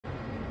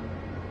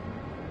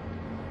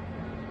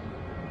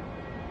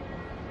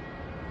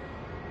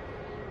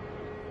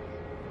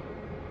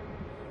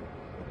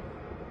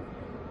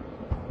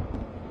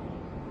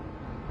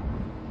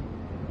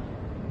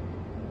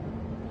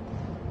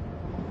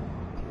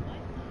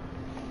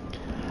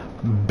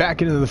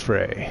Back into the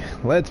fray.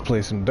 Let's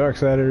play some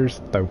Darksiders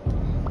II.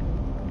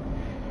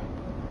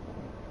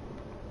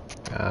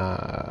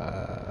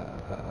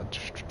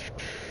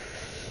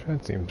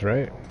 That seems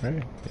right?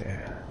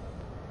 Yeah.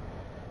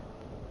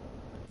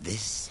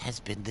 This has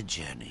been the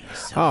journey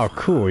so Oh, far.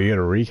 cool. You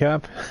got a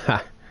recap?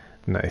 Ha!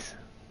 Nice.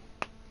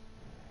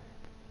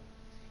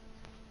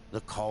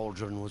 The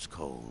cauldron was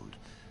cold,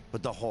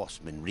 but the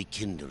horsemen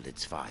rekindled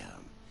its fire.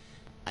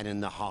 And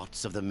in the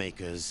hearts of the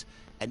makers,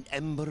 an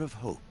ember of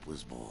hope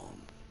was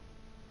born.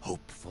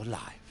 Hope for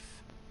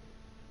life,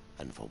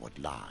 and for what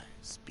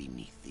lies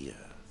beneath the earth.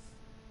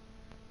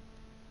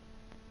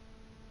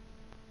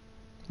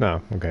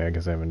 No, okay, I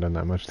guess I haven't done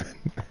that much then.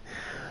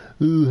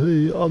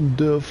 Hey, I'm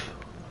deaf.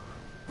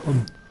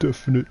 I'm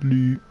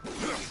definitely...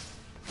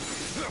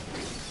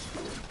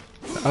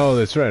 Oh,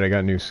 that's right, I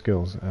got new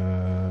skills.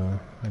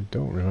 I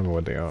don't remember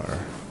what they are.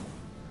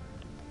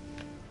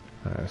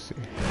 I see.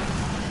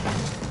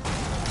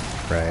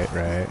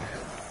 Right.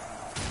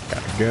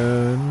 Got a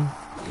gun.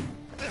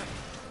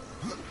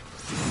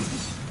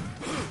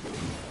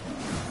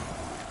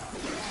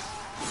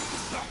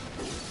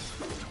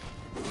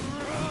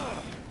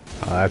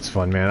 Oh, that's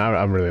fun, man.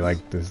 I really like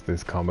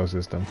this combo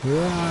system.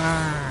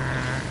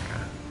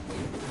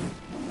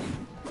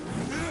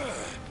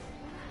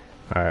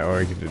 Alright,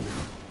 or you could do...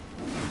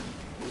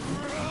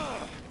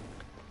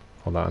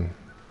 Hold on.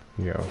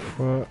 You go.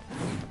 What?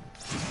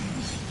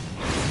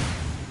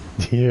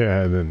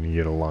 Yeah, then you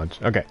get a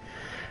launch. Okay.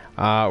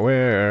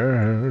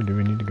 Where do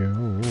we need to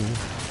go?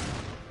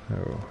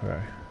 Oh,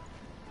 okay.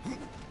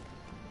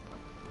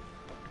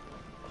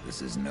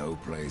 This is no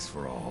place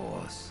for a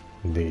horse.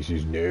 This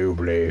is no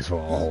place for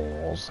a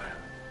horse.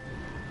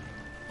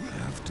 I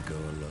have to go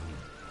alone.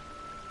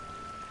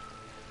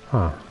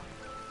 Huh.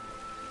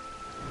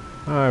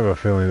 I have a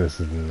feeling this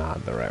is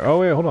not the right... Oh,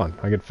 wait, hold on.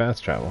 I get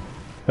fast travel.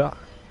 Ah.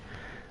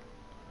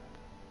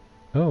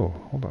 Oh,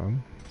 hold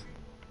on.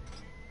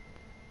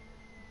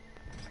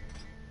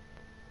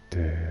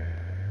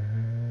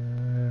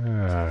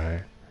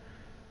 Alright.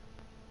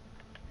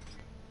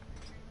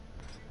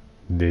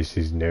 This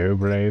is no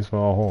place for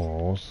a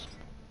horse.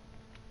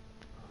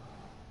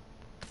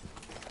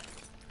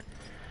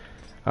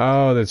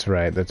 Oh, that's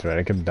right.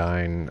 I kept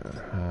dying.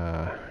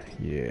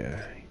 Yeah.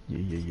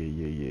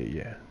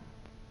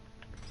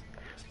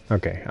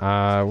 Okay,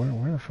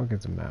 where the fuck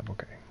is the map?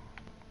 Okay.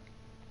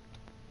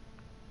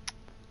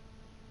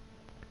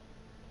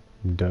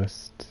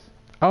 Dust.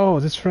 Oh,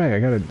 that's right. I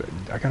got a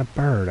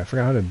bird. I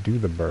forgot how to do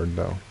the bird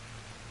though.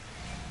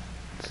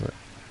 So,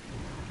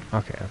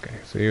 okay.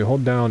 So you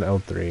hold down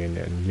L3 and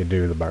then you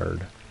do the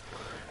bird.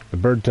 The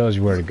bird tells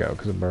you where to go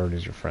because the bird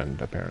is your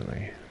friend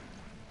apparently.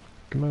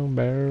 Come on,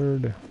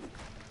 bird.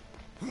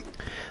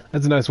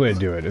 That's a nice way to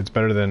do it. It's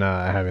better than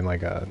having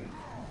like a,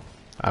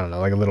 I don't know,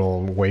 like a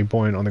little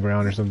waypoint on the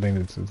ground or something.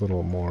 It's a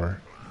little more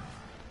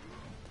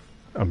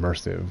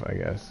immersive, I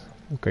guess.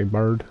 Okay,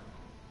 bird.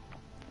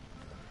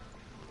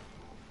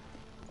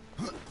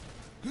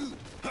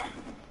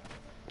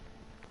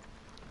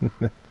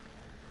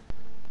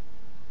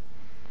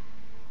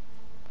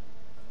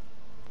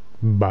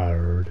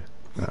 Bird.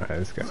 Alright,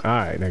 let's go.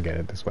 Alright, I get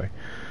it this way.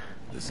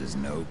 This is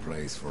no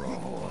place for a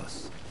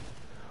horse.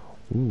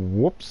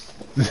 Whoops.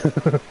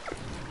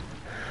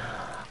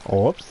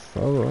 Whoops.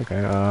 Oh,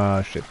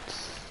 okay. Shit.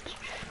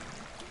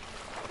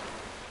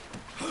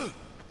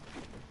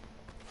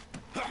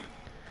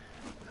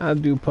 I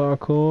do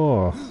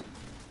parkour.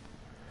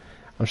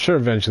 I'm sure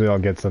eventually I'll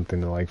get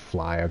something to like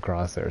fly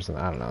across there or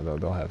something. I don't know.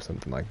 They'll have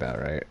something like that,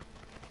 right?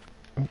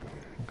 Oh,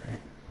 okay.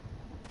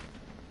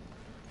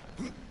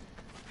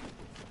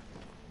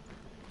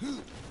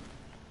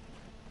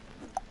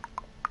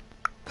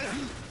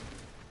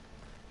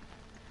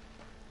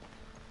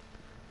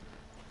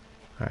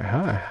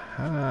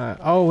 Hi.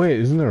 Oh wait,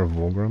 isn't there a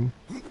Volgrim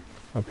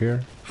up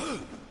here? I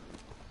think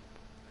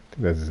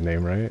that's his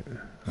name, right?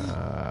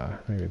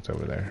 Maybe it's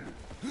over there.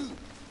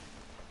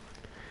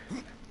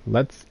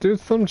 Let's do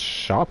some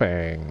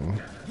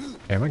shopping.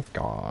 Oh my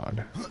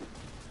god.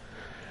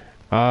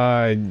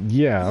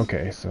 Yeah,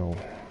 okay, so...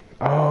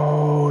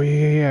 Oh,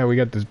 yeah, we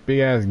got this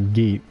big-ass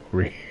gate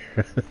over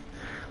here.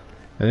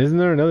 And isn't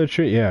there another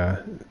tree?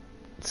 Yeah.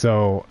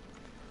 So...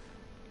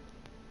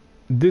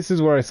 This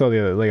is where I saw the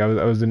other... Like, I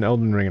was in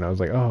Elden Ring and I was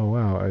like, oh,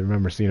 wow, I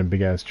remember seeing a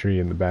big-ass tree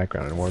in the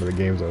background in one of the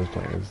games I was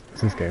playing.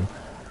 It's this game.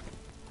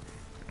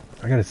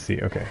 I gotta see,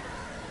 okay.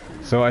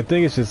 So I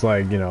think it's just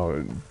like, you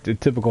know, the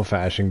typical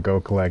fashion, go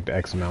collect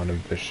X amount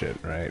of this shit,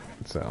 right?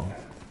 So...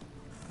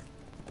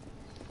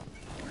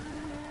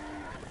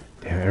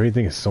 Damn,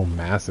 everything is so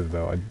massive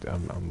though.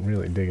 I'm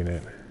really digging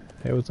it.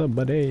 Hey, what's up,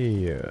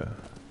 buddy?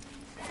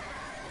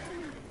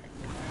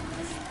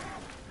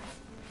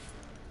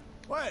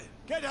 Well,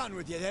 get on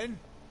with you then.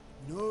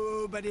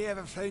 Nobody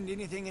ever found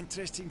anything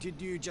interesting to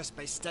do just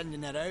by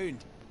standing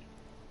around.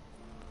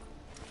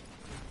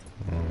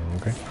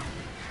 Okay.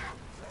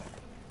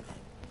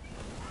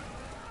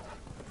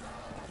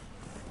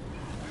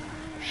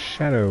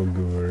 Shadow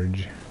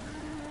Gorge.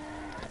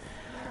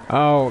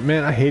 Oh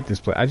man, I hate this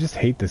play. I just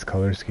hate this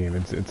color scheme.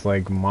 It's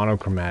like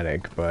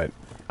monochromatic, but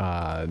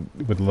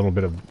with a little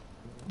bit of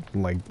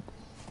like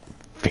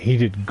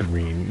faded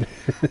green.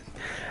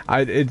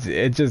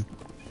 It just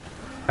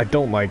I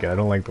don't like it. I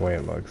don't like the way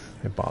it looks.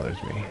 It bothers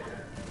me.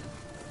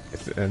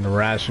 It's an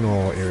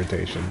irrational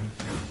irritation.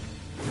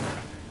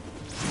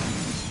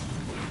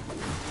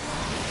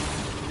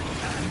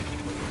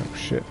 Oh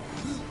shit.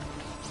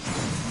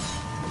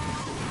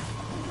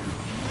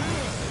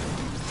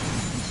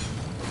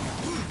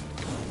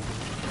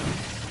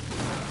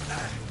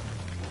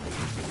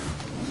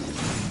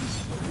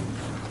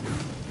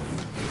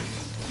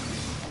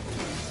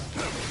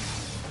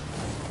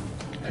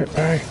 Hit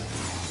by.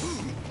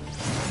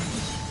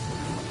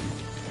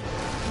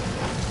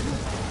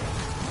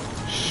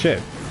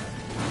 Shit.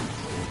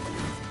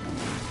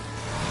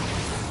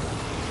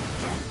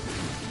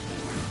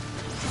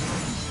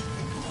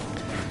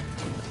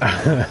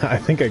 I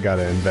think I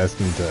gotta invest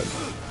into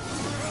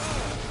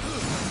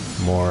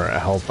more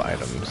health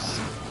items.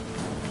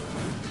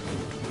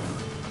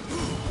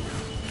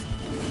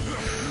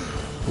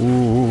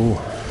 Ooh.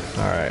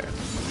 Alright.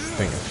 This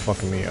thing is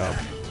fucking me up.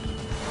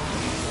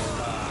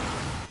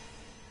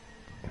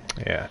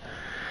 Yeah.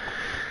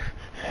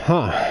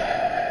 Huh.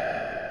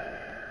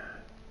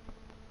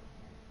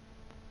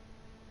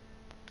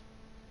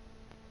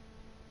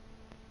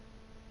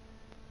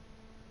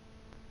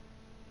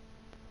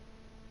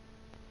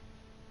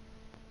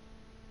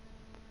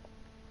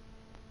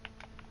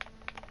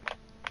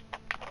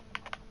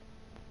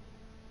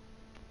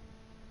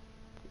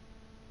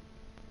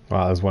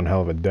 Wow, that's one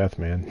hell of a death,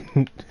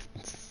 man.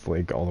 It's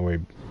like all the way...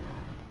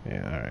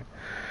 Yeah, alright.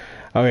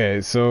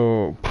 Okay,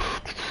 so...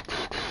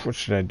 What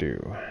should I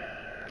do?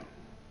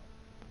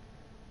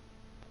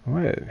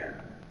 What is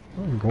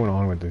going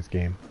on with this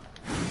game?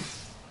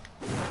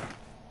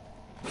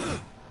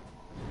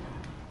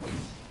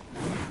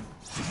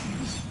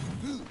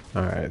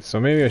 Alright, so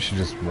maybe I should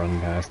just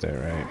run past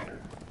it, right?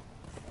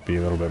 Be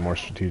a little bit more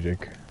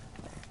strategic.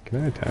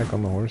 Can I attack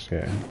on the horse?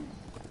 Yeah.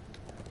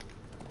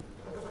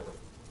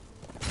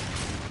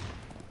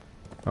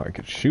 Oh, I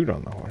could shoot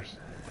on the horse.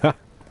 Ha!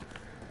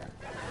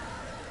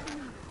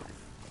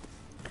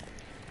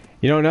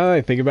 You know, now that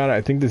I think about it,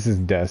 I think this is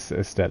Death's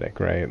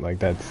aesthetic, right? Like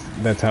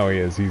that's how he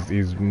is.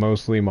 He's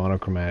mostly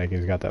monochromatic.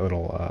 He's got that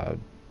little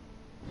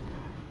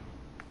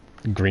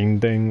green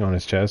thing on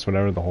his chest,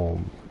 whatever, the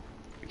whole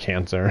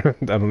cancer.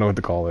 I don't know what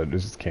to call it.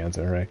 It's just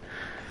cancer, right?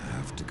 I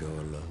have to go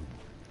alone.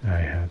 I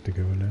have to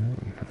go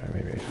alone. Alright,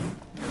 maybe I should.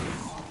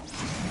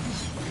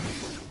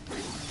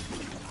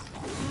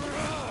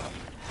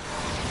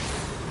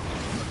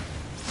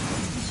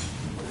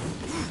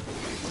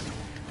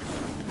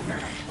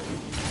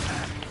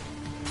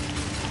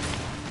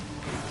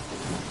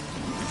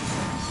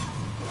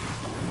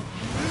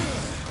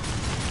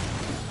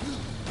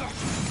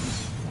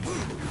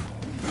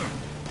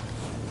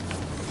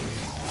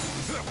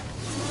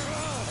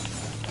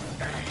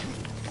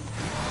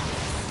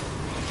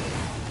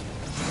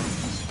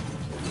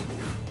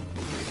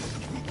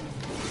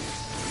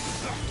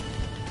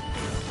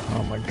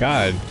 Oh my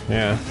god,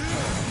 yeah.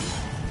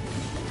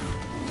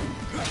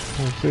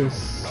 What's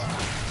this?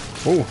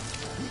 Oh!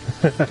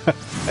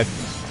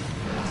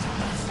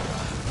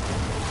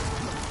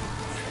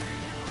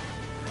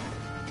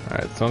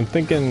 Alright, so I'm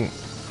thinking...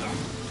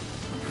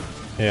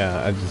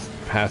 Yeah, I just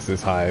pass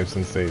this hive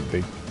since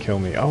they kill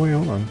me. Oh wait,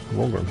 hold on.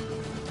 Wolgrim.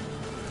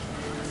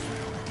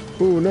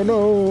 Oh, no,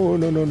 no,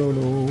 no, no, no,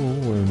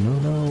 no, no,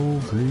 no,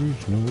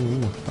 please,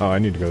 no. Oh, I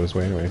need to go this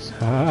way anyways.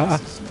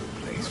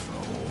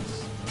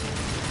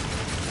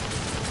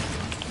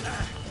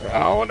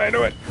 Oh, and I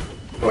do it!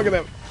 Look at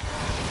them!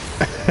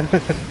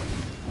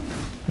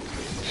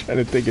 Trying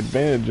to take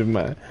advantage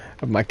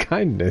of my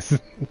kindness.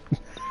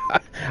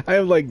 I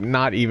have like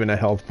not even a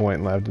health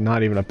point left,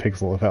 not even a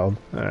pixel of health.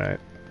 Alright,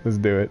 let's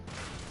do it.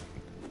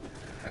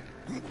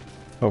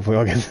 Hopefully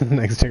I'll get to the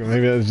next checkpoint.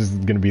 Maybe that's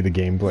just gonna be the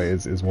gameplay,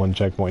 is one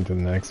checkpoint to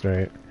the next,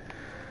 right?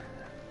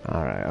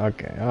 Alright,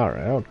 okay,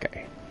 alright,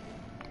 okay.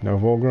 No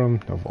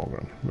Volgrim, no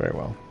Volgrim. Very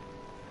well.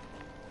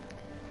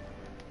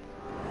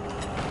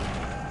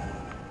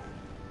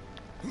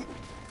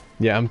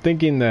 Yeah, I'm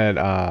thinking that,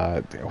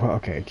 well,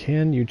 okay,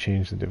 can you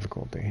change the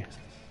difficulty?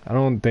 I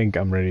don't think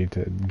I'm ready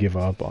to give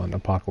up on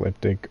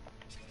Apocalyptic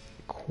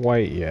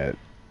quite yet,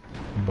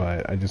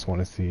 but I just want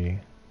to see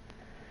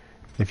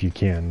if you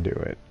can do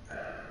it.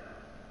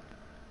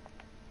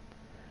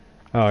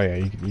 Oh yeah,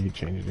 you can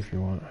change it if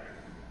you want.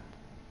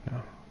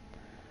 No.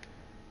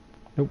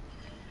 Nope.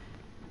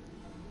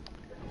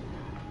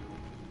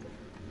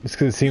 Just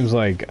because it seems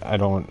like I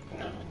don't...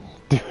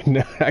 Dude,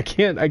 no, I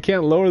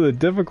can't lower the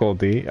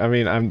difficulty. I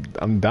mean,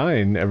 I'm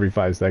dying every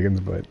 5 seconds,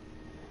 but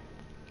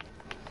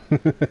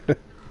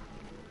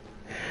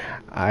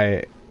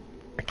I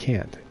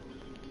can't.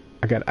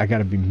 I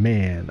gotta be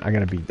man. I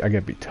gotta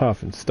be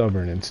tough and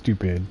stubborn and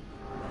stupid.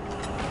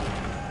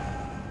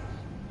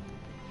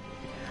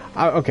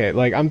 Okay,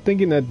 like I'm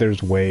thinking that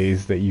there's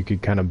ways that you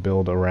could kind of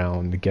build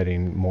around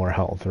getting more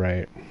health,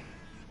 right?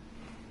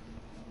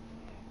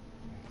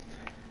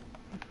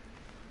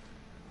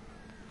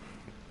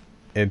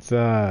 It's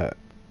huh.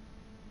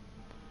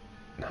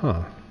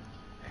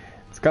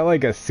 It's got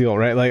like a seal,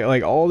 right?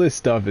 Like all this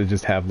stuff is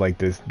just have like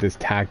this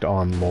tacked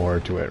on lore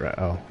to it, right?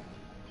 Oh,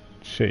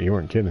 shit, you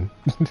weren't kidding.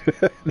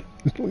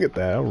 Look at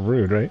that, how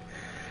rude, right?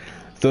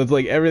 So it's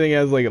like everything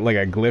has like a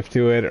glyph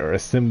to it, or a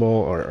symbol,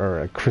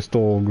 or a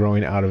crystal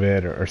growing out of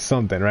it, or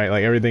something, right?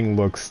 Like everything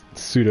looks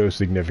pseudo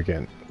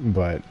significant,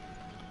 but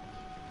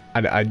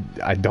I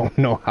don't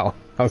know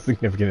how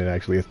significant it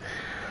actually is.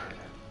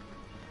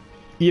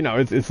 You know,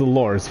 it's the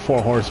lore. It's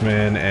 4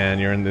 horsemen, and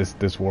you're in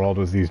this world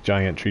with these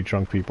giant tree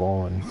trunk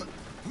people, and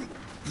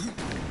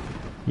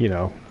you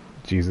know,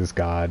 Jesus,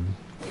 God,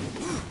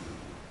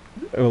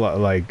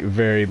 like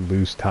very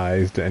loose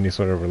ties to any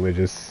sort of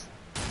religious.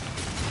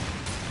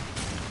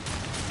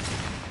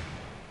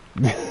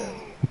 It's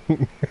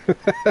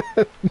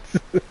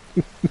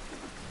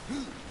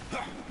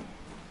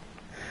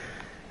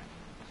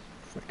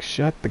like,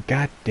 shut the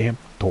goddamn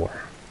door.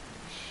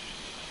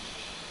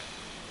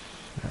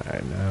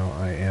 Alright, now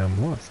I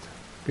am lost.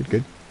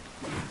 Good.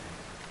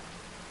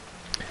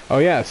 Oh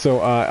yeah,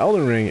 so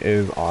Elden Ring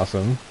is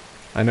awesome.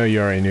 I know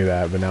you already knew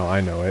that, but now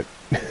I know it.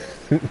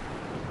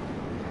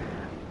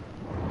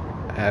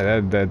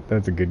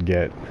 That's a good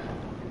get.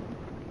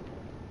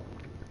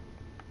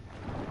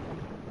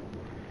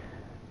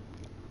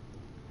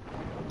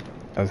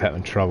 I was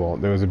having trouble.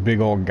 There was a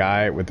big old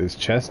guy with his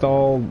chest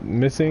all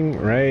missing,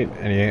 right?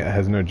 And he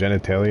has no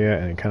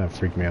genitalia, and it kind of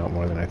freaked me out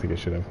more than I think it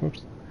should have.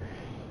 Whoops.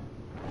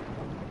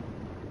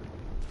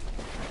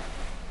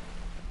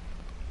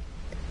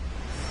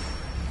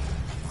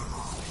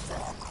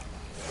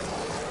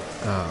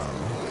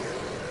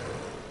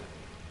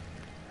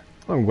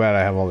 I'm glad I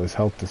have all this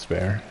health to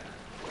spare.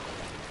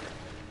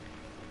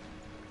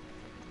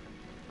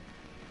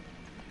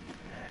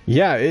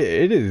 Yeah,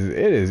 it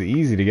is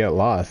easy to get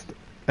lost.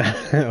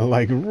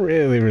 Like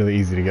really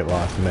easy to get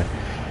lost in there.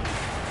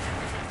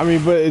 I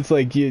mean, but it's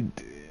like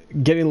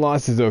getting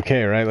lost is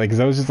okay, right? Like, 'cause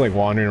I was just like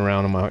wandering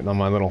around on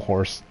my little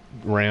horse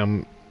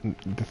ram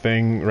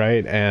thing,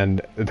 right?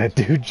 And that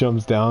dude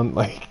jumps down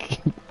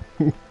like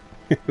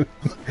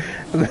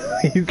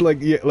he's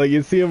like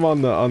you see him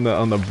on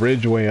the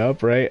bridge way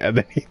up, right? And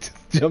then he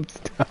just jumps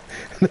down.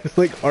 And there's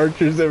like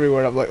archers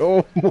everywhere. And I'm like,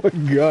 oh my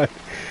god,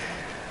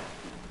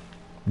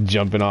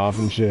 jumping off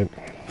and shit.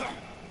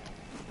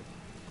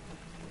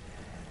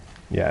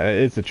 Yeah,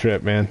 it's a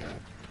trip, man.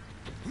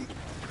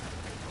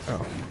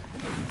 Oh.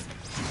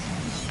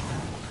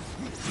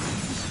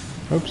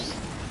 Oops.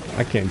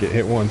 I can't get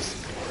hit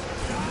once.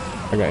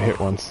 I got hit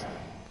once.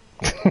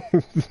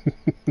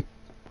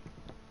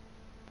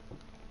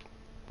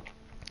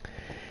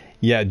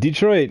 Yeah,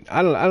 Detroit,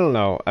 I don't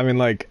know. I mean,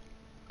 like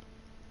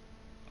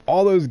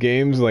all those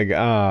games, like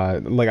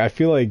I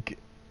feel like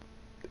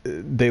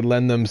they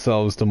lend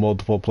themselves to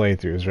multiple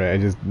playthroughs, right? I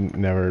just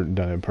never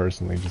done it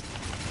personally. Just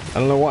I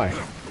don't know why.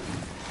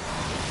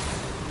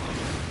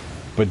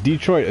 But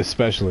Detroit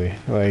especially,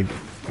 like,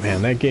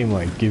 man, that game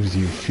like gives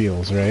you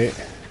feels, right?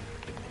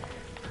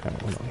 Oh,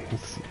 hold on,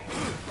 let's see.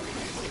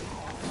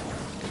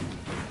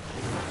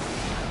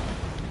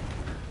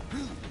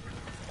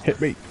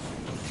 Hit me.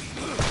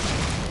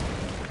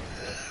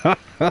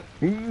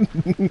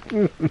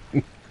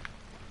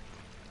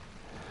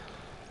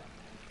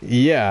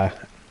 Yeah.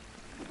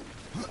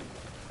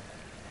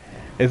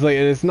 It's like,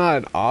 and it's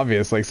not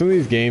obvious. Like some of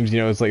these games, you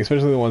know, it's like,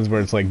 especially the ones where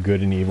it's like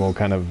good and evil,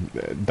 kind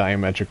of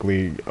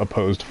diametrically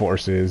opposed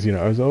forces. You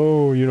know, it's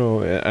you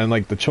know, and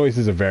like the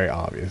choices are very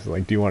obvious.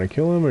 Like, do you want to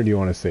kill him or do you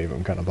want to save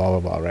him? Kind of blah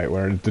blah blah, right?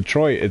 Where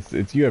Detroit,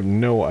 it's you have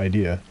no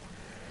idea.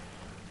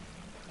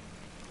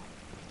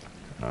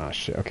 Ah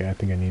shit. Okay, I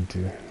think I need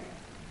to.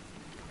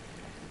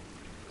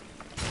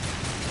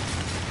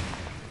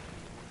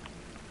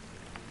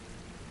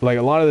 Like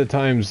a lot of the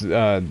times,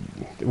 well,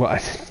 I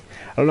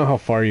don't know how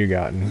far you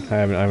gotten. I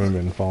haven't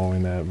been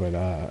following that,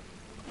 but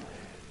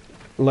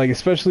like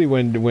especially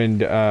when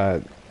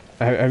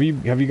have you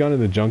gone to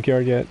the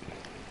junkyard yet?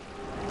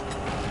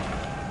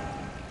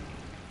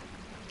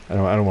 I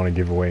don't want to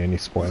give away any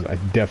spoilers. I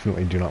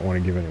definitely do not want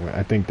to give any away.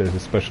 I think there's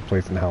a special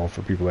place in hell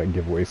for people that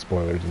give away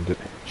spoilers and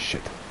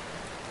shit.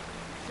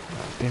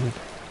 Oh, damn it.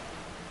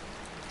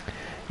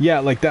 Yeah,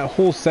 like that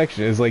whole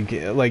section is like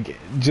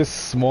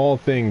just small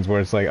things where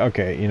it's like,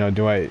 okay, you know,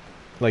 do I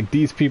like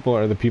these people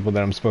are the people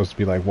that I'm supposed to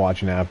be like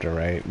watching after,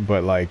 right?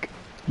 But like,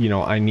 you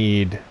know, I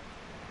need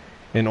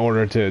in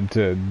order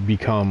to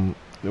become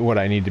what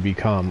I need to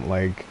become,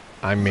 like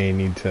I may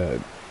need to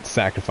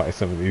sacrifice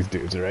some of these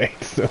dudes,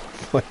 right? So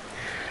it's like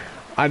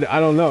I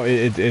don't know.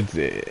 It's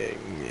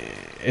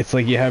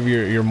like you have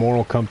your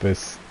moral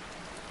compass.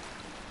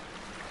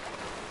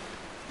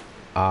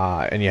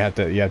 And you have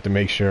to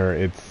make sure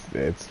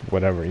it's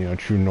whatever, you know,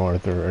 true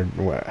north or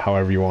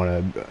however you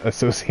want to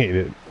associate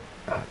it.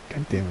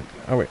 God damn it!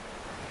 Oh wait.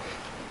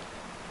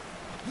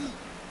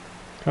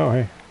 Oh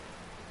hey.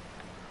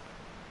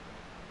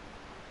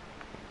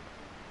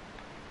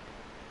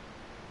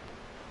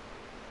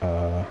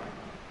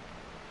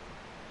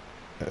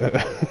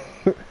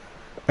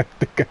 I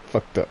think I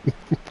fucked up.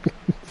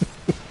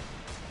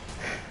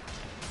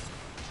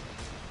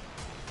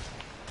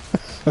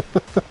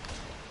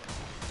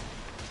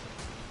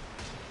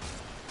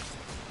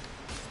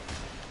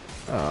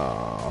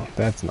 Oh,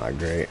 that's not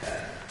great.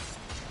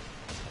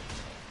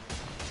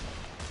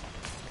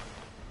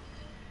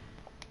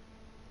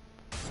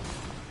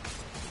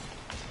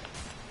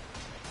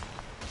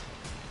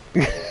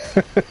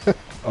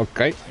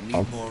 Okay. I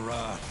need more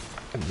I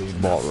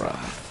need more I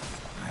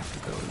have to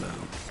go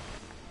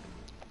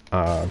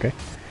alone. Okay.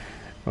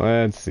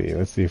 Let's see.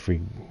 Let's see if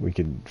we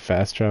could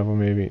fast travel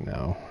maybe.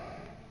 No.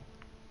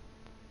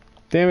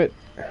 Damn it.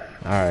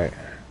 All right.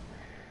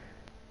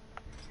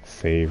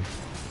 Save.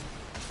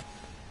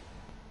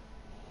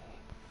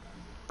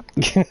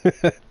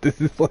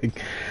 This is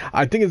like,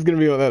 I think it's gonna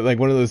be like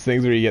one of those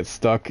things where you get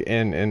stuck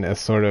in a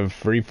sort of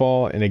free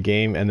fall in a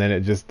game, and then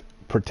it just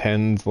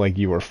pretends like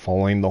you were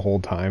falling the whole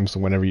time. So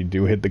whenever you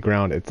do hit the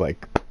ground, it's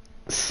like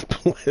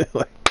split,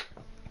 like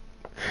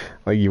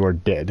you are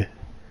dead.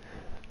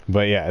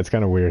 But yeah, it's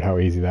kind of weird how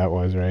easy that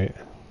was, right?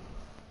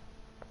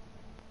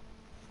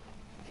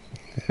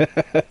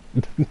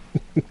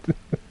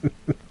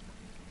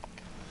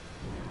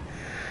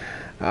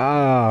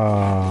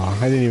 Ah,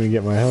 I didn't even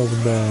get my health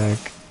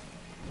back.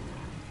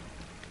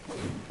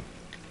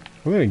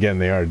 Well, then again,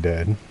 they are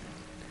dead.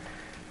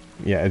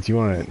 Yeah, it's you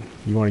wanna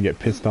get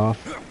pissed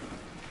off?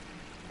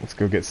 Let's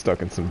go get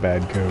stuck in some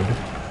bad code.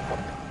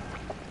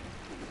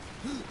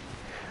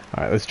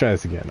 Alright, let's try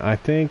this again. I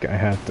think I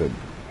have to...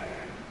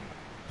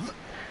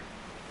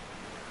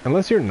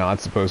 Unless you're not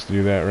supposed to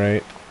do that,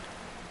 right?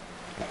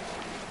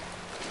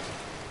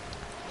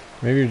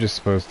 Maybe you're just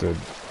supposed to...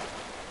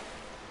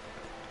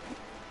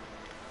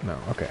 No,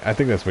 okay. I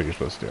think that's what you're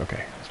supposed to do.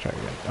 Okay, let's try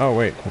again. Oh,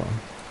 wait, hold on.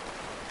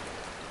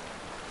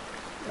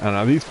 I don't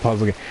know, these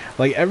puzzle games...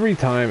 Like, every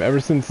time, ever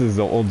since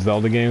the old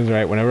Zelda games,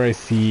 right? Whenever I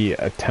see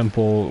a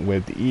temple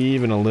with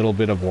even a little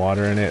bit of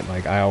water in it,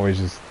 like, I always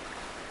just...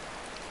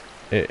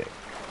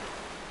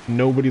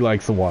 Nobody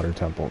likes the water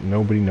temple.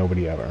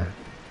 Nobody ever.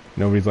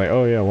 Nobody's like,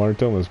 oh yeah, water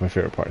temple is my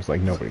favorite part. It's like,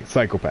 nobody.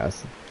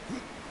 Psychopaths.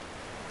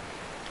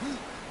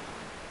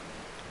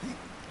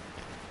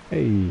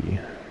 Hey.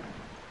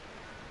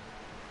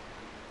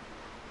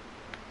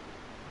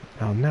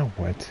 Oh, now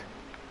what?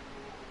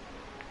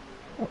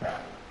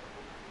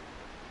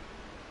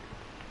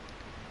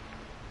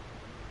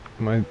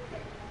 Am I...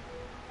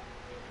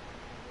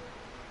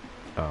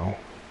 Oh.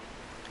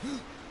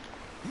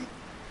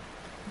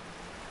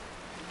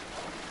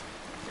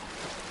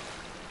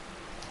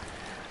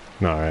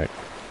 Alright.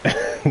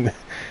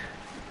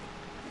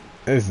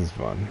 This is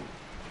fun.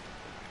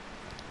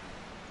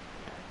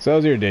 So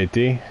how's your day,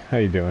 T? How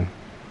you doing?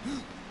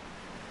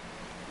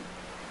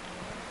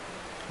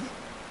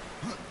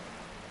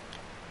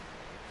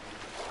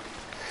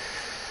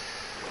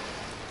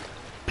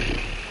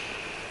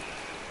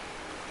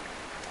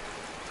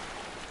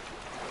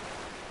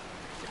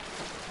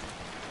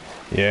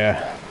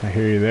 Yeah, I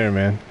hear you there,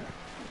 man.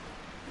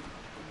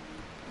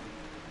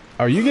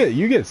 Oh, you get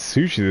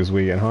sushi this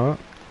weekend, huh?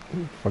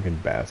 You fucking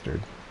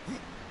bastard.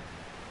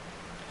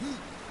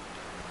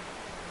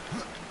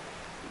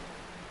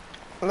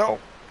 No.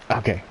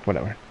 Okay,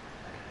 whatever.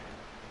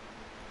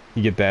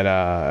 You get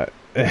that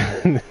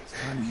It's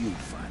time you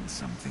find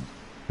something.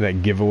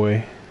 that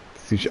giveaway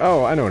sushi.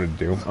 Oh, I know what to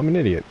do. I'm an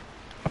idiot.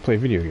 I play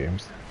video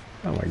games.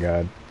 Oh my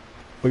god.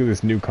 Look at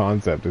this new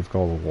concept. It's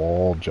called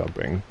wall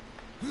jumping.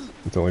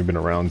 It's only been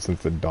around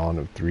since the dawn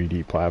of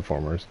 3D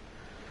platformers.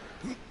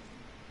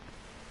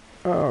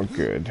 Oh,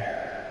 good.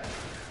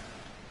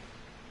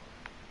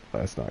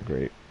 That's not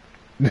great.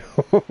 No,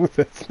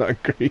 that's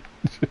not great.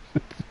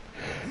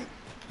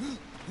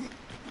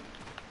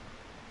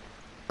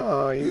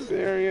 Oh, are you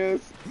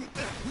serious?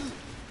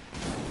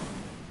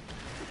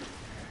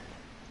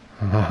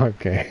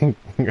 Okay.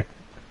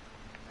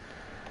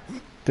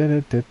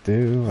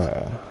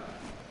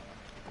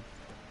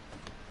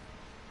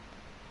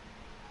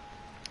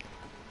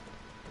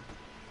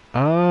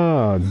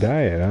 Oh,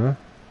 diet, huh?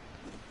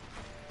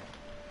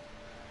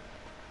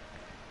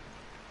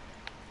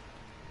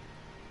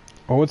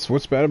 Oh,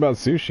 what's bad about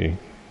sushi?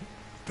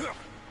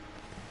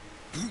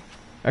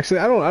 Actually,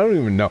 I don't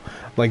even know.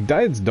 Like,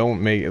 diets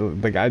don't make,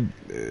 like, I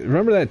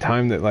remember that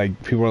time that,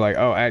 like, people were like,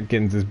 oh,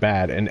 Atkins is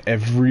bad, and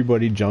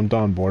everybody jumped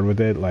on board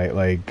with it.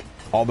 Like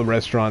all the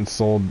restaurants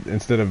sold,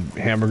 instead of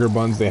hamburger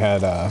buns, they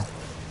had oh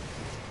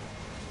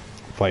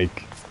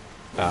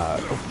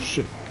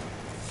shit,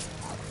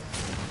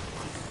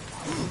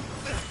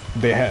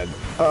 they had,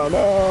 oh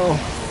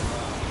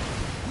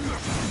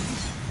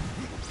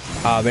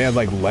no, they had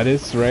like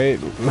lettuce, right?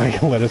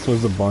 Like lettuce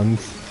was the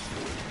buns.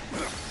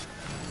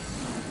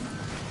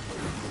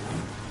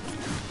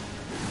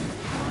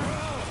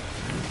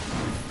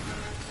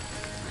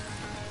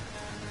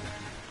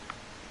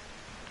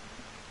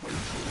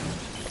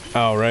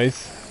 Oh,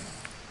 rice.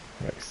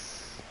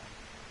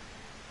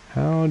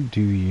 How do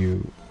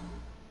you...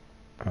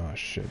 Oh,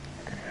 shit.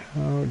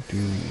 How do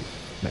you...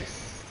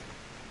 Nice.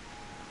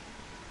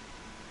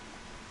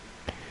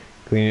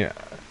 Clean it.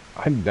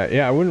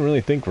 Yeah, I wouldn't really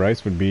think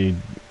rice would be,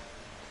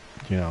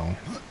 you know,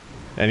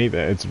 anything.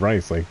 It's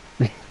rice, like...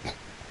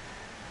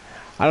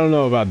 I don't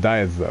know about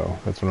diets though.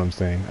 That's what I'm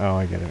saying. Oh,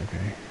 I get it.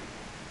 Okay.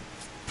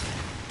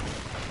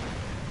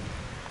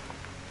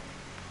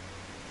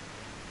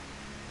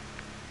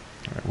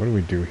 All right. What do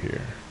we do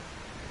here?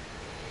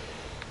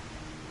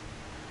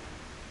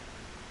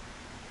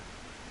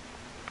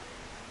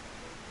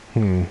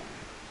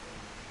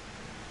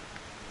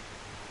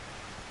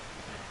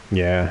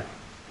 Yeah.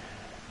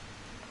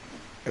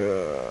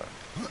 Oh,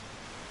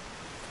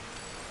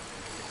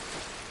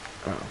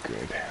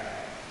 good.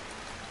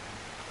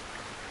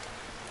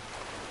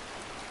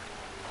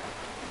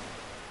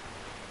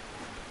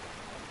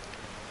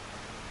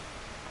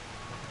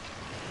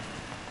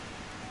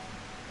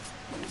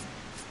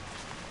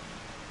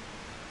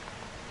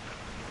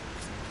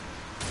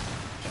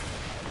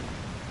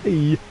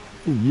 Hey.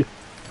 Hey.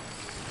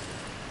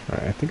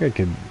 Alright, I think I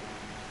could...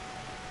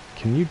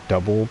 Can you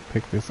double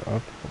pick this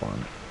up? Hold on.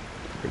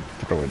 I could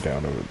throw it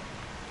down over...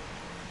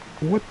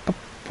 What the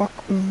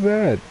fuck was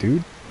that,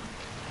 dude?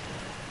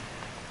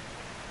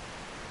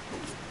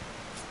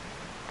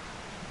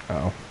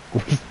 Oh.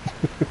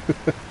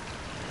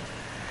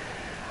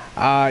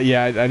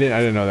 Yeah, I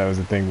didn't know that was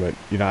a thing, but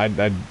you know,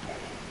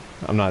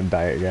 I'm not a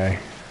diet guy.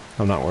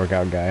 I'm not a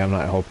workout guy. I'm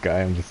not a health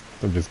guy. I'm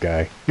just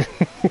guy.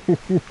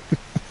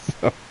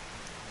 So.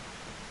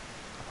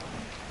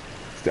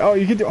 Oh,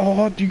 you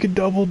could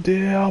double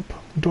dip,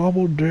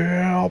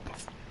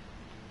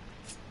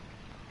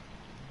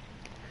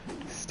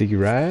 Sticky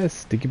rice,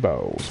 sticky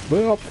balls.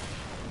 Well,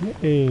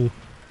 hey.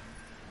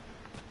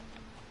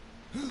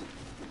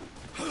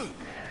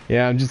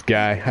 Yeah, I'm just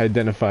guy. I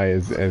identify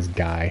as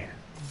guy.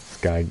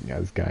 Guy,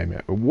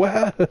 man.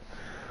 What?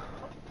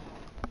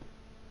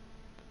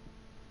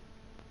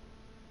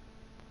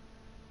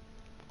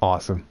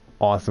 Awesome.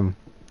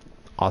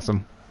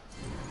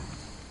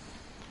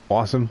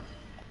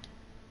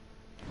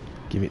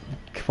 Give it.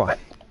 Come on.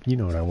 You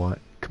know what I want.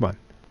 Come on.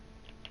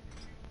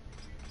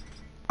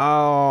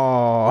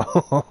 Oh,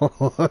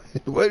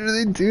 why do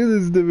they do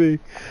this to me?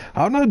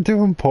 I'm not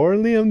doing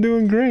poorly. I'm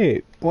doing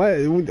great. What?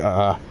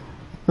 Let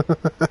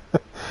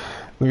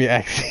me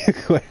ask you a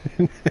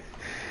question.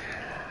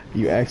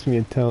 You asked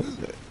me to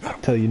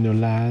tell you no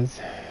lies.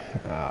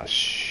 Oh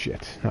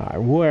shit! All right,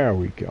 where are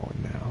we going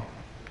now?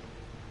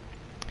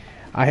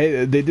 I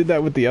hate they did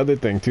that with the other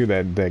thing too.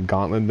 That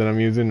gauntlet that I'm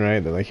using, right?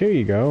 They're like, here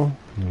you go,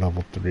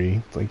 level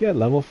 3. It's like, yeah,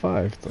 level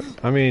 5. It's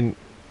like, I mean,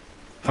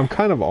 I'm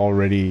kind of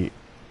already.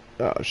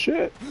 Oh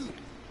shit!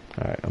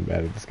 All right, I'm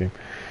bad at this game.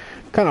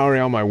 Kind of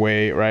already on my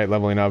way, right?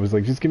 Leveling up. It's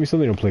like, just give me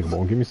something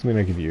applicable. Give me something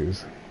I could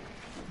use.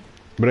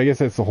 But I guess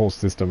that's the whole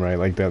system, right?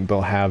 Like that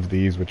they'll have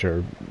these which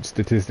are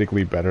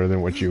statistically better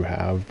than what you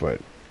have, but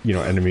you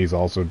know, enemies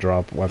also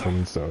drop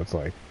weapons, so it's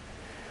like,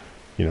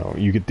 you know,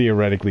 you could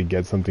theoretically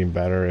get something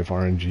better if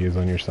RNG is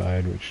on your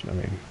side, which, I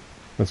mean,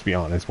 let's be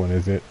honest, when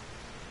is it?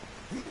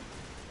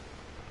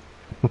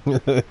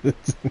 Well,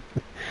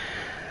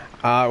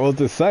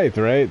 it's a scythe,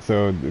 right?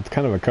 So it's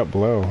kind of a cut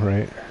blow,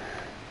 right?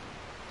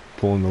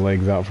 Pulling the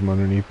legs out from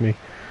underneath me.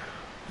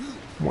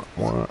 Wah,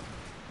 wah.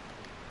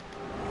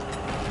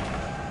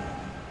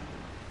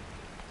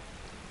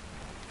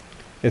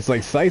 It's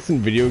like scythes in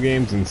video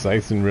games and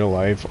scythes in real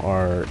life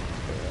are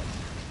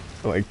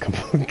like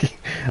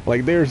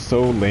like they're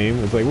so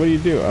lame. It's like, what do you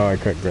do? Oh, I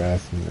cut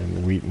grass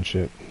and wheat and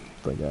shit.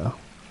 It's like, oh.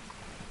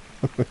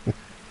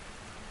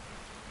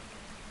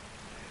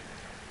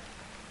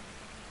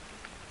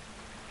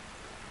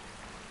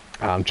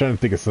 I'm trying to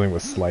think of something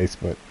with slice,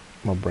 but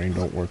my brain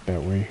don't work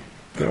that way.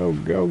 Go,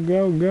 go,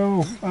 go,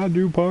 go! I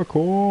do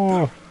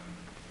parkour!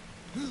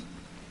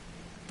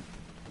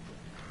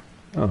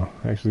 Oh,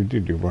 I actually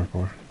do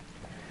parkour.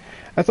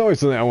 That's always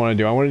something I want to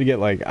do. I wanted to get,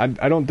 like, I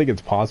don't think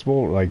it's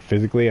possible, like,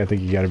 physically. I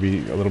think you gotta be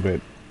a little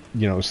bit,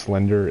 you know,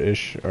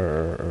 slender-ish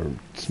or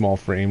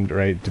small-framed,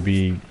 right, to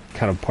be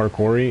kind of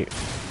parkour-y.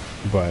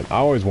 But I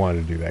always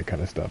wanted to do that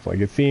kind of stuff. Like,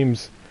 it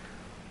seems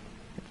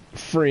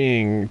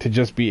freeing to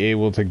just be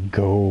able to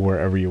go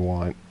wherever you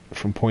want,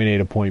 from point A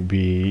to point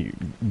B,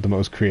 the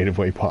most creative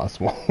way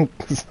possible.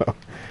 So,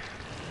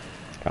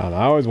 I don't know,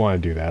 I always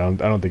want to do that. I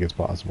don't think it's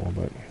possible,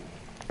 but...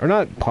 Or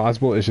not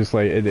possible, it's just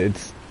like,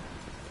 it's...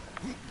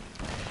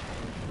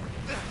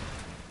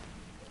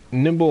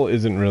 Nimble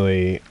isn't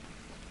really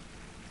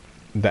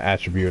the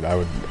attribute I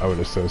would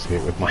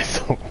associate with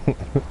myself.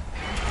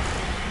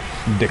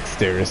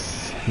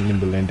 Dexterous.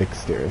 Nimble and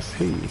dexterous.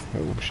 Hey,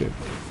 oh shit.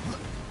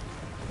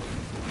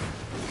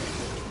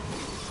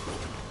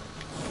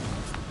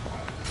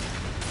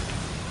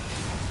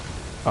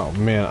 Oh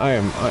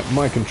man,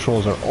 my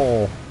controls are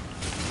all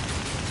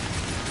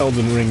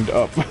Elden Ringed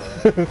up.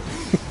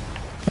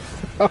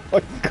 Oh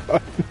my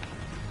god.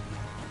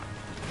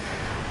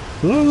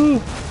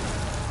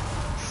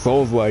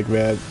 Souls-like,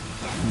 man.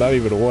 Not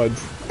even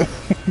once.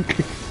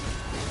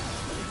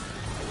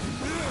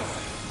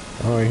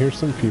 Oh, I hear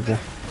some people.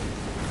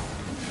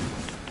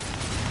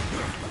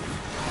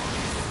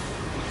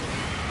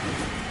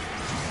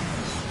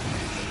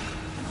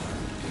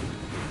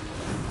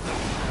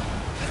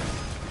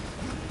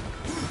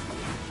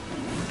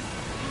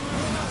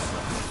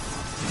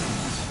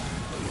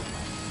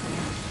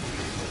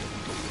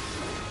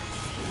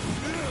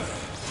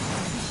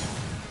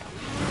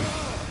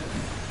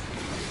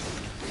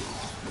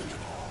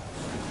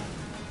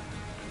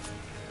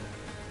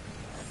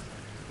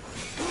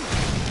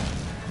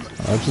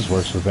 This just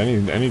works with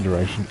any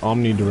direction.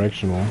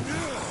 Omnidirectional.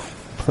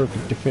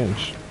 Perfect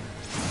defense.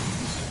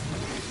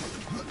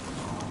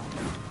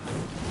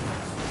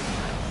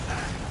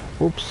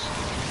 Oops.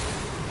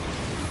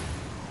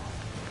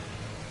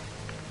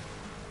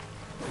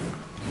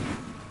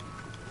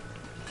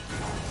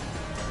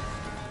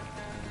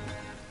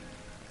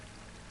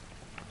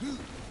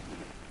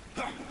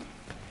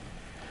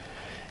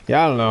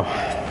 Yeah, I don't know.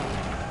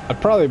 I'd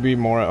probably be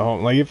more at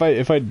home. Like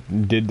if I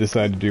did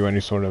decide to do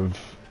any sort of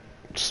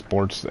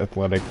sports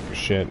athletic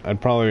shit,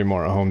 I'd probably be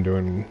more at home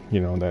doing, you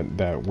know,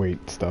 that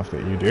weight stuff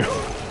that you do.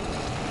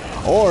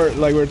 Or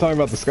like we were talking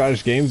about the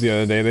Scottish Games the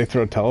other day, they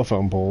throw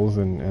telephone poles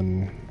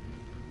and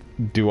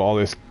do all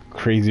this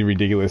crazy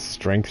ridiculous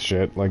strength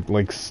shit,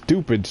 like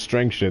stupid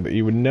strength shit that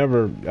you would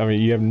never, I mean,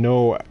 you have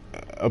no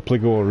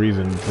applicable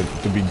reason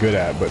to be good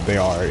at, but they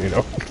are, you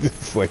know.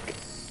 It's like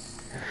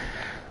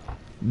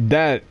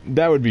that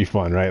would be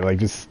fun, right? Like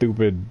just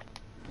stupid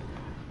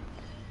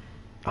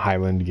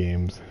Highland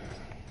games.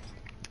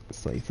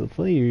 It's like so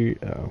play.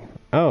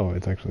 Oh,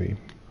 it's actually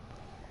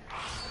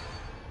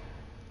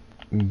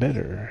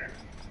better.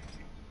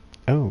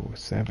 Oh,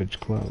 savage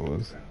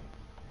clothes. Is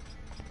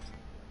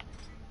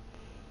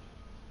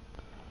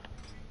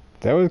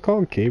that what it's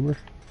called? Caber?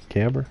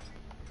 Caber?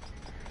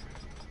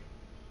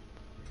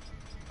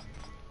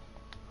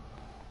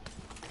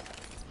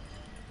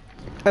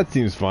 That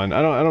seems fun.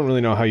 I don't really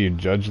know how you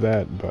judge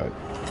that, but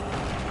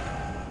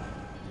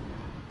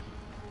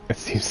it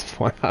seems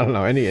fun. I don't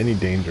know. Any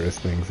dangerous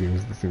thing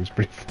seems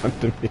pretty fun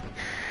to me.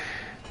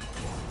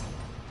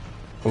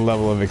 A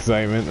level of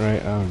excitement,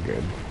 right? Oh,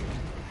 good.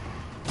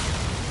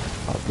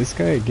 Oh, this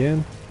guy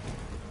again?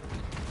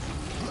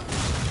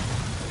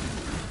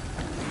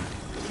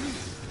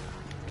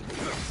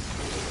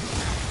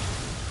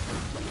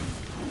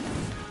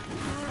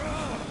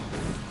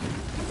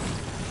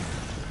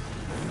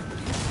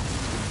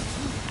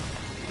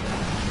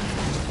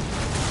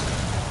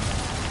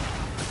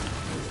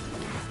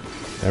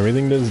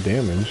 Everything does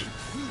damage.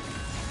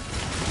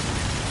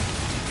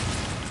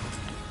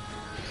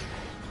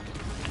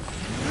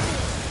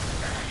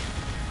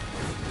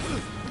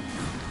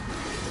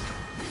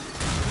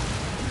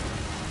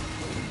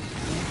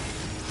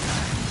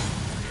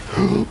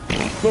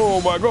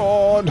 Oh my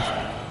god!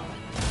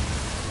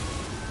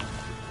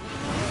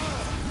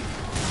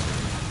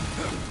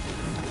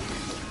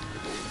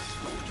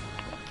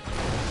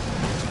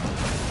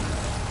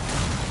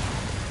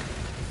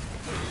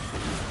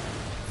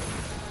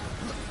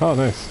 Oh,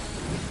 nice.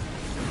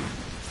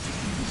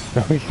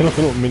 Now we get a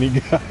little mini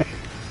guy.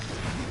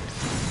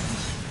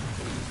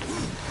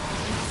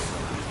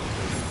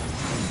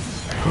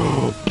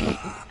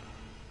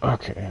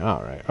 Okay,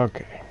 alright,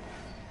 okay.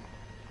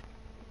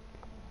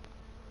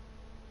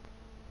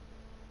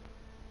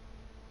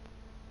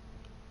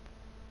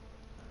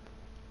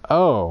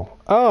 Oh,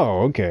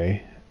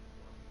 okay.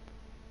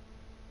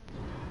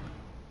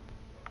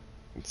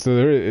 So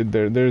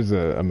there's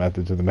a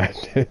method to the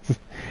madness.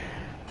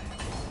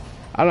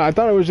 I don't know, I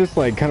thought it was just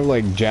like kind of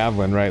like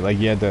javelin, right? Like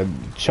you had to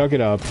chuck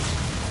it up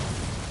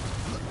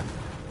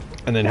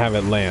and then have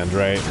it land,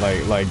 right?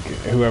 Like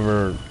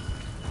whoever.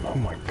 Oh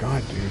my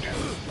god, dude.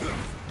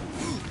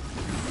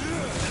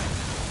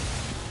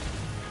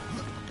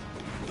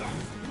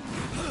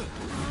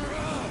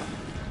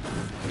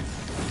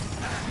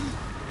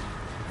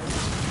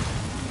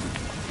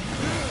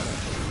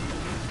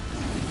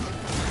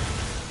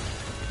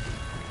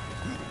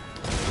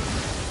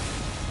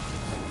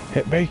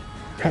 Hit me.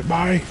 Hit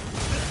me.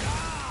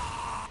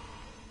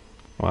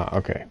 Wow,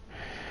 okay.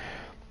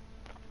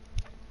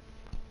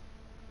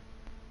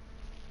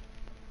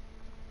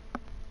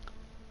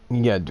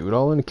 Yeah, do it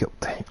all in a kill.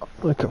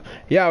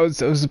 Yeah, I was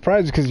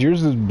surprised because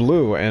yours is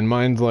blue and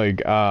mine's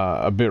like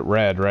a bit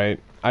red, right?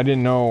 I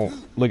didn't know,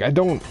 like I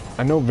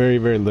know very,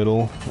 very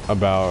little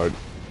about,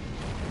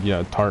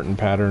 yeah, tartan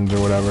patterns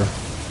or whatever.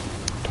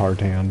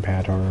 Tartan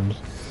patterns.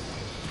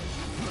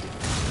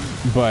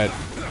 But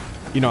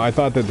you know, I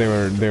thought that they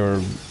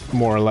were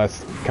more or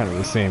less kind of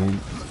the same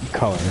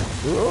color.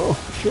 Oh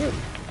shit!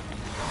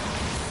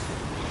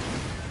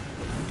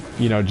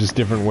 You know, just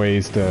different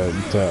ways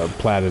to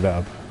plait it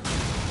up.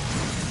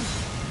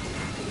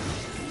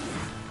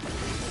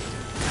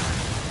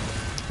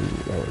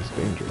 Ooh, that was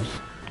dangerous.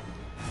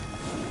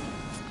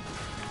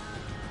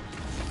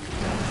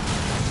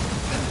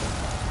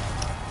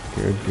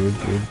 Good, good,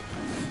 good.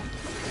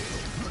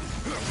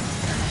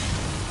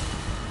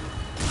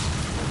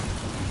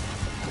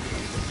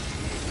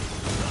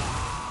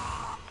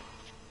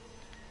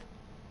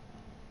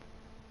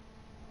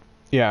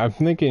 Yeah, I'm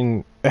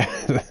thinking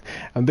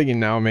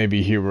now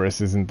maybe hubris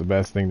isn't the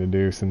best thing to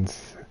do,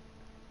 since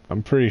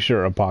I'm pretty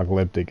sure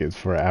apocalyptic is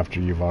for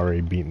after you've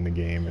already beaten the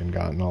game and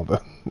gotten all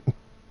the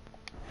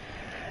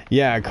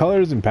yeah,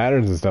 colors and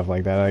patterns and stuff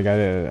like that. Like I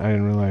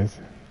didn't realize.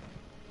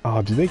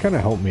 Oh, do they kind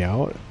of help me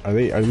out? Are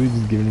they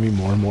just giving me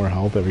more and more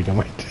health every time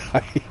I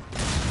die?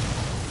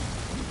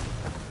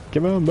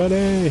 Come on,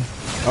 buddy.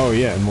 Oh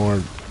yeah, and more.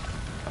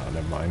 Oh,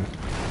 never mind.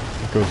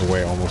 It goes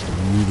away almost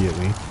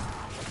immediately.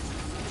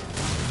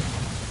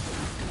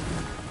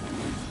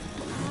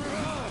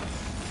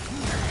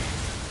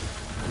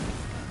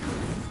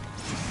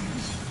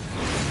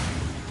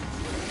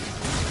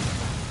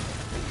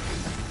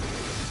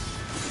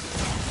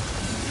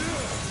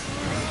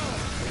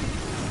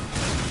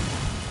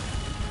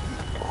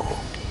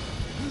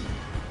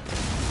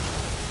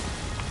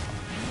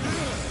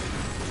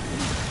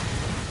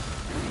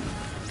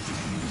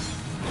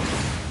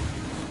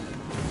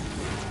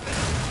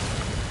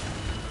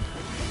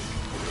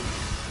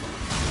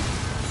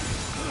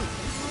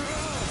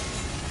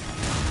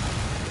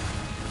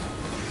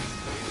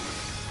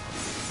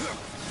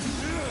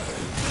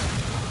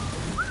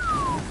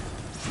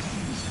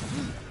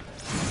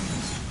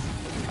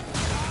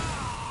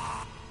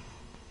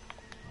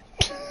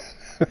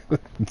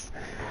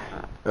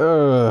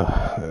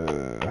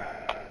 uh.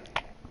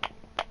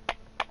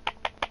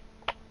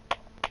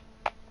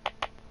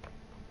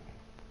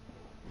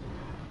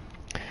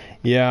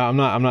 Yeah, I'm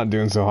not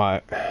doing so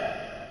hot.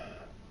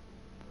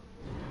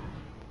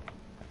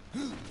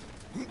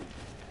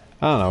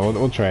 I don't know,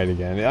 we'll try it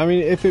again. I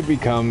mean, if it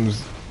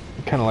becomes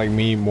kind of like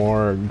me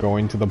more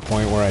going to the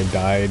point where I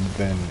died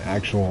than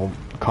actual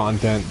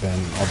content, then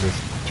I'll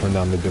just turn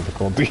down the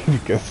difficulty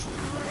because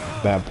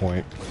at that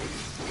point.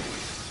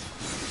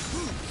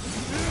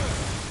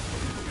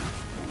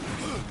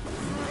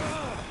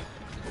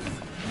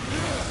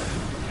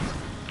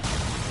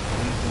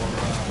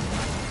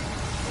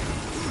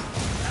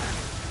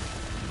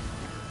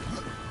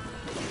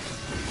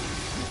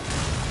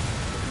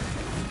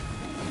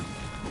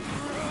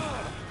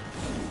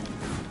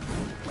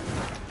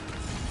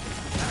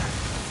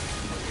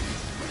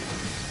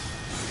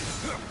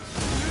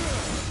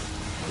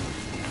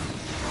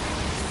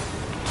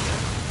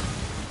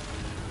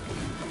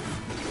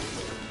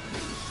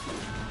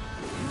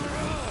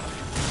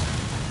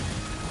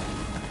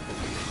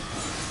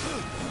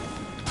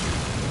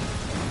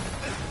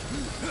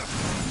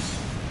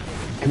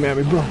 Come at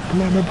me, bro.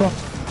 Come at me, bro.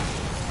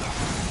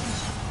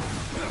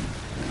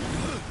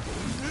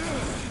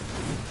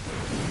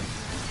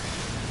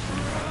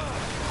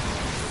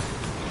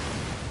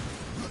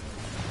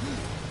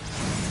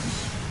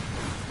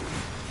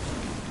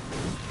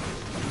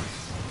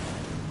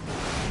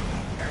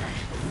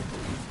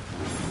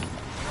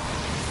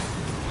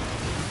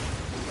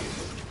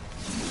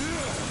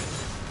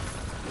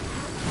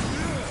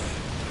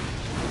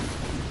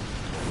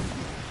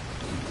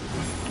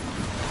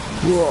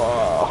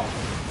 Whoa.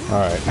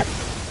 Alright.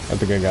 I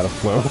think I got a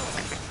flow.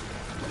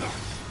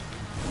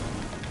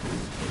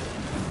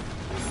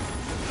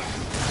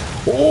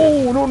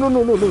 Oh, no, no,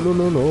 no, no, no, no,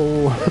 no,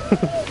 no.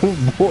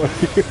 Oh, boy.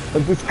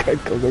 This guy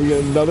comes. Are we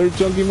getting another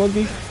chunky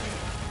monkey?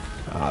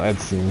 Ah, that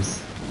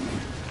seems...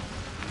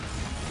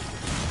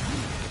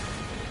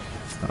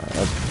 Alright,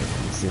 that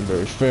doesn't seem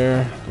very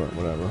fair, but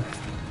whatever.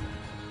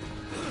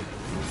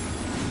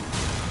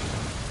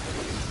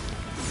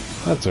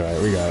 That's alright,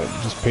 we got it.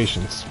 Just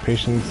patience.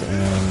 Patience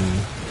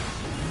and...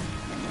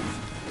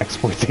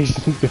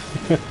 exploitation.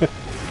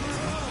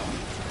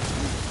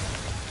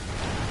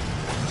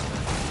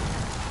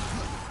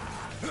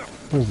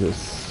 What is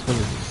this? What is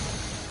this?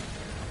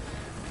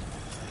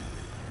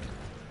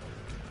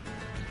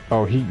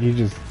 Oh, he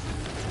just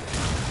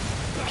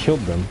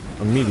killed them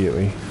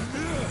immediately.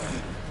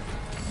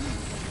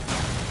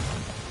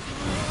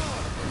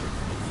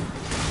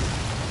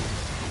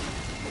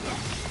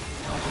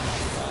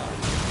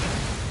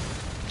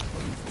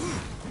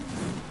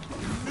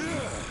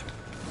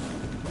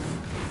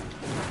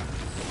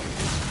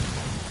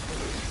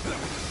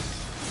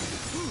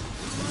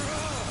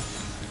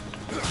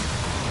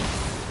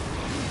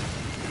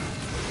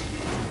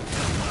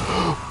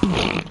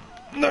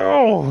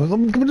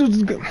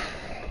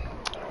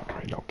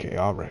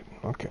 Alright,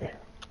 okay.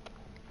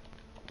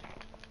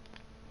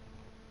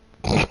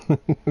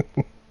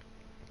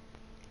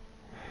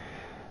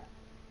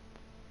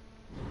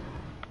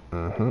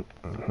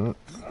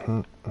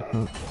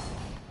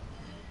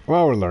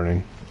 Well, we're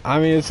learning. I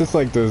mean, it's just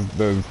like those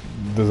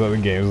other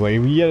games. Like,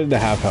 if you get it to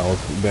half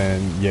health,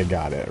 then you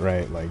got it,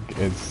 right? Like,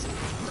 it's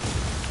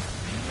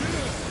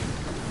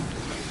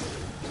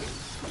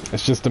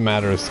just a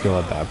matter of skill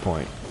at that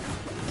point.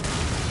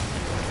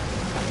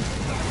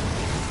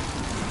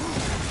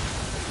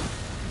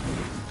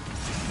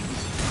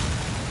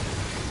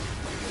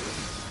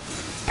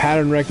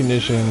 Pattern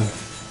recognition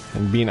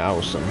and being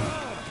awesome.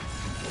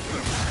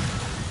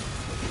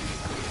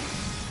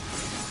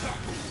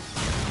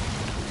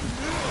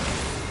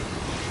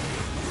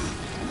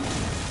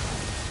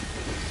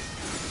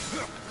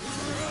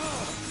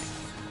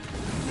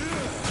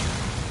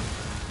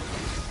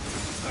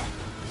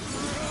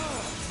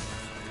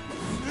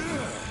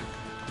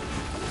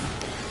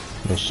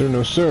 No sir,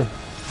 no sir.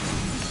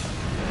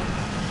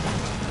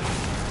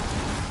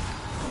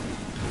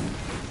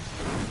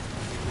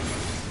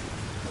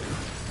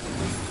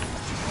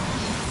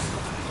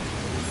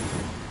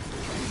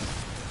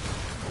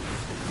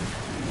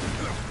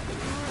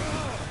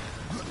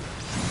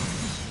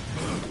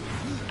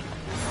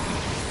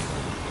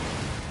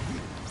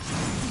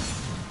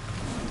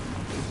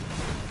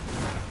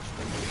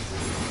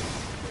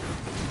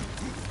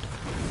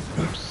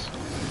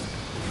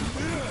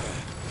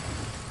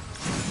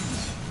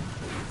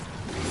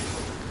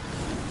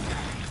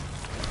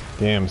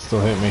 Damn, still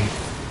hit me.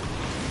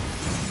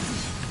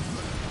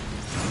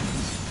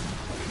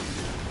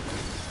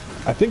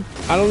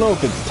 I don't know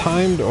if it's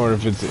timed or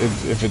if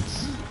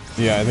it's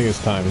yeah, I think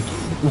it's timed.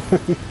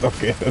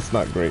 Okay, that's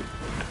not great.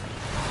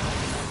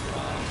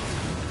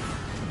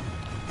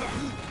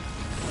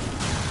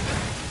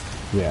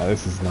 Yeah,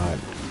 this is not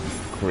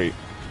great.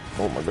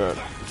 Oh my god.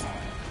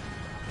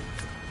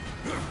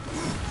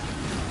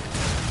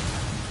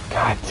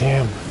 God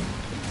damn.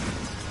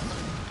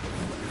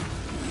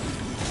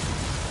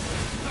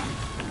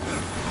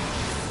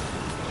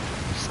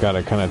 Just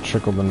gotta kind of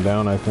trickle them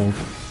down, I think.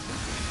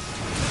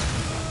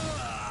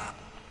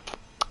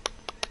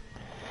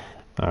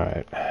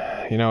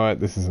 you know what?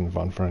 This isn't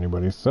fun for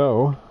anybody,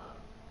 so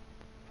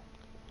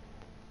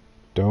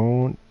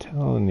don't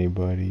tell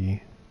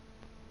anybody.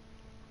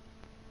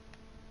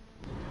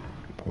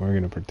 But we're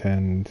gonna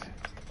pretend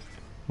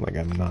like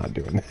I'm not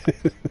doing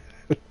this.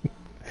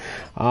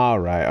 All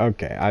right,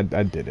 okay, I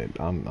did it.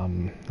 I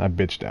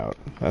bitched out.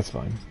 That's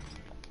fine.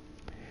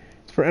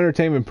 It's for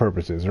entertainment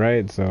purposes,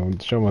 right? So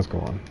the show must go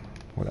on.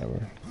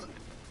 Whatever.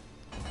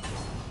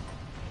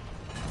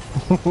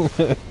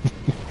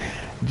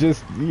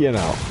 Just, you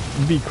know,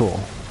 be cool.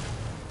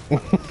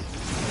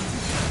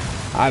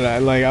 I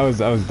was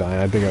dying.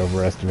 I think I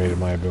overestimated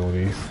my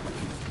abilities.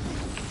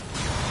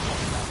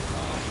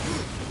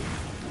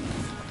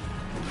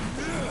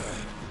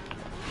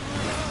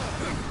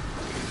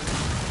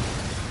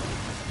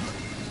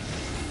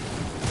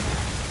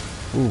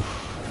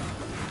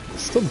 Oof. It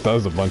still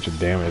does a bunch of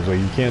damage. Like,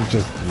 you can't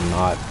just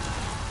not.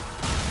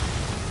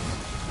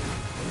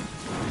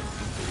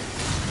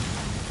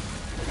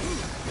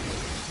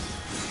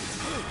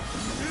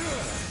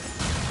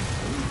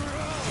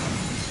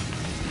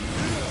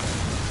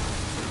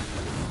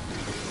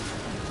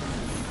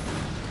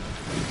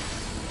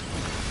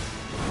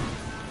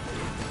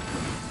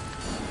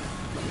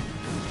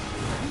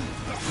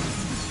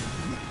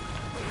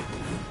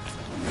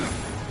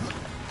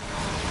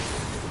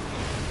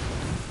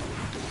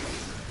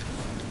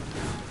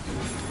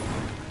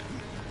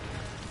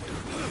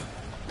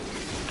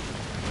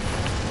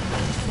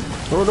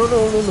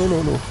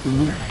 No.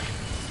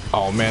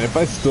 Oh man, if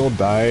I still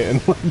die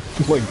in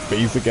like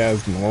basic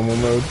ass normal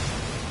mode,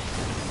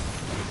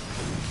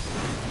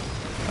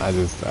 I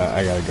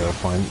gotta go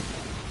find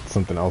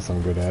something else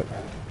I'm good at.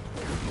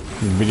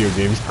 Video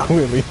games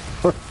clearly.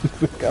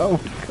 Like, oh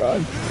my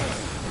god.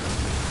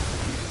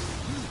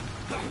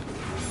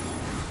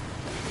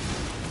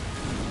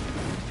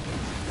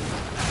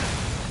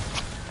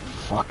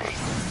 Fuck.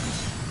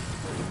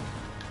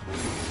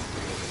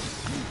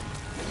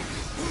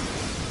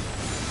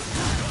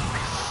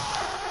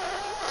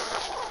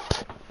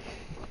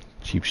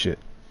 Cheap shit.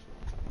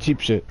 Cheap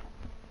shit.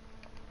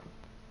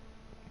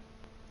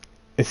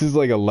 This is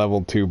like a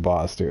level 2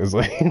 boss too. It's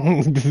like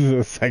this is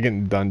a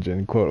second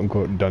dungeon, quote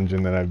unquote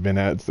dungeon that I've been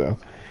at, so.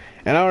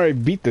 And I already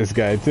beat this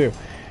guy too.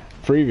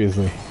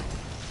 Previously.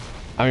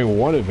 I mean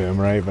one of him,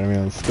 right? But I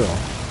mean still.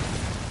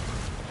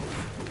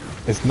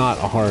 It's not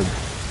a hard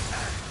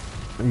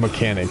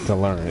mechanic to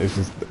learn. It's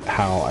just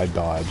how I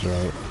dodge,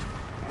 right?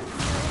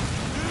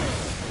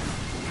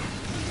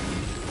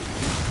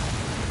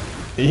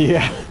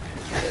 Yeah.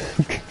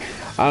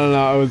 I don't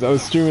know, I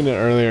was streaming it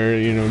earlier,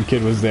 you know,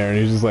 kid was there and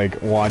he was just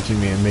like watching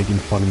me and making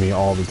fun of me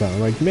all the time. I'm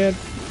like, man,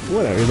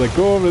 whatever. He's like,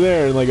 go over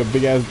there, and like a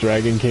big ass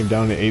dragon came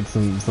down and ate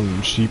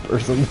some sheep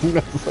or something.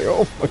 I was like,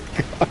 oh my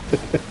god.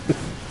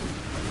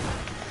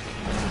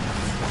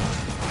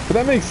 But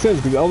that makes sense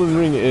because Elden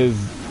Ring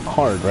is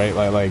hard, right?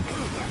 Like,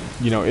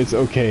 you know, it's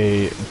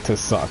okay to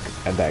suck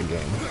at that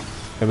game,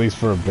 at least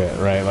for a bit,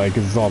 right? Like,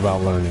 it's all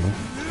about learning.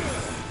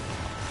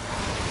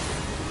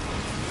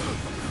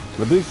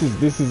 But this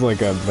is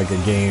like a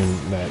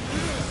game that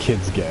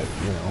kids get,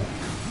 you know.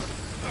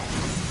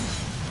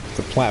 It's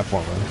a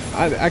platformer.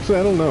 I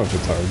don't know if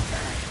it's hard.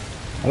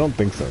 I don't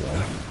think so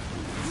though.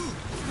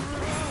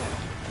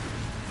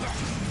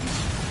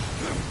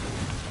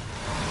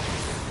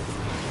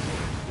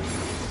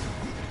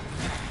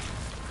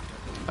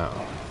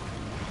 Oh.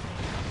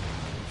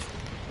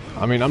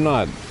 I mean, I'm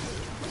not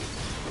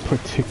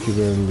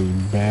particularly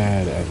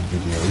bad at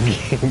video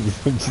games.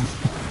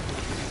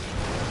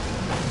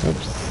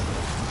 Oops.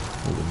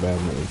 That was a bad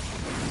move.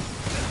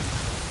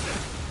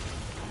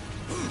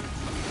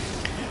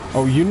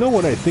 Oh, you know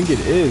what I think it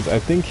is? I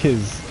think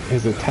his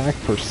attack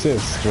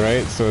persists,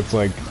 right? So it's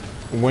like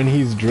when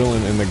he's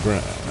drilling in the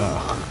ground.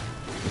 Oh,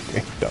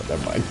 okay, no,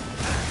 never mind.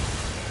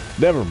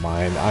 Never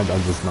mind. I'm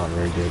just not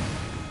very good.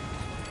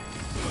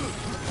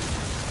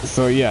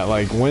 So yeah,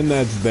 like when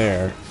that's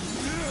there.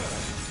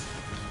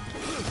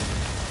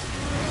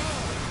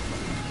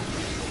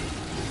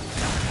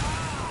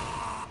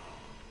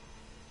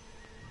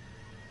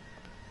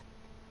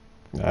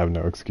 I have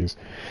no excuse.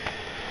 I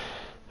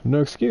have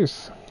no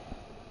excuse.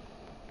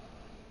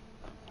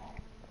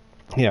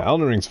 Yeah,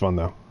 Elden Ring's fun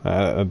though.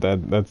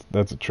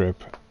 That's a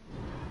trip.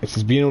 It's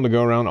just being able to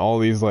go around all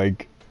these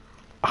like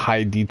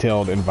high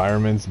detailed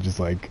environments and just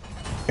like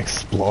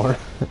explore.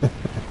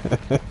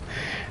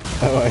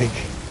 I like.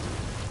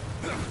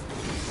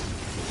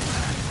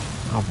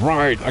 All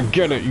right, I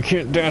get it. You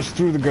can't dash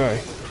through the guy.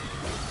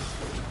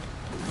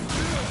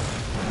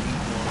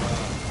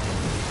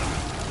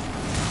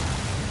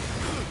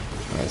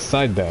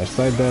 Side dash,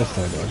 side dash,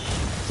 side dash.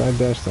 Side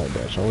dash, side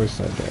dash. Always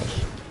side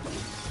dash.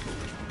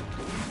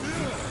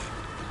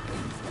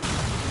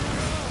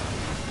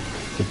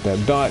 Get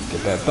that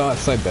dot,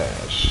 side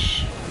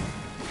dash.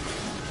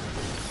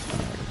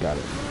 Alright, got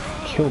it.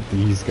 Kill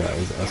these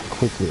guys as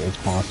quickly as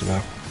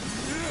possible.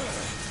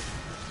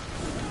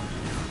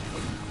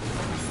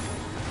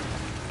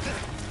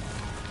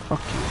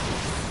 Fuck you.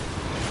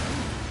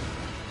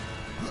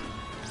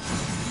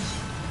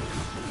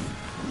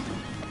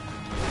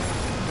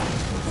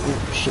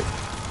 Oh, shit.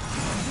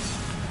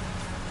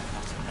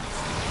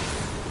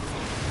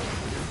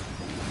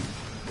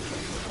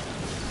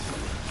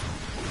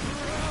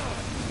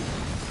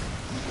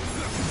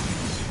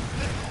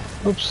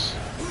 Whoops.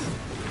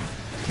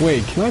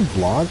 Wait, can I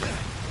block?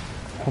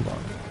 Hold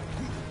on.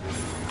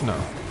 No.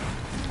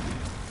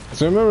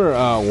 So remember,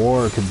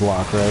 War could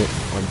block, right?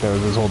 Like, that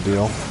was his whole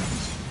deal.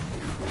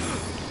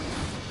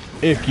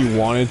 If you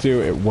wanted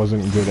to, it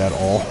wasn't good at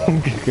all.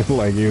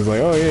 Like, he was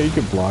like, oh yeah, you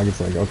could block. It's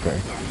like, okay.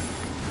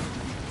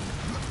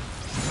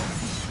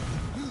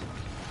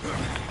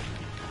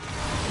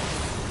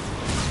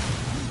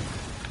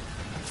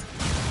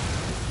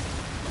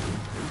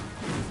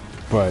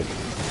 But,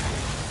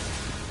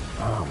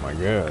 oh my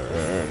god.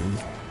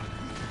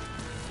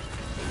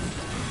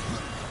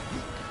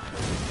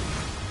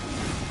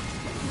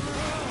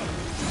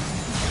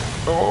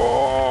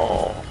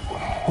 Oh,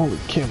 holy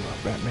camera,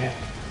 Batman.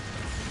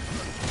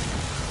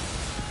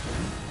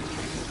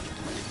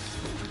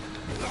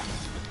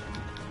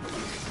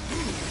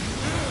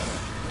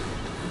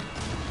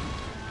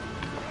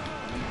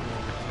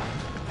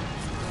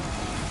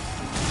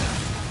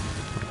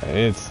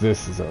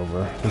 This is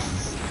over.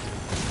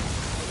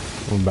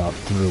 I'm about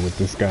through with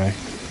this guy.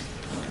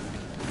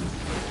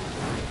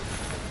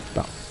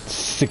 About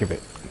sick of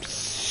it. I'm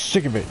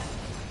sick of it.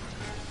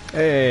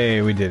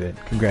 Hey, we did it.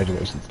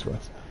 Congratulations to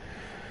us.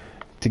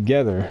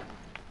 Together.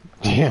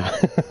 Yeah.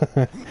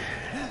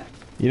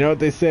 You know what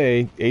they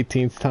say,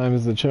 18th time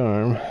is the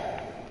charm.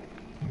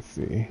 Let's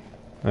see.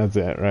 That's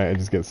it, right? I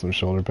just get some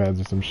shoulder pads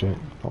or some shit.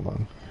 Hold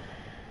on.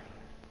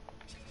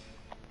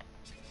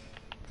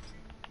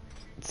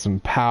 Some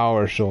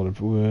power shoulder.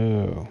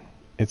 Whoa.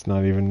 It's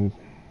not even...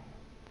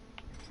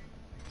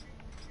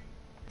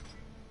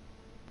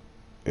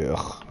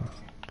 Ugh.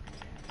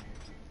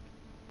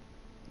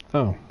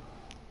 Oh.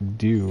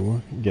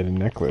 Do get a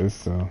necklace,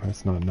 so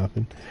that's not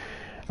nothing.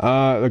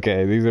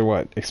 Okay, these are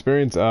what?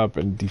 Experience up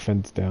and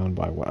defense down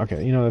by what?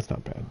 Okay, you know, that's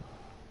not bad.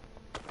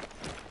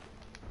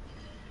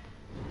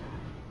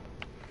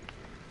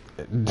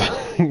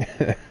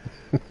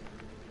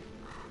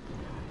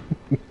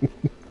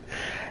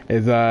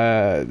 It's,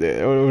 what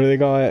do they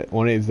call it?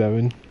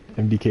 187?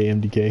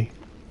 MDK?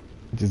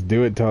 Just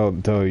do it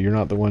till you're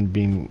not the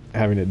one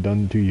having it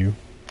done to you.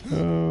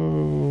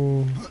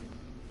 Oh,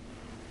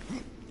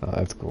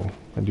 that's cool.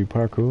 I do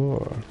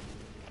parkour. Or...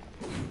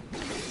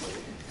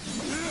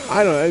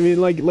 I don't know, I mean,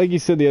 like you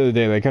said the other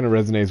day, that kind of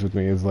resonates with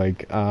me, is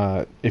like,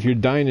 if you're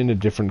dying in a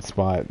different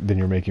spot, then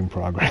you're making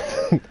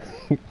progress.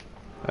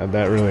 And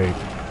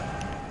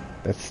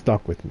that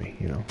stuck with me,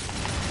 you know.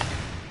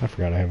 I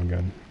forgot I have a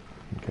gun.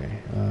 Okay,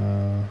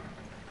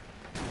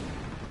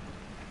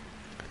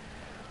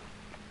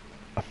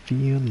 I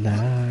feel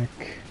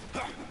like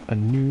a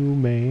new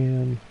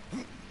man.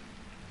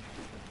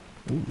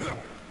 Ooh.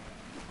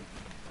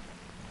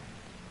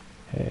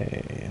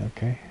 Hey,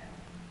 okay.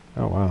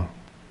 Oh, wow.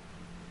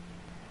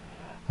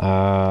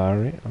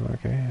 Alright,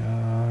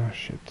 okay,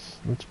 shit.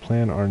 Let's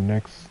plan our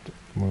next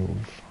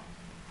move.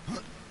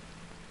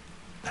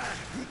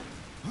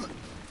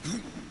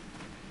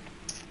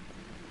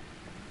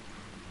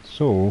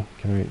 So,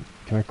 can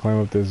I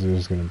climb up this, or is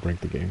this gonna break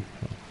the game?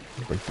 Oh,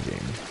 break the game.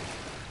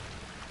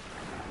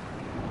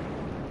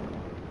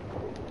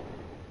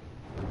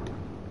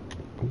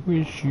 I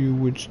wish you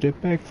would step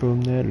back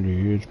from that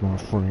ledge, my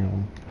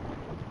friend.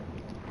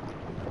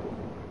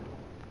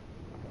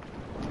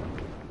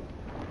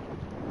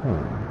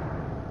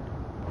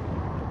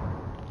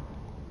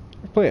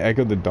 Play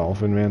Echo the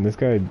Dolphin, man. This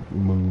guy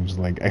moves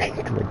like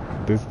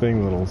this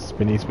thing, little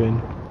spinny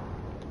spin.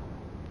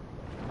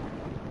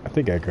 I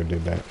think Echo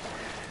did that.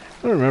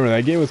 I don't remember.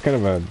 That game was kind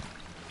of a...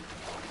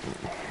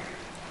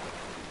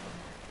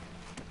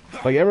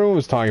 Like, everyone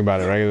was talking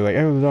about it, right? Like,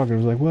 Echo the Dolphin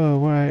was like, whoa,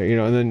 why? You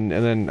know, and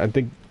then I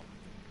think...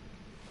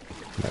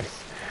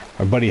 Nice.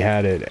 My buddy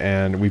had it,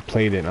 and we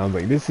played it, and I was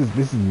like, this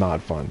is not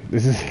fun.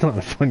 This is not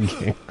a fun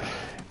game.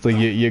 It's like,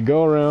 you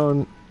go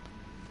around...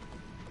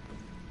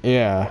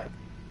 Yeah.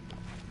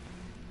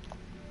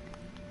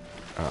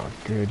 Oh,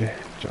 good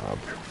job.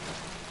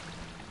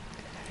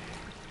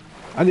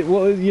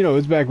 Well, you know, it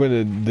was back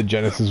when the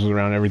Genesis was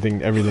around.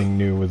 Everything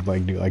new was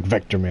like new, like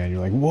Vector Man. You're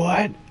like,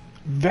 what?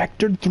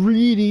 Vector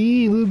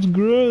 3D? Let's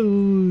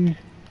grow.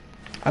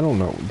 I don't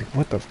know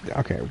what the.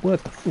 Okay,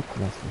 what the fuck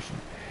was this?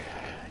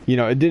 You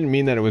know, it didn't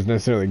mean that it was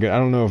necessarily good. I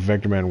don't know if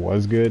Vector Man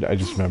was good. I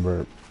just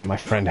remember my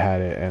friend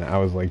had it, and I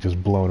was like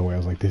just blown away. I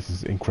was like, this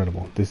is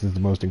incredible. This is the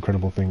most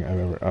incredible thing I've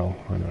ever. Oh,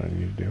 I know what I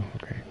need to do.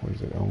 Okay, what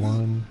is it?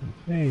 L1.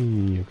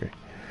 Hey, okay.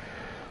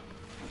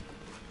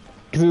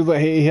 Because it was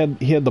like he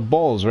had the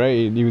balls,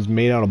 right? He was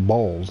made out of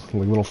balls,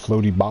 like little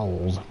floaty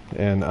balls,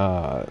 and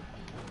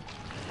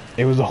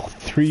it was all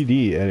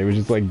 3D, and it was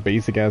just like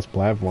basic ass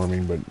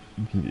platforming, but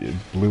it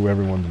blew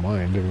everyone's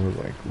mind. They were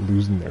like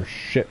losing their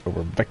shit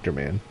over Vector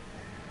Man.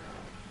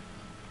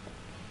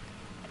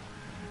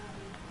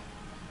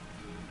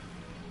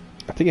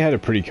 I think it had a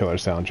pretty killer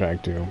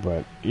soundtrack too,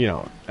 but you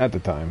know, at the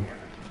time,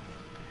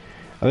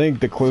 I think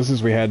the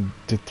closest we had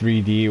to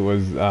 3D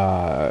was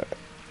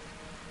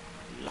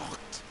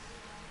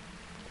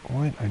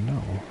What? I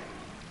know.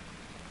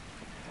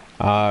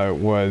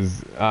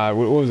 Was what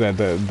was that?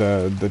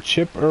 The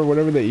chip or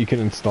whatever that you can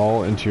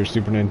install into your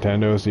Super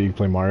Nintendo so you can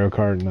play Mario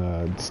Kart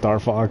and Star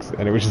Fox,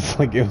 and it was just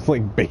like it was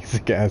like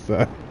basic ass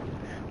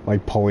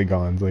like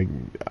polygons. Like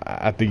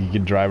I think you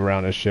could drive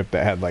around a ship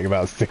that had like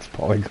about 6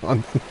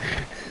 polygons.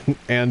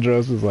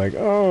 Andros was like,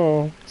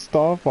 "Oh,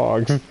 Star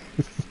Fox."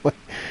 Like,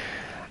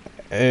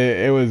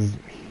 it was.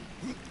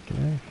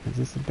 Can I? Is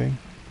this a thing?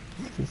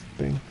 Is this a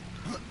thing?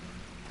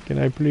 Can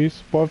I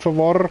please? Por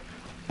favor.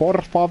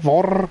 Por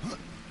favor.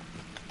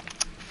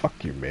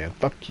 Fuck you, man.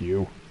 Fuck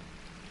you.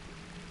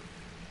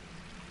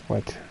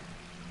 What?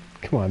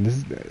 Come on, this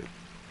is...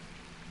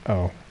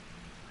 Oh.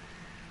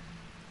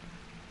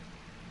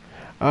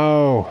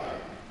 Oh.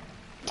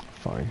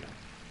 Fine.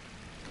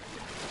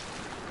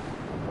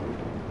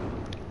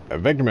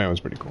 Vector Man was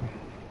pretty cool.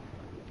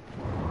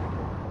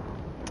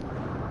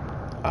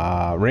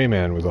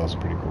 Rayman was also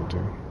pretty cool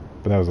too.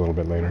 But that was a little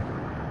bit later.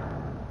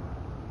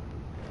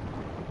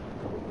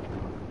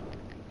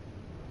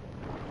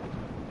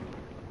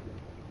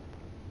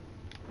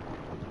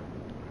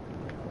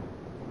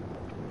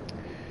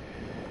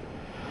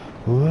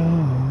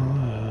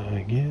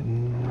 Whoa,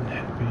 getting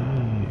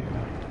happy.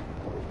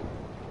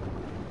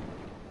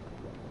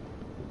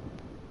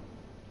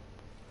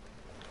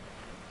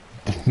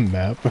 The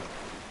map.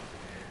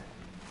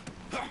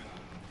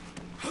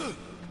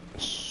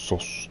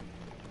 Sus.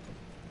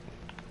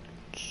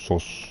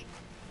 Sus.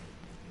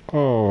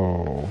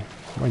 Oh,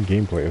 my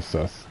gameplay is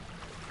sus.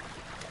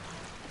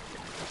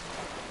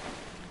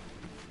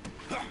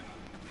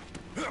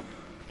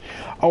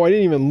 Oh, I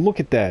didn't even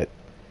look at that.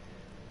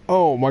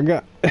 Oh my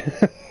god.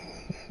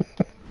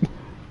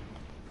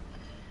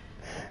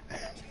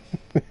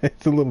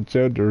 It's a little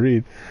chode to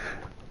read.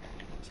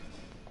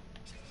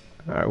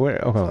 Alright, wait,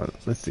 oh, hold on.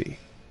 Let's see.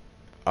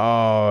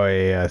 Oh,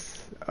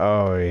 yes.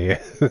 Oh,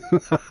 yes.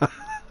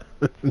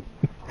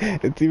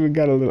 It's even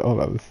got a little...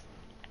 Hold on.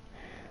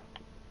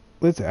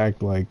 Let's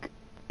act like...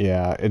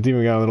 Yeah, it's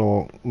even got a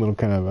little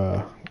kind of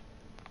a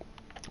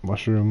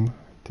mushroom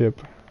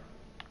tip.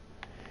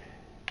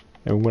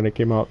 And when it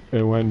came out,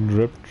 it went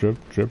drip, drip,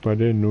 drip. I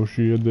didn't know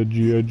she had the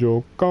G.I.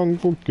 Joe Kung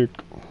Fu kick.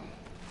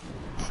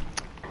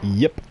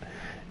 Yep.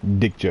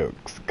 Dick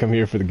jokes. Come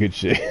here for the good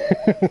shit.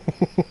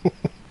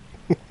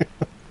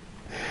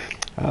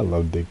 I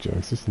love dick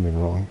jokes. There's something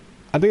wrong.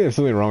 I think there's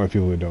something wrong with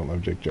people who don't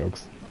love dick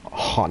jokes.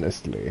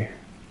 Honestly.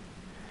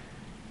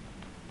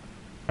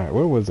 Alright,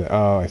 where was it?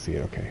 Oh, I see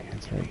it. Okay.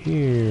 It's right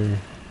here.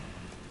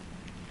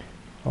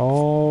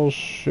 I'll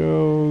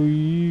show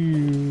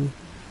you.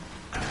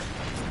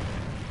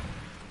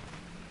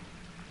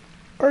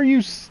 Are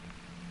you...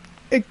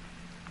 It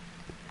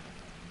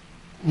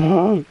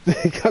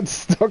got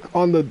stuck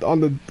on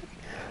the...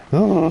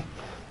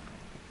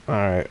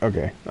 Alright,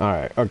 okay.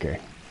 Alright, okay.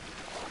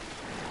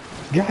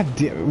 God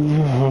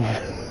damn...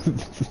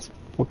 This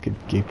fucking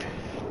game...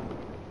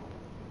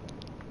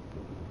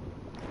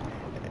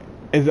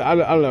 I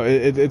don't know,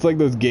 it's like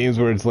those games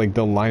where it's like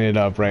they'll line it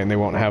up, right, and they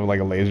won't have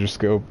like a laser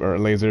scope or a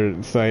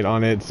laser sight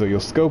on it, so you'll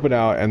scope it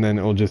out and then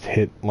it'll just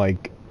hit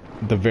like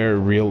the very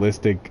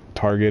realistic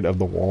target of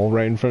the wall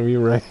right in front of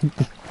you, right?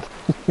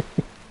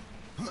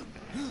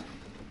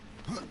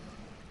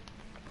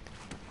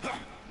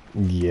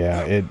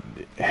 Yeah, it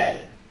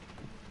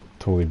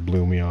totally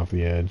blew me off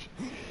the edge.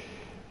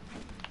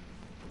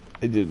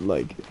 I didn't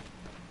like it.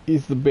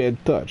 It's the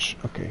bad touch.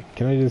 Okay,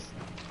 can I just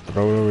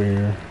throw it over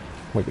here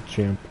like a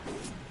chimp?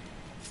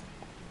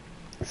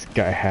 This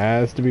guy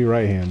has to be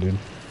right-handed.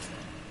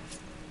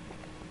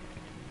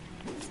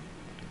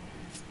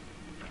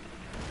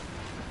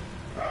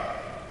 I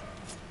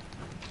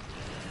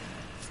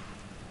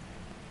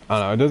don't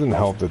know, it doesn't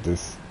help that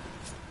this...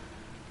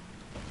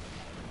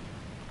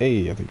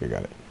 Hey, I think I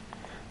got it.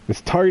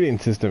 This targeting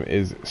system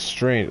is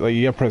strange. Like,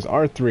 you gotta press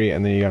R3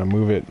 and then you gotta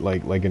move it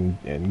like in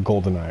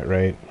GoldenEye,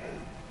 right?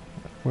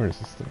 Where is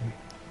this thing?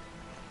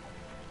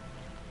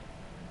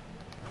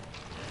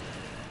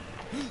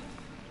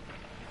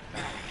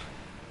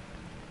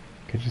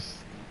 Could just...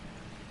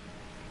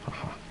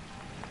 Haha.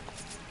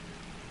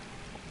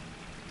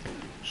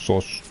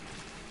 Sauce.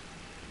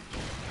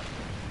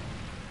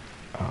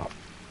 Oh,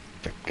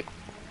 thick.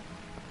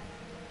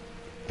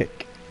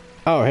 Thick.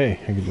 Oh, hey,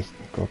 I can just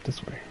go up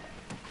this way.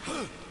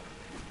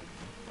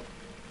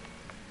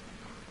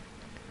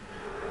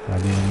 I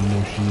didn't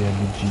know she had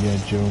the G.I.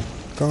 Joe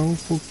Kung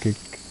Fu kick.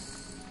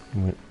 I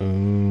went,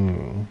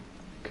 oh,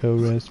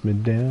 caress me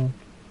down.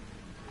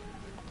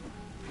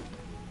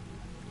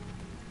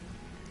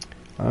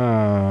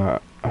 I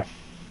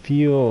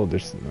feel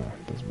there's no,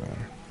 it doesn't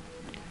matter.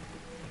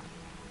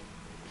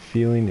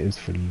 Feeling is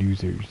for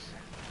losers.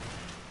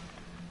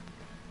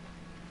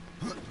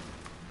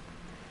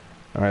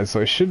 Alright,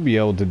 so I should be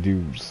able to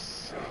do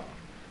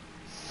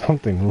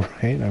something,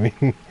 right? I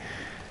mean,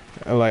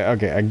 like,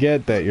 okay, I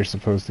get that you're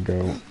supposed to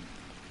go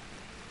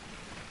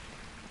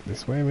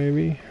this way,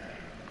 maybe?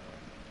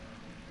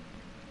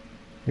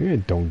 Maybe I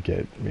don't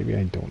get, maybe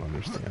I don't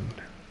understand.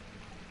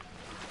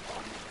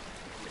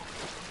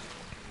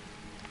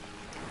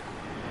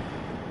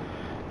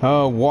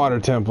 Oh,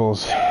 water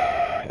temples.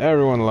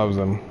 Everyone loves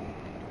them.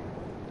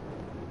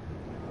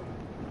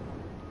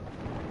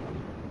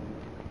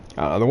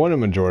 The one in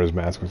Majora's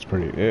Mask was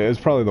pretty... It's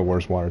probably the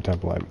worst water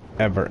temple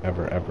I've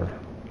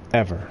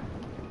ever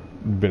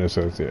been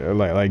associated.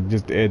 Like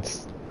just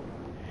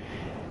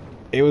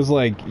it was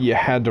like you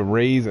had to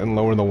raise and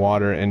lower the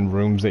water in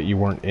rooms that you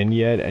weren't in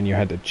yet, and you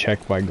had to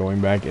check by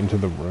going back into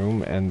the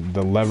room, and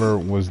the lever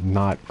was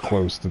not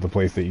close to the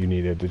place that you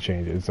needed to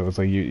change it. So it's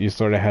like you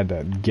sort of had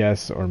to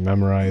guess or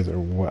memorize or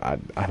what.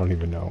 I don't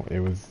even know. It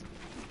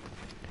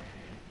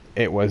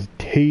was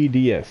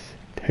tedious.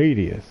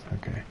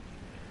 Okay.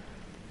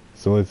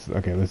 So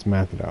let's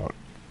math it out.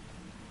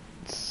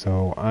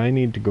 So I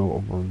need to go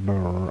over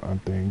there, I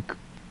think.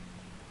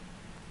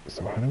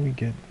 So how do we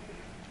get...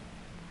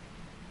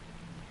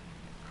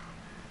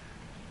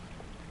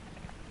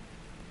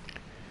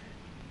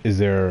 Is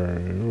there...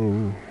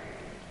 Ooh,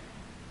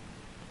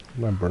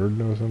 my bird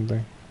know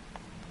something?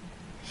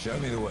 Show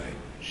me the way.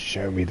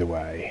 Show me the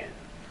way.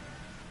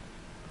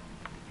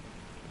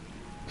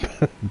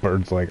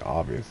 Bird's like,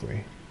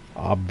 obviously.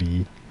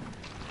 Obvi.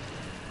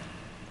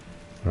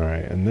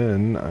 Alright, and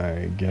then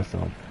I guess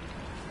I'll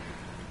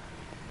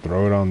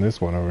throw it on this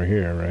one over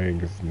here, right?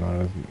 Because it's not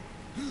as...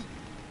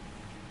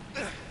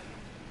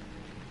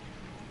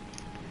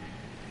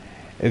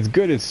 It's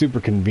good, it's super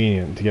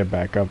convenient to get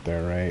back up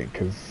there, right?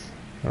 Because...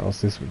 Or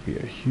else this would be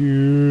a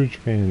huge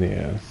pain in the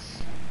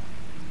ass.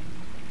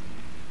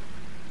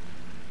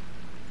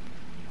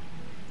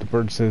 The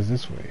bird says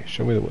this way.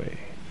 Show me the way.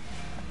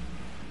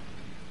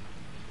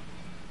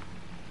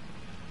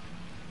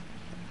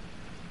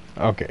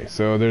 Okay,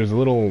 so there's a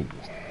little...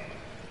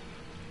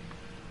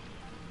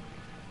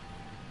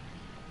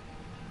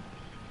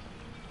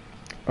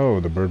 Oh,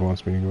 the bird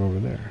wants me to go over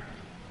there.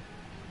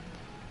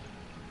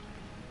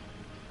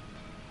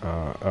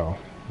 Oh.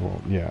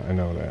 Well, yeah, I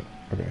know that.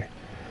 Okay.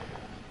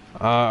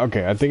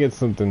 Okay, I think it's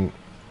something...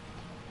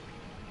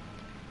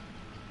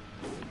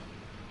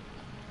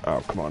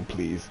 Oh, come on,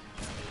 please.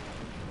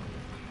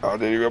 Oh,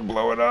 did you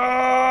blow it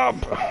up?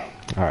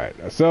 Alright,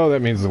 so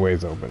that means the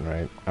way's open,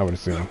 right? I would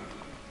assume.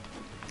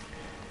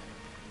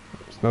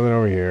 There's nothing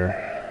over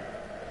here.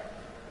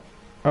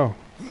 Oh.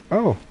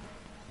 Oh!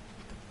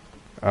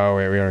 Oh,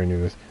 wait, we already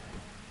knew this.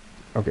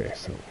 Okay,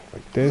 so,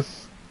 like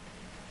this.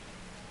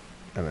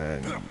 And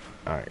then...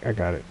 Alright, I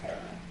got it.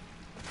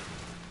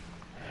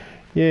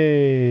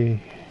 Yay!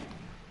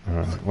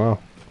 Alright,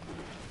 well.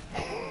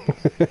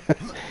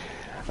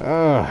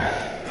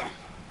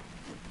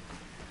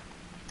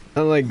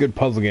 Unlike good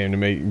puzzle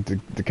game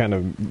to kind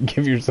of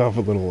give yourself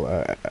a little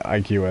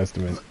IQ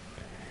estimate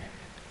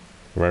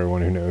for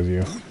everyone who knows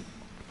you.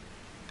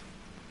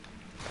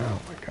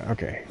 Oh my god,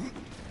 okay.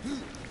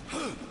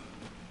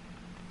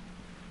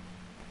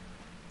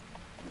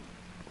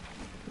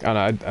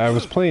 I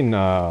was playing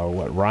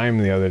Rhyme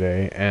the other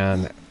day,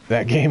 and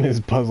that game is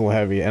puzzle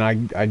heavy, and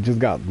I just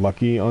got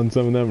lucky on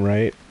some of them,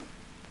 right?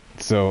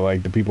 So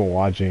like the people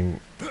watching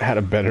had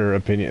a better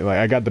opinion. Like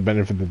I got the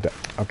benefit of the doubt.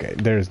 Okay,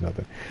 there's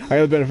nothing. I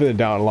got the benefit of the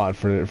doubt a lot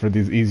for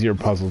these easier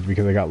puzzles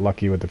because I got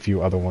lucky with a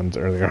few other ones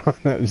earlier on.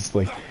 That was just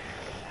like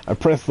I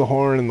pressed the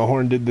horn and the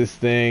horn did this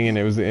thing and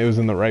it was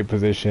in the right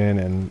position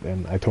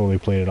and I totally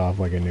played it off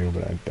like I knew,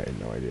 but I had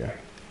no idea.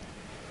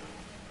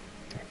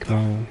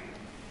 Come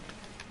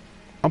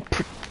on.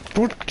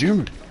 What,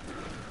 dude?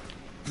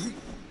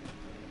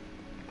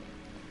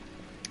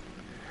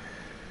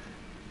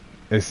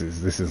 This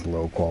is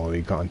low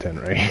quality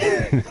content,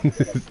 right?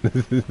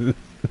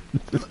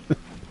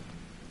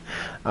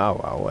 Oh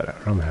well,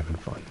 whatever. I'm having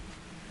fun.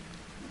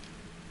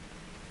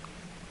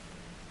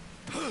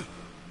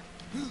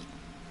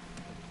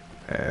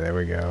 There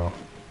we go.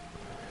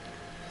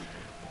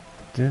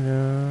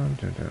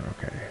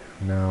 Okay,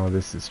 now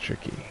this is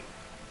tricky.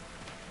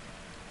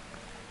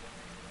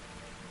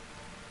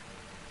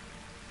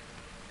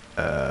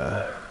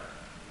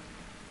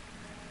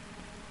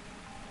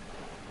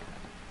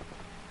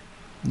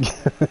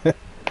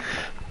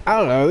 I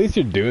don't know, at least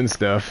you're doing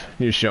stuff.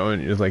 You're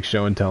like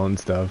show and telling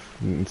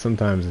stuff. And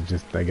sometimes it's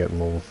just, I get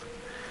lulls.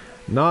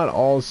 Not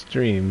all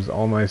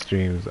my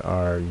streams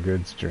are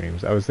good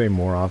streams. I would say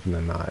more often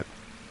than not,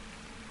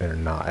 they're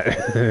not.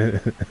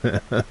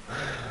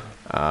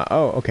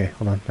 Oh, okay,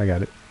 hold on, I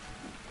got it.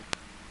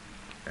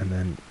 And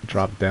then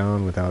drop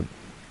down without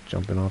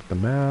jumping off the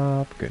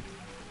map. Good.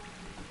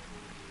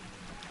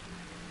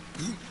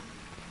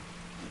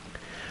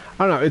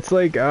 I don't know, it's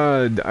like,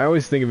 I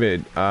always think of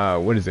it,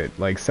 what is it,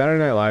 like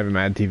Saturday Night Live and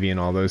Mad TV and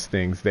all those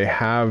things, they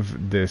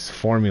have this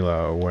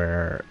formula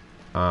where,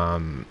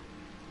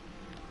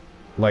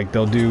 like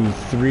they'll do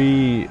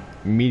 3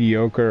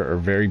 mediocre or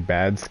very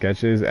bad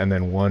sketches and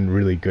then 1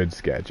 really good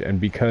sketch, and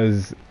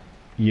because,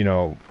 you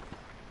know,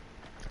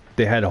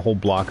 they had a whole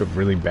block of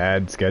really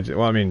bad sketches,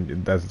 well I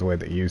mean, that's the way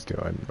they used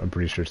to, I'm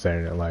pretty sure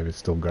Saturday Night Live is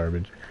still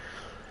garbage,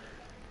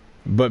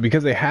 but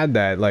because they had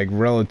that, like,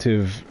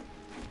 relative...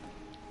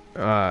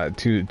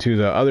 to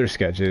the other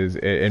sketches,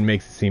 it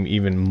makes it seem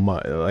even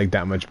like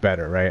that much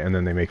better, right? And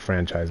then they make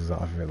franchises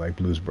off of it, like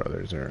Blues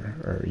Brothers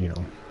or you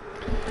know.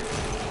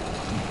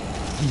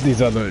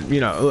 these other, you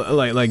know,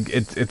 like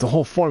it's a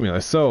whole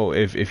formula. So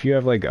if you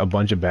have like a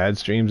bunch of bad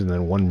streams and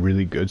then one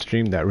really good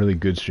stream, that really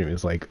good stream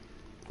is like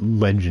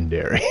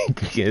legendary.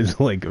 It's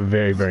like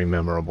very, very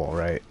memorable,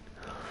 right?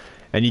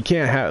 And you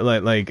can't have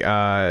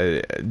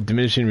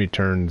diminishing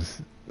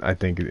returns. I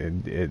think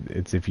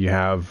it's if you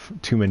have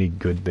too many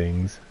good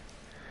things,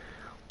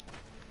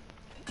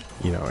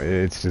 you know,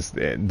 it's just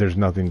there's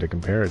nothing to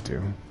compare it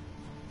to.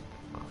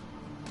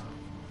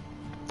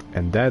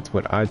 And that's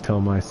what I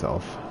tell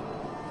myself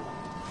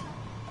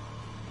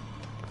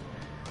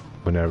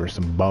whenever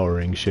some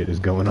boring shit is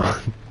going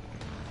on.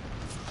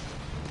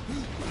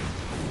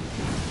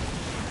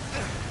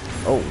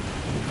 Oh.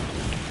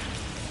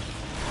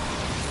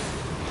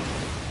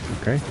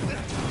 Okay.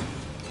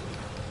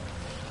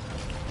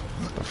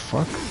 What the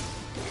fuck?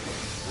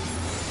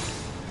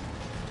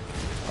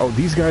 Oh,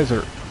 these guys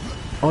are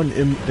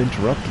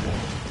uninterruptible.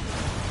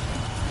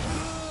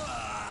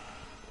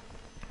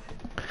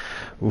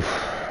 Oof.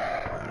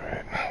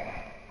 Alright.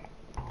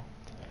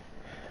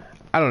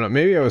 I don't know,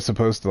 maybe I was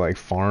supposed to like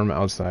farm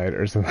outside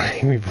or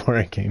something before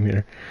I came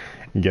here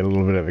and get a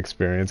little bit of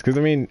experience. Because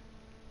I mean,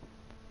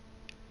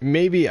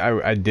 maybe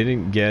I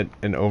didn't get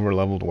an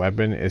over-leveled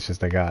weapon, it's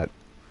just I got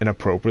an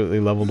appropriately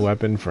leveled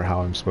weapon for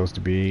how I'm supposed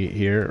to be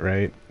here,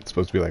 right? It's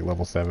supposed to be like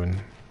level 7.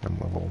 I'm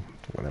level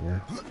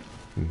whatever.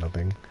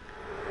 Nothing.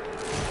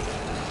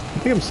 I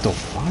think I'm still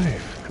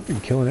 5. I've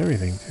been killing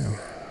everything too.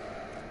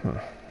 Huh.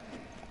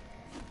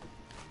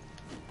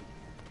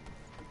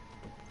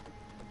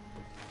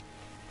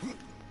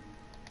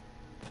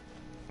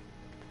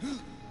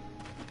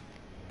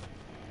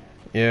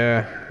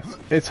 Yeah,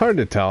 it's hard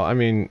to tell. I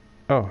mean,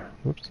 oh,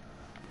 whoops.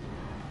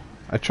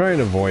 I try and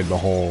avoid the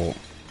whole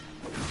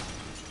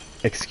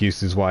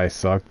excuses why I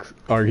suck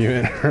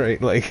argument,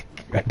 right? Like,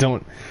 I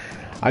don't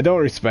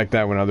respect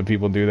that when other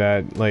people do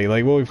that. Like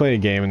we'll be playing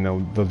a game and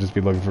they'll just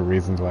be looking for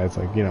reasons why. It's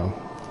like, you know,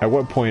 at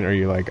what point are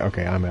you like,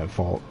 okay, I'm at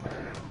fault?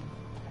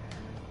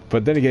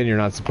 But then again, you're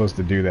not supposed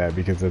to do that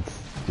because it's,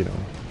 you know,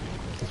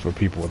 that's what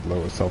people with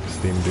low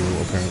self-esteem do,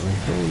 apparently.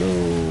 Oh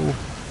no.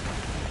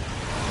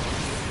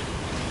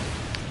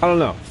 I don't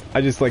know.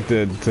 I just like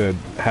to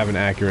have an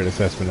accurate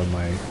assessment of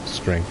my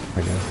strength,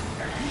 I guess.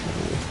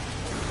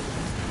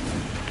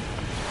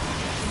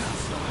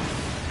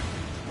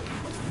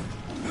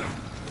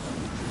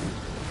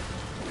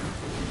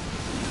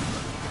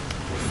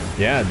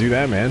 Yeah, do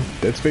that, man.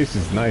 Dead Space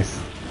is nice.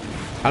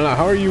 I don't know,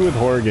 how are you with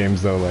horror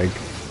games, though? Like,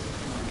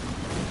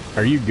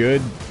 are you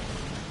good?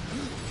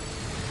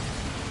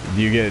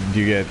 Do you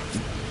get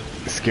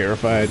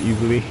scarified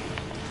easily?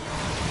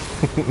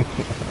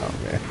 Oh,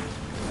 man.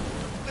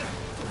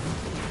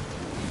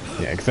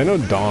 Yeah, because I know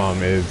Dom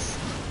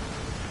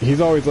he's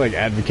always like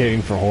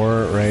advocating for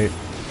horror, right?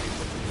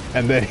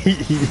 And then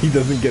he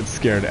doesn't get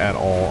scared at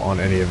all on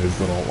any of his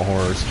little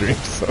horror streams,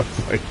 so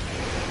it's like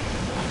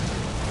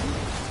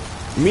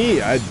me,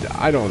 I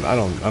don't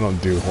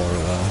do horror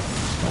well.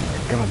 Oh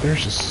my god,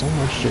 there's just so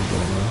much shit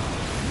going on.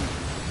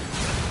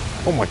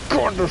 Oh my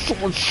god, there's so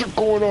much shit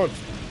going on.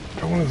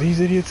 Got one of these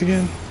idiots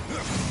again?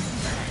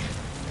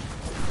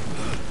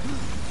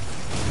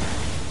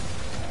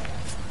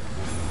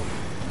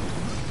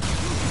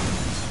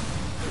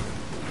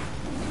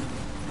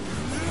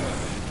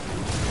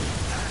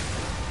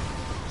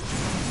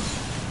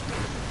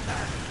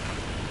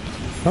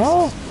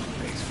 Oh!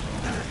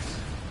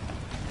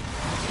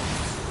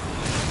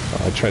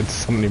 Oh, I tried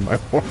summoning my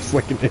horse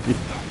like an idiot.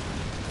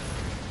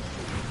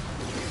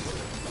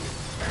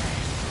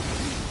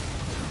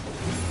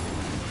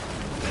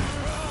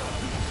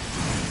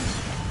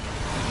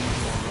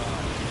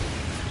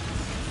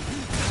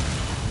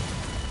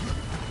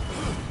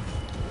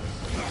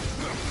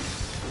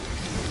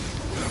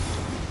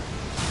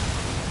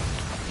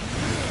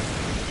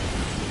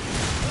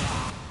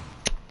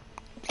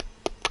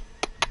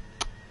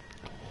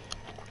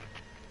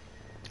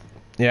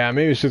 Yeah,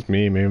 maybe it's just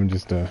me. Maybe I'm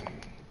just a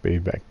baby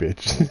back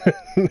bitch.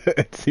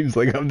 It seems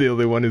like I'm the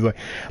only one who's like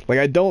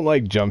I don't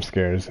like jump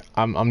scares.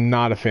 I'm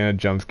not a fan of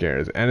jump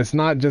scares, and it's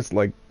not just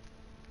like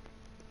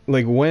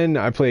when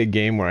I play a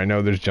game where I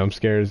know there's jump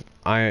scares.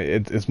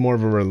 It's more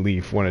of a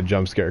relief when a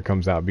jump scare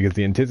comes out because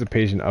the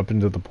anticipation up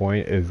until the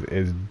point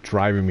is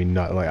driving me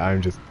nuts. Like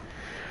I'm just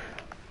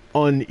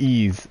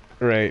unease,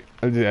 right?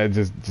 I'm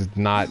just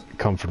not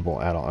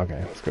comfortable at all. Okay,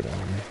 let's go down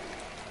here.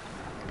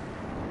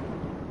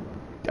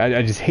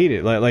 I just hate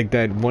it. Like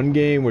that one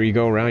game where you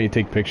go around, you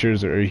take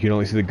pictures, or you can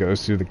only see the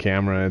ghost through the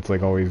camera. It's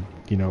like always,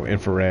 you know,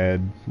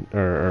 infrared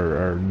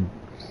or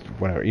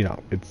whatever. You know,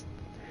 it's.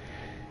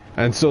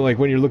 And so like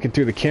when you're looking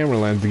through the camera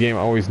lens, the game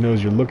always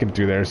knows you're looking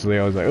through there, so they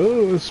always like,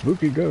 oh,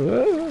 spooky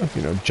ghost,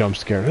 you know, jump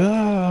scare.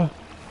 Ah.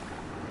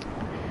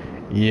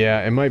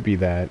 Yeah, it might be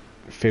that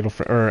Fatal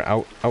Frame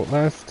or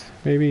Outlast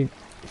maybe.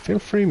 Fatal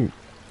Frame.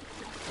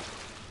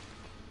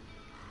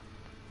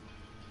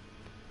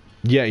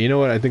 Yeah, you know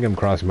what? I think I'm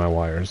crossing my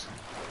wires.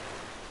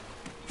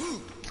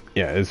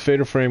 Yeah,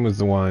 Fatal Frame was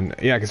the one.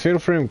 Yeah, because Fatal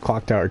Frame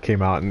Clock Tower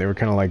came out, and they were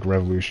kind of like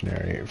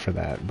revolutionary for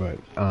that. But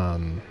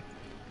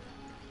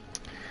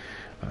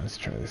let's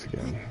try this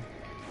again.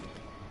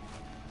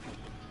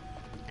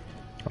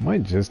 I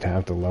might just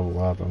have to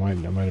level up. I might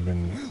have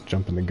been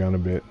jumping the gun a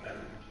bit.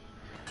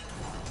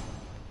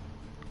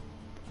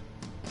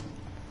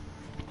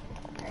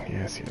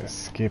 Yes, yes,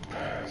 skip,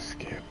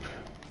 skip.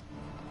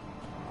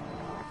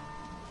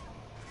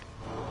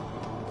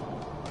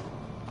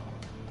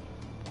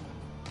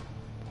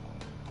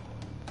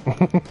 Oh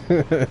my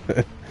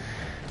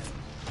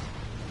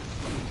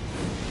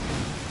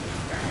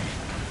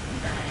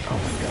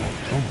god,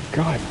 oh my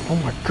god, oh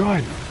my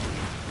god!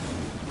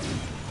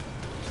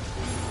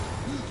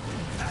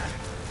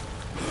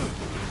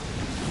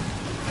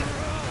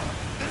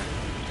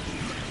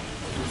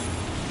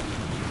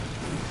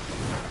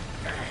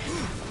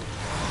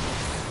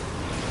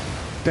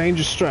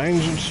 Danger,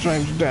 stranger,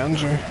 stranger,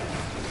 danger.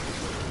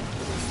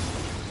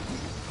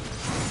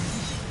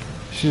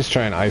 She's just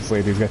trying to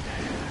isolate these guys.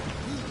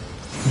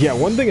 Yeah,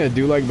 one thing I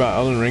do like about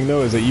Elden Ring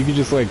though is that you can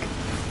just like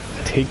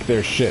take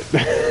their shit.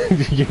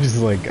 You're just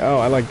like, oh,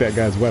 I like that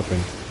guy's weapon,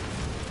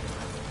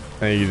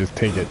 and you just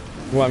take it.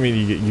 Well, I mean,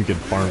 you could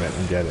farm it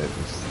and get it.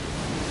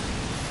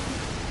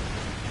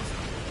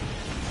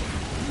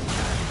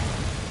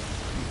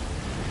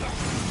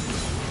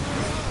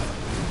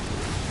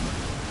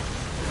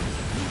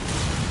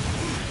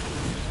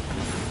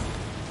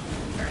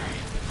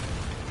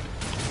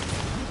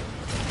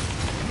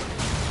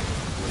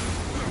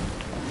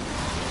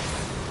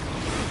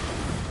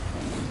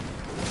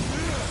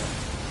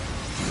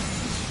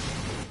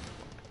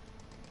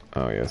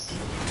 Oh, yes.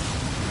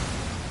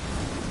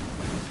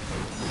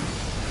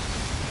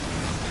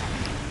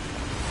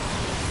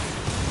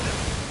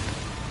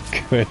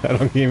 Good, I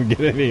don't even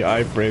get any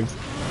iframes.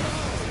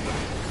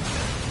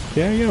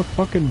 Yeah, you get a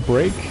fucking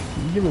break.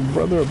 You give a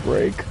brother a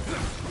break.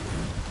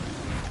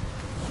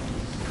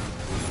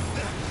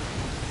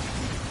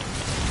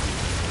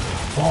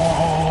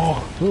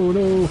 Oh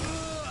no.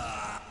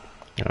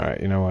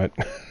 Alright, you know what?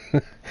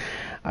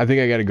 I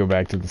think I gotta go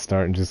back to the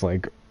start and just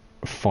like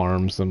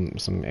farm some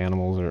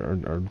animals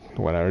or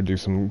whatever, do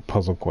some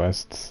puzzle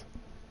quests,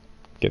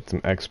 get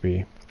some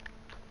XP.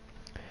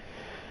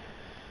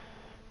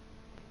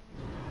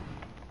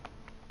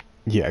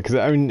 Yeah, because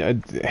I mean,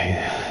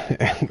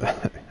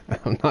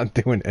 I'm not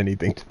doing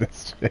anything to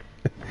this shit.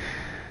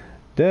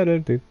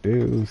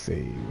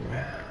 Save.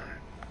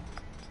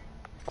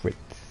 Quit.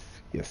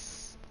 Yes.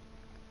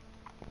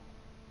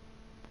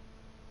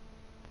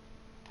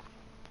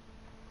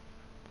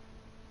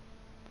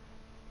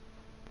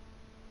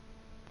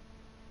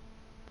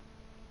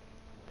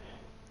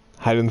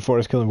 Hide in the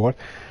forest, killing what?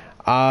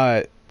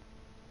 I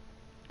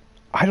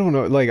don't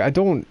know. Like, I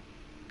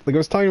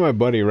was talking to my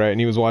buddy, right? And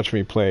he was watching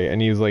me play,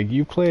 and he was like,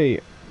 "You play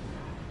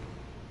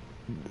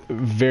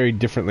very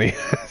differently."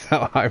 That's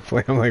how I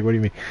play. I'm like, "What do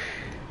you mean?"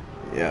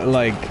 Yeah,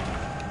 like,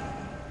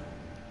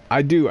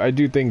 I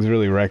do things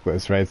really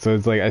reckless, right? So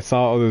it's like I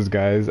saw all those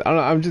guys. I don't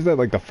know. I'm just at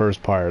like the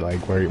first part,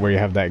 like where you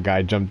have that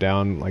guy jump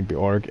down like the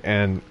orc,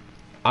 and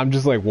I'm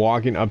just like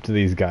walking up to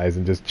these guys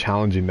and just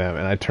challenging them,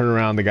 and I turn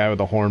around, the guy with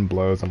the horn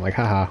blows. I'm like,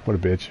 haha, what a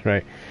bitch,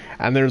 right?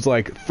 And there's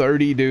like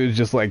 30 dudes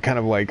just like kind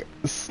of like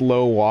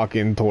slow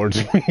walking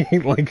towards me,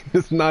 like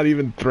just not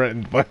even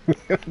threatened, but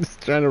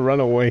just trying to run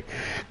away.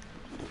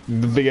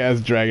 The big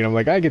ass dragon, I'm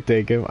like, I could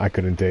take him. I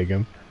couldn't take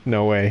him.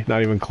 No way,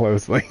 not even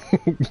close. Like,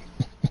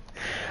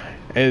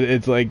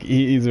 it's like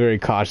he's very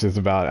cautious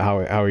about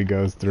how he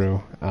goes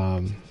through,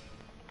 and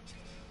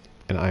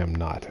I am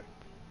not.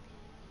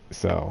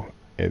 So.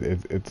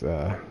 It's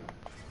a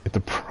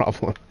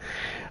problem.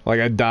 Like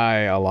I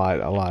die a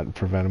lot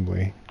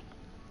preventably.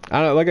 I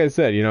don't know, like I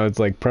said, you know, it's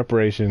like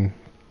preparation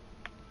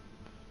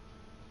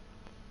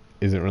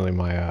isn't really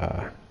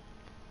my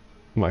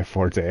my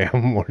forte.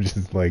 I'm more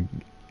just like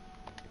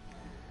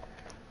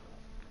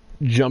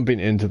jumping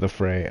into the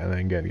fray and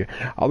then getting.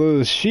 Although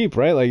the sheep,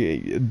 right?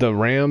 Like the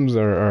rams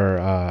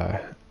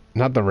are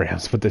not the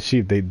rams, but the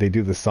sheep. They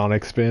do the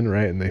sonic spin,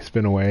 right? And they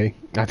spin away.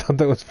 I thought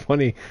that was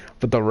funny.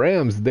 But the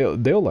rams,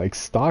 they'll like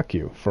stalk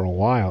you for a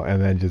while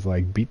and then just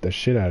like beat the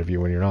shit out of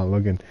you when you're not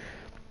looking.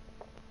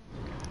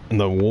 And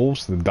the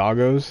wolves, the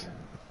doggos,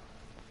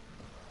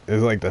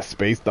 it's like the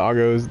space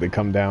doggos. They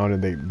come down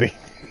and they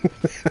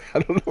I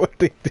don't know what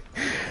they do.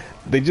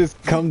 They just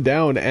come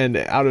down and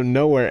out of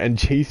nowhere and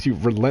chase you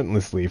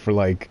relentlessly for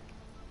like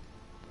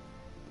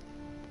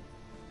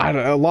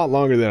a lot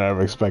longer than I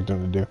ever expected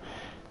them to do.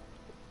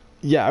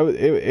 Yeah,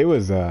 it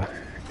was a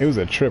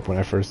trip when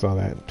I first saw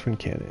that twin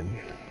cannon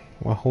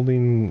while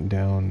holding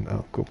down.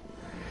 Oh, cool.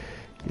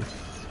 Yes,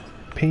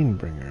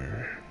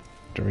 Painbringer,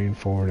 during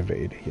forward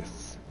evade.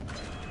 Yes.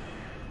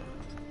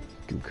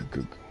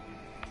 Gook.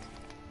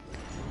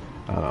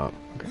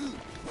 Okay.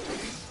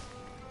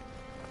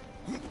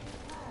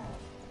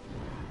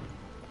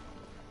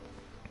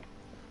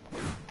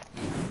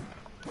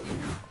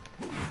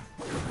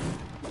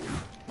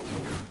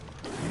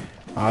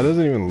 It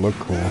doesn't even look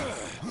cool.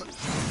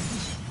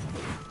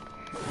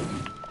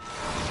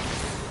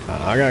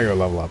 I gotta go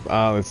level up.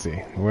 Let's see.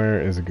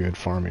 Where is a good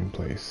farming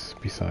place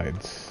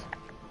besides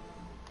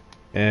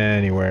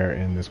anywhere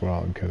in this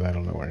world? Because I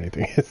don't know where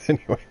anything is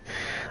anyway.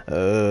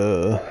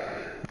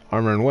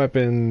 Armor and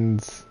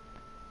weapons.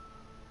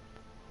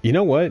 You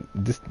know what?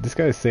 This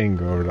guy's saying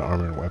go over to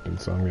armor and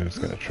weapons, so I'm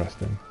just gonna trust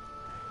him.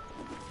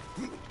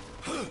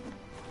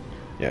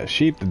 Yeah,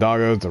 sheep, the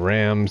doggos, the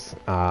rams.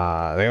 They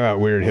got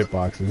weird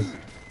hitboxes.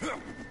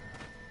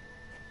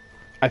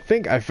 I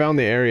think I found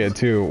the area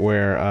too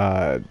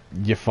where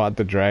you fought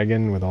the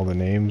dragon with all the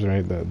names,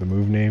 right? The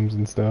move names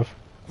and stuff.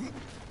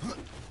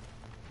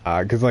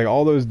 Cause like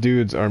all those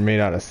dudes are made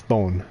out of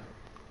stone.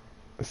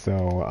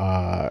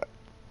 So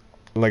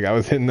like I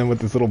was hitting them with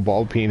this little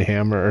ball peen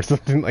hammer or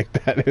something like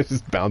that. It was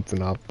just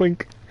bouncing off.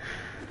 Blink.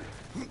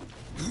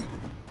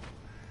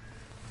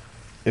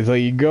 It's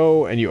like you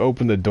go and you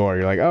open the door.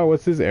 You're like, oh,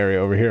 what's this area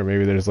over here?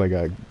 Maybe there's like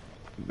a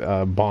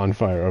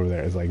bonfire over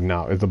there. It's like,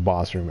 no, it's a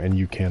boss room, and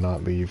you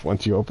cannot leave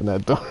once you open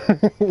that door.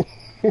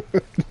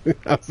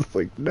 I was just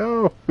like,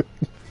 no.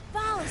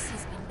 Valis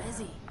has been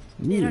busy.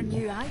 There are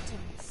new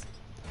items.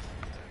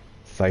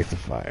 Scythe of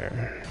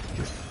fire.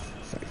 Just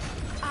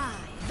scythe. Aye,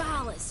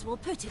 Valis will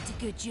put it to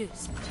good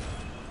use.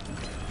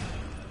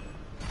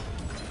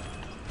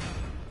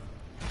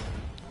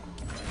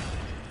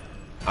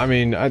 I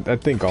mean, I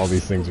think all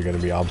these things are going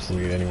to be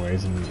obsolete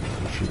anyways in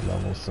a few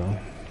levels, so.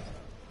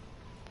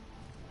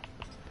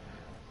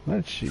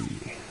 Let's see.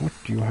 What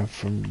do you have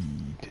for me?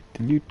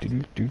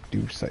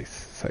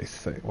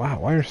 Scythe. Wow,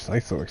 why are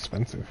scythes so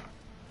expensive?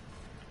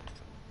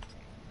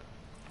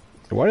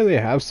 Why do they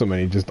have so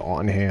many just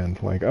on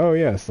hand? Like, oh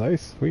yeah,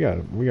 scythes. We got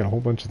a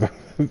whole bunch of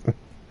them.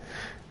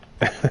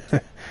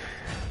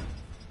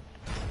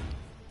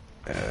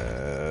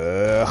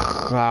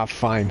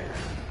 Fine.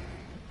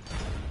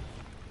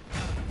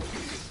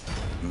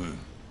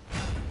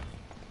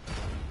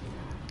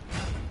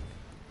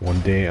 One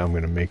day I'm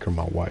gonna make her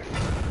my wife.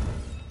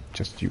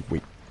 Just you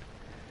wait.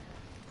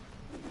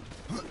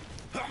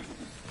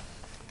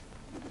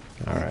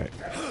 Alright.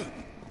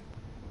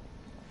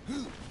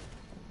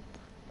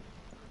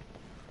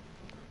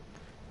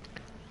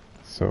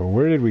 So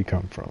where did we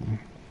come from?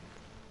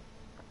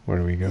 Where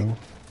do we go?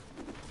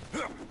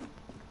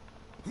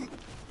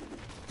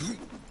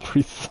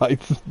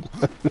 Precise.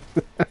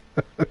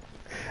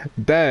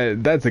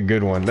 That's a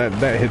good one.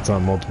 That hits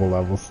on multiple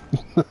levels.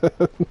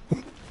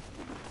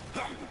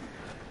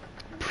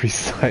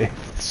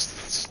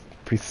 Precise.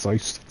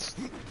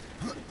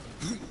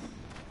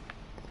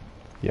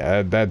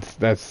 Yeah,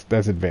 that's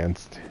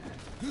advanced.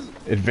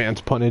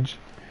 Advanced punnage.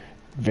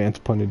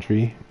 Advanced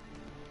punnetry.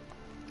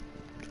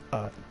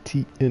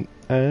 TN.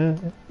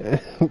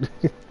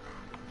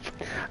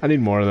 I need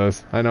more of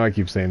those. I know I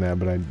keep saying that,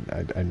 but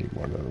I need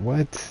more of those.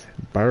 What?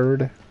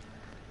 Bird?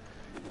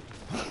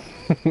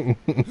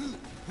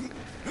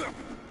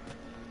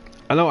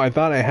 I know, I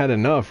thought I had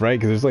enough, right?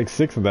 Because there's like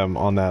 6 of them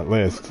on that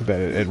list that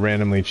it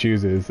randomly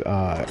chooses.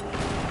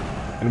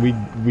 And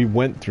we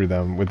went through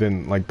them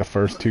within like the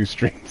first 2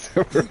 streams.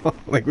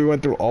 Like we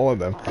went through all of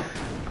them.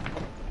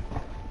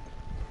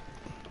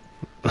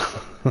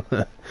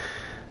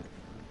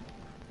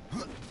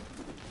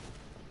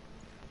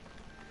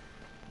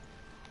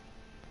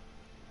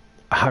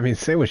 I mean,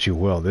 say what you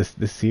will, this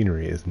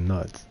scenery is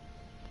nuts.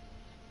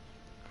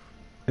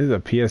 This is a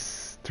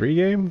PS3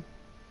 game?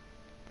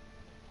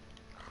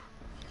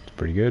 It's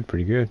pretty good,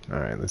 pretty good.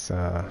 Alright, let's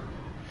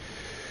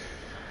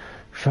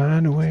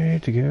find a way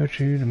to go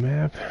to the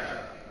map.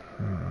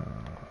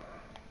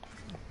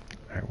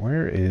 Alright,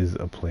 where is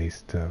a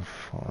place to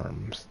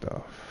farm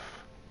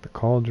stuff? The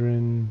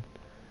cauldron.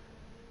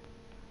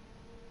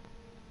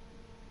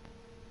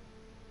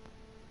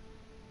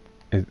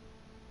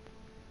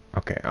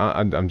 Okay,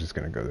 I'm just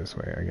gonna go this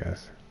way, I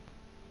guess.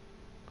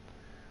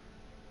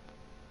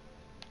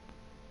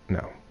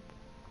 No,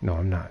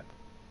 I'm not.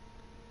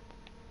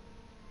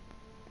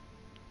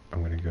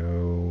 I'm gonna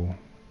go.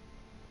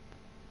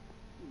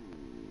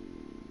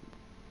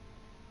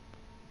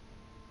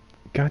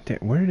 God damn,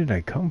 where did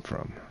I come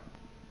from?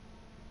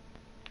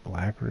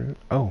 Blackroot?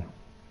 Oh,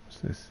 what's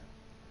this?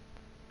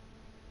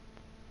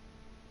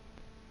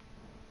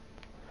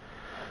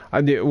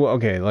 I did, well,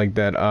 okay, like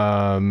that,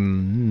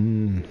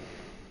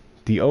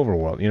 the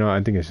overworld. You know, I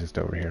think it's just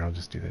over here. I'll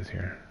just do this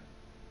here.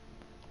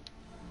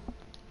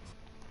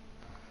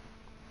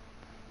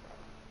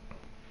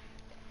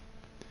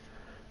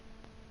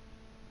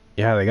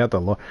 Yeah, they got the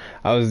lore.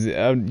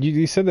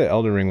 You said that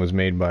Elden Ring was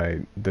made by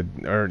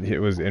or it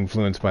was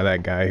influenced by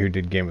that guy who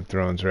did Game of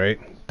Thrones, right?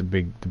 The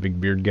big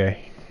beard guy.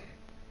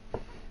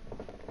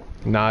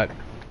 Not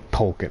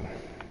Tolkien.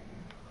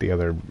 The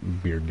other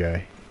beard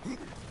guy.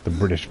 The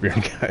British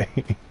beard guy.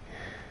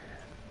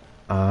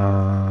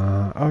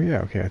 Oh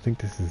yeah, okay, I think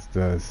this is I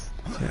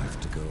have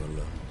to go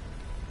alone.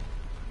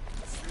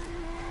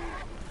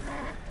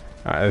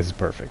 Alright, this is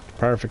perfect.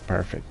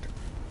 Perfect.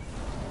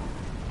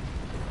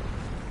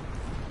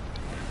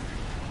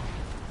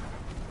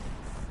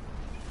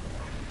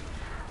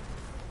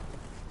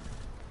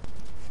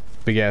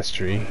 Big ass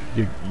tree.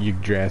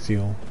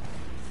 Yggdrasil.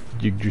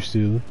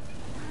 Yggdrasil.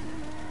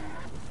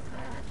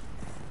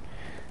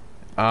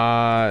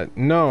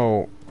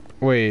 No.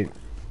 Wait.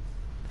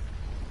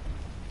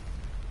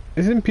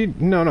 Isn't Pete?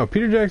 No.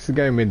 Peter Jackson's the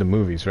guy who made the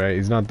movies, right?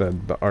 He's not the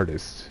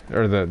artist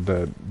or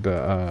the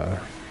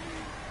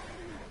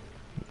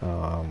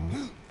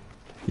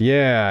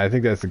Yeah, I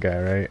think that's the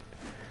guy, right?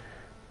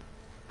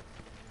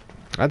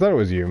 I thought it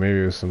was you.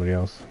 Maybe it was somebody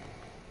else.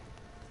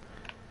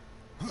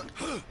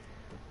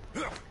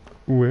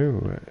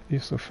 Whoa,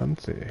 you're so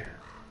fancy.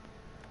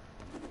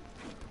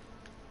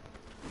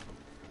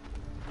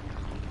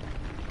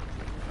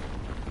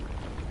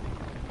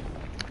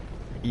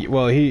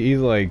 Well, he's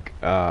like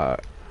the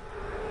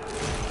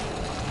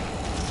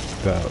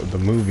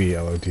movie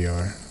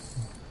LOTR,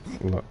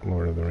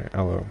 Lord of the Rings.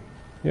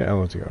 Yeah,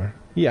 LOTR.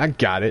 Yeah, I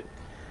got it.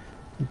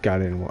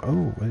 Got it in one.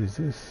 Oh, what is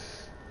this?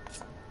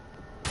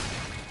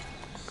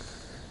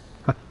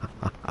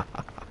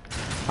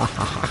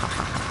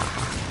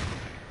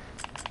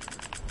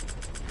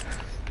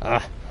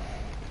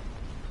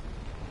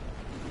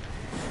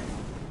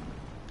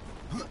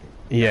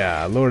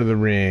 Yeah, Lord of the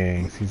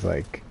Rings. He's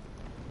like.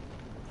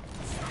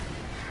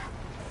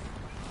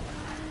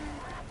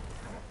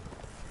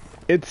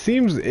 It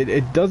seems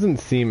it doesn't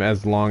seem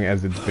as long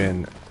as it's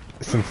been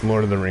since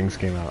Lord of the Rings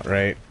came out,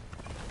 right?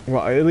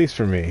 Well, at least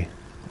for me.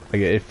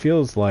 Like, it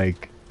feels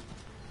like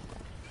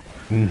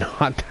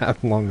not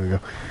that long ago.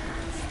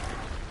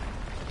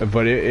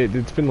 But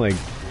it's been like,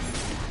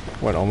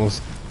 what,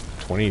 almost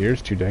 20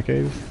 years, 2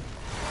 decades?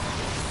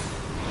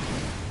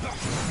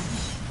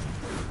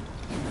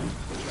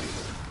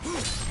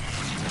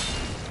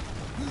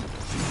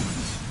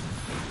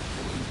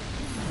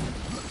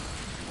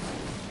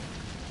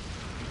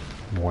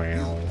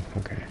 Wow,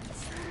 okay.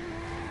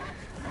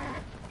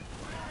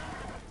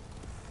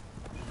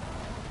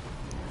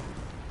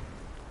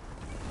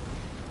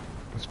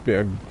 This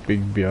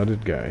big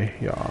bearded guy,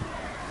 yeah.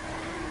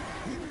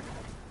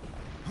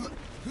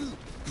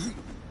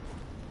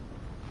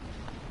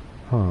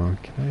 Huh,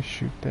 can I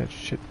shoot that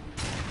shit?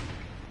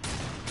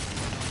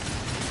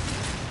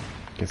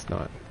 Guess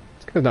not.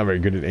 This guy's not very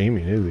good at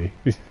aiming, is he?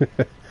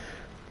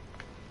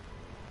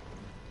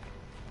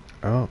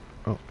 Oh,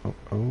 okay.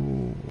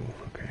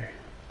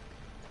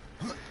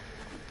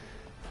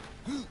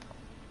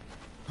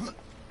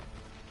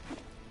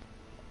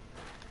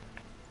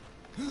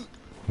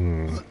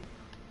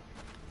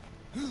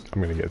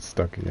 I'm gonna get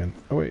stuck again.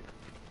 Oh wait.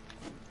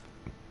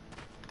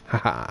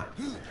 Haha.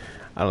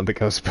 I don't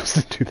think I was supposed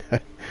to do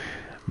that.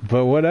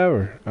 But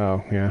whatever.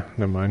 Oh, yeah,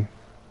 never mind.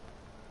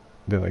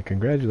 They're like,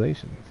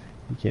 congratulations.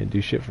 You can't do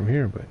shit from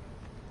here, but...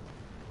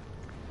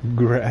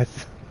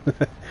 Grass.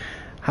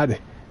 How do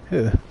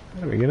I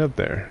get up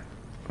there?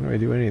 How do I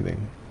do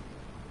anything?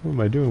 What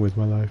am I doing with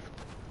my life?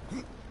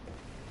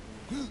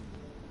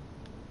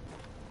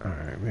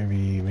 Alright,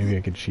 maybe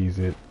I could cheese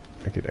it.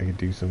 I could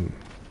do some...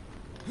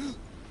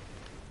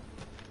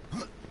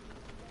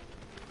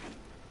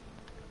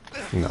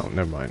 No,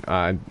 never mind.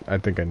 I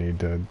think I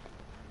need to...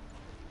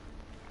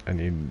 I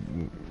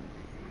don't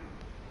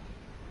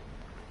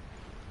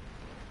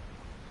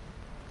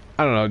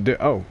know.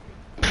 Oh.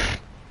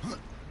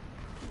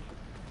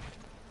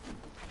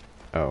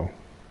 Oh.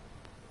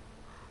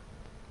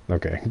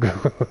 Okay.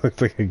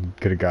 Looks like I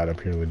could have got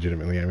up here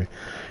legitimately. I mean,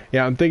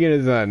 yeah, I'm thinking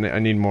is that I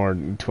need more,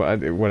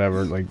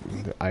 whatever, like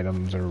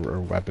items or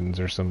weapons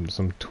or some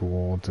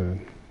tool to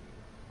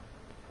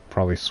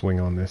probably swing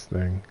on this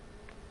thing.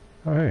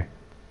 Oh hey.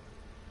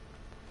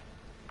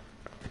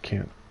 I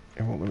can't.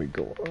 It won't let me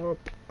go up.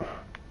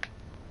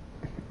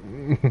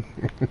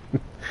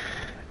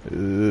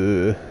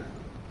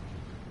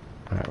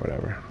 Alright,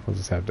 whatever. I'll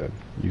just have to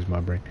use my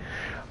brain.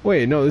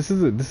 Wait, no, this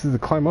is a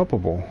climb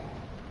upable.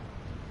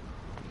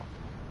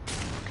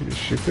 Can you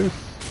shoot this?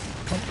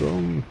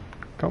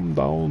 Come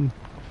down.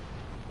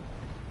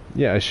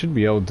 Yeah, I should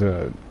be able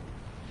to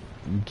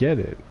get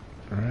it,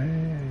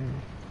 right?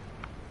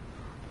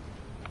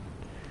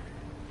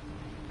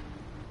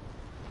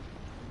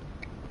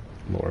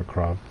 Laura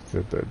Croft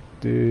said the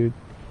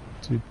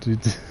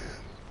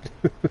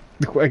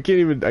I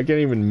can't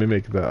even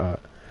mimic the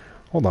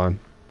hold on.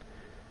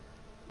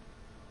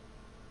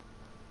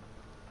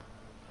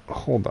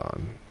 Hold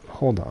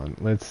on.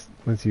 Let's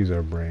use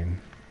our brain.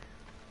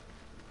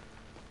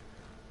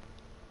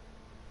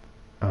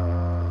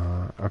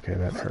 Okay,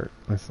 that hurt.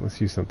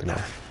 Let's use something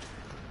else.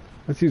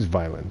 Let's use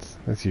violence.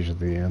 That's usually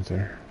the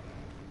answer.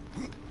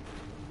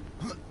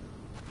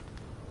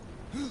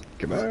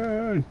 Come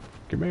on.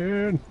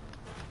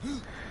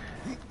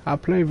 I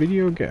play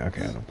video game.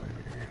 Okay, I don't play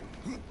video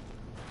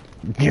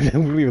game. They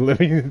won't even let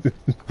me.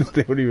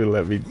 They won't even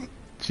let me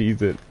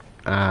cheese it.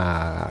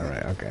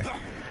 Right. Okay.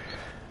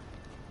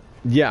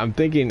 Yeah, I'm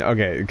thinking.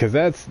 Okay, because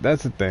that's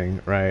the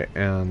thing, right?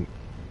 And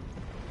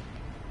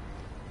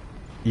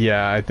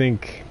yeah, I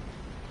think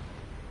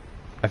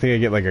I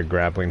get like a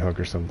grappling hook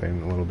or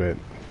something a little bit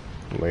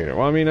later.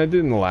 Well, I mean, I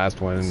did in the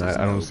last one, and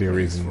I don't see a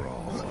reason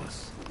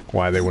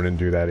why they wouldn't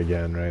do that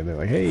again, right? They're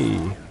like,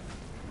 hey.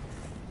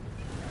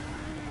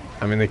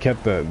 I mean, they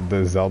kept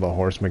the Zelda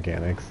horse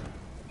mechanics.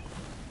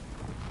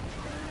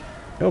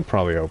 It'll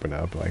probably open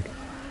up, like,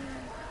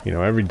 you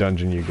know, every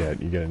dungeon you get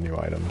a new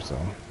item, so.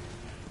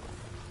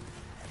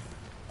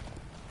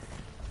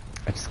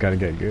 I just gotta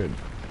get good.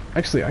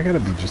 Actually, I gotta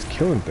be just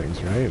killing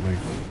things, right? Like,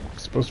 I'm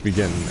supposed to be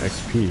getting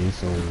XP,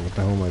 so what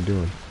the hell am I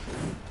doing?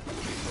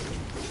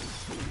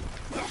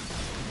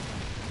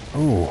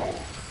 Oh.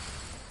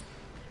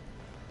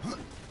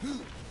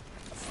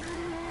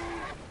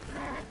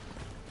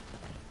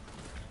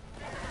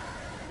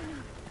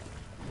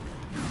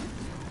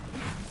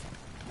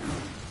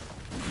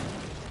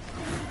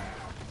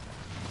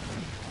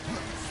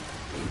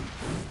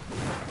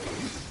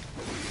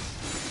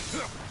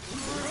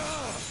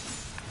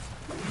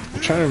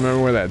 I'm trying to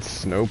remember where that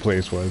snow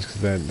place was,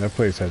 because that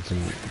place had some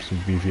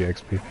beefy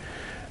XP.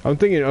 I'm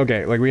thinking,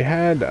 okay, like we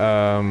had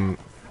a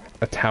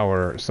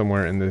tower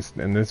somewhere in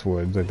this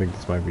woods. I think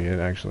this might be it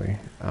actually,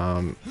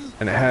 and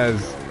it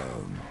has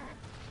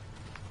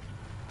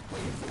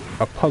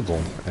a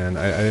puzzle, and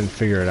I didn't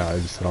figure it out. I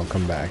just said I'll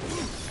come back.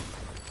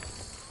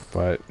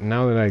 But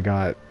now that I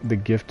got the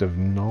gift of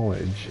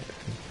knowledge,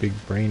 big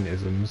brain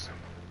isms,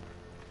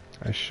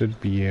 I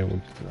should be able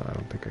to. No, I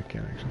don't think I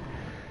can actually.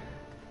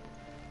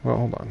 Well,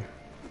 hold on.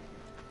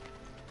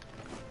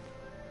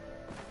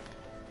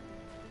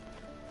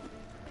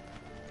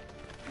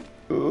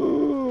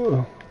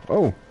 Ooh.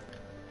 Oh.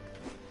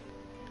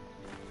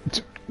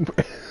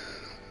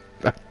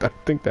 I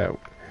think that...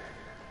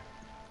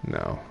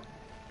 No.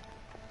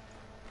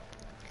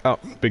 Oh,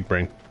 big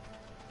brain.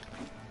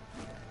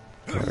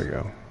 There we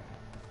go.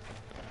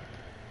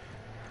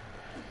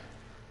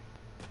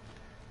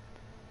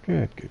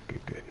 Good.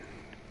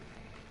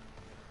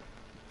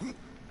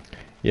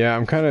 Yeah,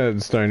 I'm kind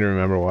of starting to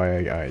remember why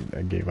I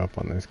gave up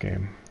on this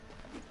game.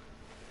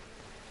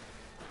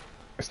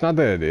 It's not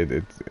that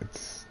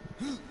it's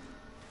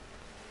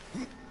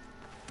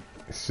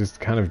just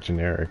kind of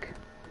generic.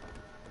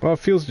 Well, it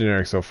feels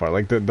generic so far.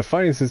 Like the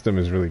fighting system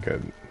is really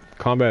good.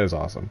 Combat is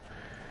awesome.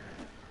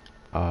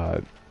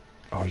 Oh,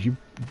 you.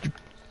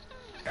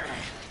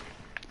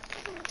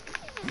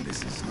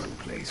 This is no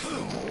place for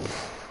a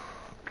horse.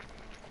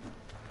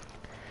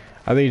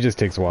 I think it just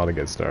takes a while to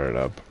get started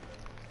up.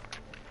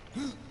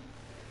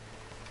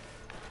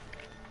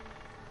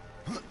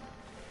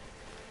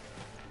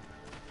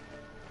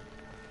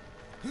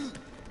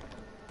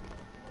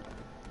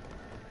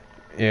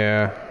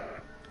 Yeah.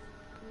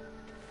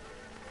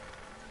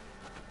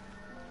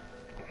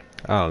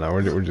 I don't know.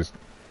 We're just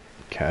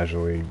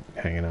casually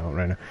hanging out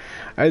right now.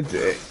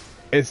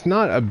 It's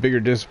not a bigger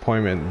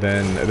disappointment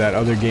than that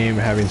other game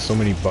having so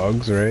many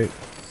bugs, right?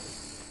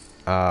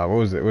 What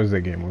was it? What was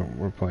that game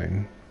we're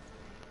playing?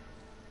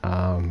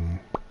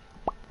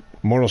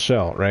 Mortal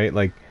Shell, right?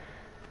 Like,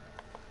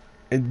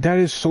 that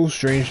is so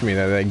strange to me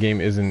that that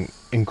game isn't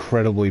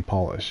incredibly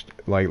polished.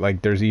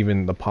 Like there's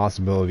even the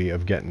possibility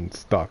of getting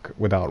stuck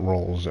without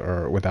rolls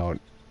or without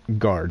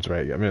guards,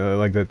 right? I mean,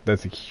 like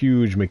that's a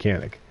huge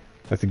mechanic.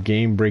 That's a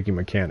game-breaking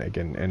mechanic,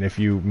 and if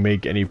you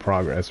make any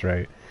progress,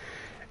 right,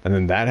 and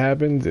then that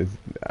happens,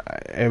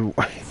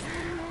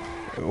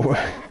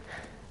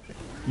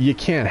 you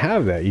can't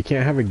have that. You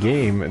can't have a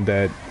game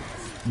that,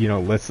 you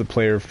know, lets the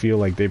player feel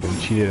like they've been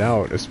cheated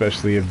out,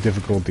 especially if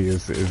difficulty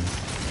is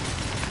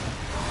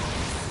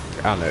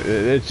I don't know,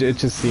 it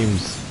just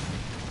seems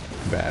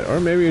bad. Or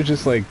maybe it's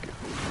just like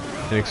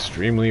an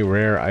extremely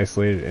rare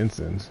isolated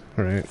instance,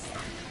 right?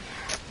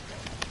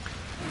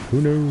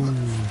 Who knows?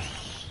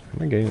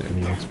 Am I getting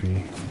any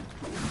XP?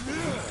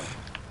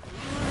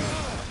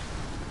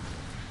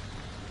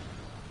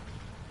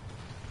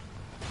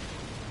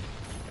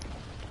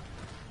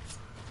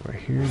 Do I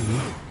hear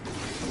you?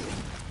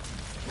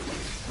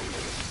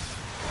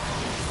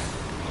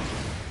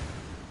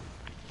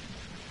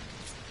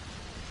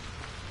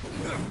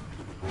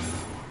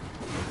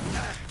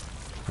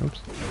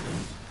 Oops.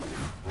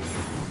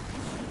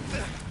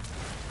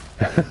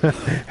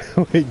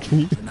 Wait, can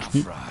you?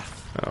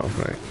 Oh,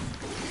 right.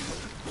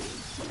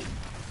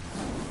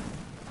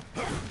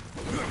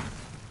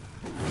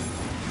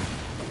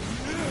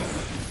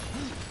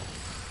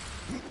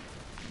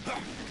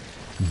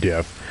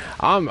 Diff.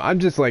 I'm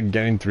just like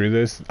getting through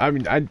this. I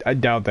mean, I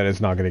doubt that it's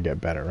not gonna get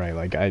better, right?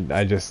 Like I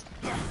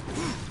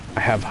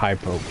have high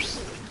hopes,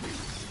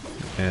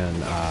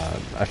 and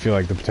I feel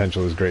like the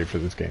potential is great for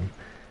this game,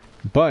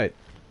 but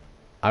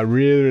I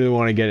really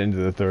want to get into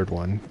the third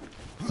one.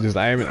 Just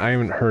I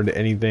haven't heard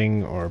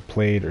anything or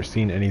played or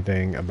seen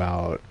anything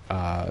about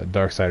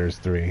Darksiders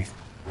 3,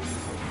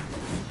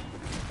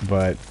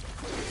 but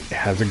it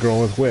has a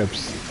girl with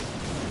whips,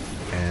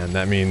 and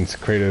that means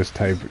Kratos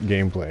type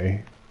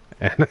gameplay.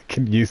 And I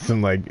could use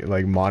some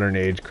like modern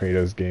age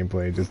Kratos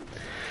gameplay. Just,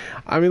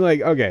 I mean, like,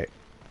 okay,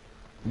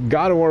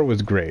 God of War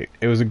was great.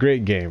 It was a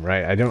great game,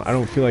 right? I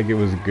don't feel like it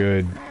was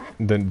good.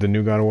 The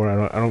new God of War,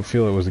 I don't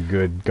feel it was a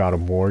good God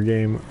of War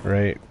game,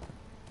 right?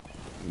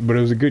 But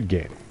it was a good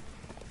game.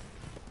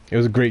 It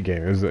was a great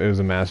game. It was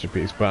a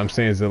masterpiece. But I'm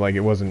saying is that like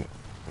it wasn't.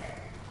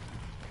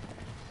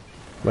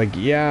 Like,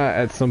 yeah,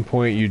 at some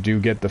point you do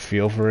get the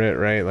feel for it,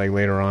 right? Like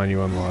later on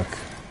you unlock.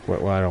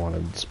 Well, I don't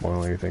want to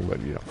spoil anything, but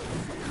you know.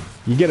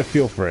 You get a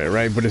feel for it,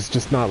 right? But it's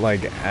just not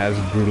like as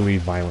brutally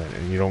violent,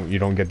 and you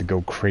don't get to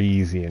go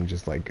crazy and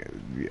just like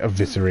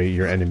eviscerate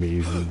your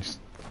enemies and just...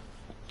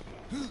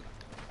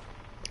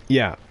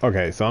 Yeah,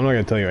 okay, so I'm not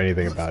gonna tell you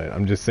anything about it.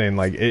 I'm just saying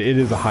like it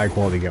is a high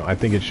quality game. I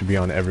think it should be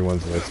on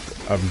everyone's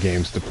list of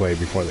games to play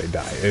before they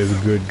die. It is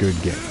a good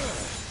game.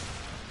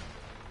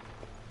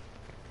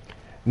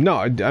 No,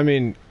 I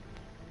mean,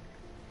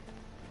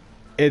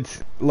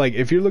 it's like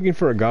if you're looking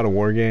for a God of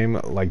War game,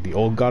 like the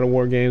old God of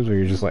War games, where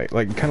you're just like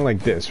kind of like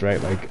this,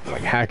 right? Like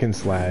hack and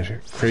slash,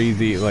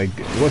 crazy. Like,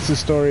 what's the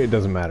story? It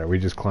doesn't matter. We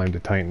just climbed a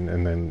Titan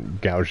and then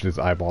gouged his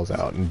eyeballs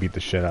out and beat the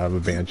shit out of a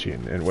Banshee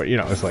and what, you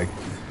know, it's like.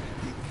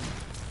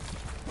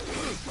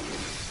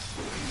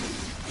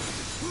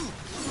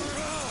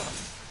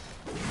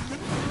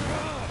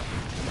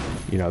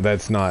 You know,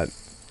 that's not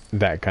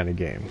that kind of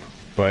game,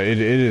 but it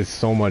is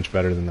so much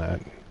better than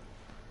that.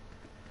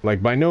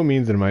 Like, by no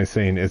means am I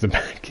saying it's a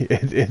bad game.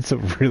 It's a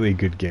really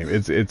good game.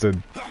 It's a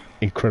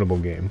incredible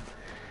game.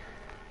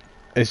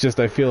 It's just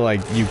I feel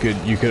like you could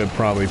have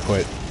probably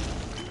put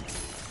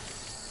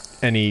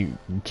any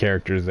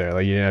characters there.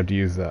 Like, you didn't have to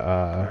use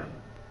the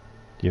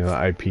you know,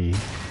 the IP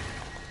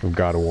of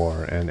God of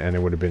War, and it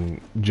would have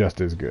been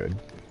just as good.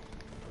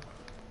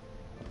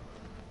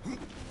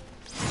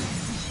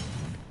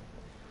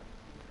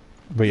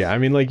 But yeah, I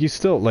mean, like, you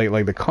still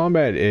like the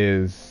combat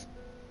is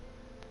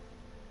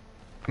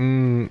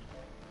more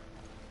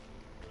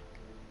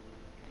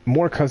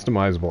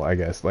customizable, I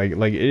guess. Like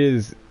it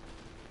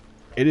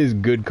is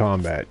good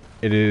combat.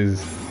 It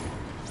is.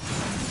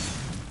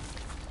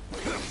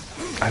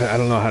 I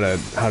don't know how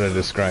to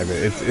describe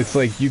it. It's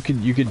like you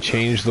could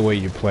change the way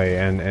you play,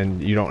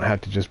 and you don't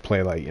have to just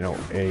play like, you know,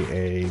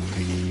 A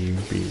B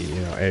B,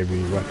 you know, A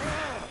B what,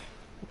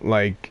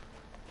 like,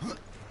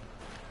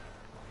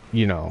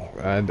 you know,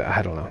 I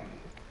don't know.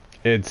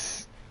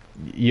 It's,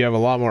 you have a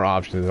lot more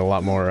options, a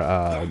lot more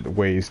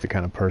ways to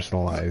kind of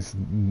personalize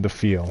the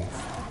feel.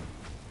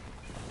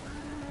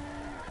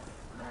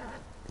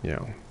 You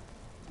know,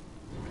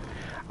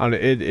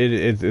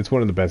 it's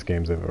one of the best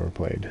games I've ever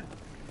played.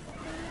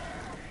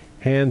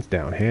 Hands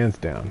down, hands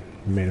down.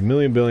 We made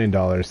 $1 billion.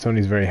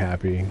 Sony's very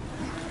happy.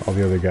 All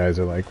the other guys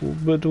are like, well,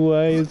 but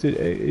why is it?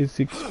 It's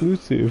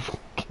exclusive.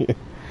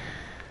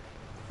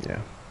 Yeah.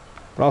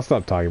 But I'll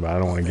stop talking about it. I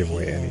don't want to give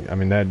away any. I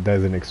mean,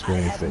 that's an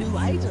experience that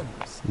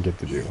you get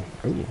to do.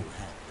 Ooh.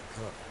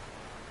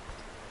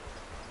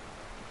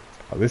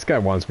 Oh, this guy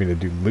wants me to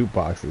do loot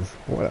boxes.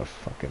 What a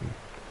fucking...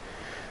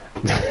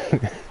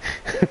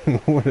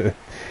 what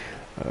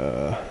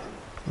a...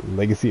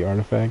 legacy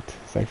artifact?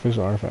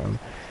 Sacrificial artifact.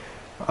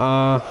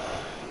 I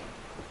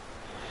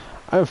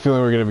have a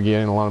feeling we're going to be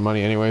getting a lot of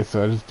money anyway,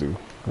 so let's do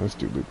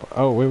loot boxes.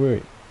 Oh,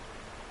 wait.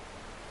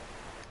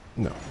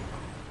 No.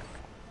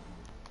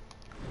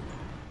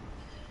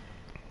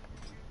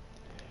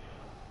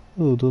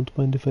 Oh, don't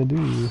mind if I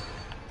do.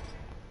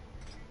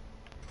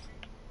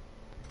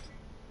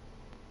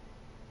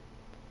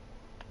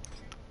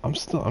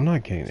 I'm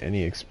not getting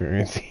any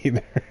experience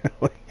either.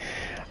 Like,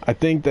 I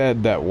think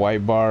that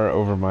white bar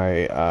over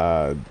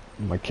my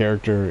my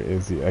character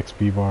is the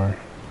XP bar.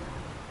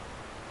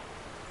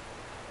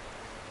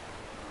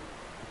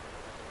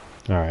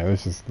 All right,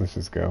 let's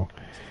just go.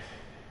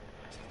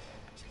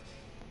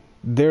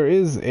 There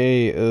is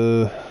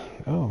a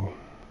oh,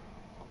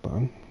 hold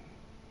on.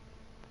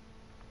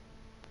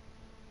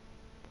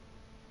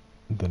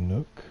 The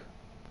Nook.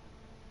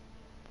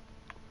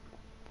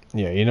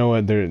 Yeah, you know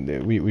what?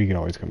 We can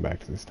always come back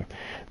to this stuff.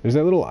 There's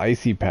that little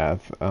icy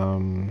path. I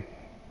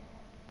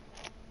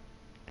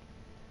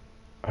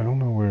don't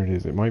know where it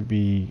is. It might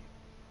be.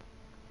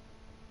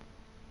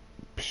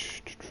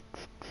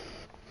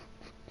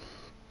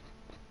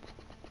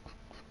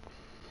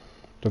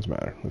 Doesn't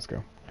matter. Let's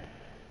go.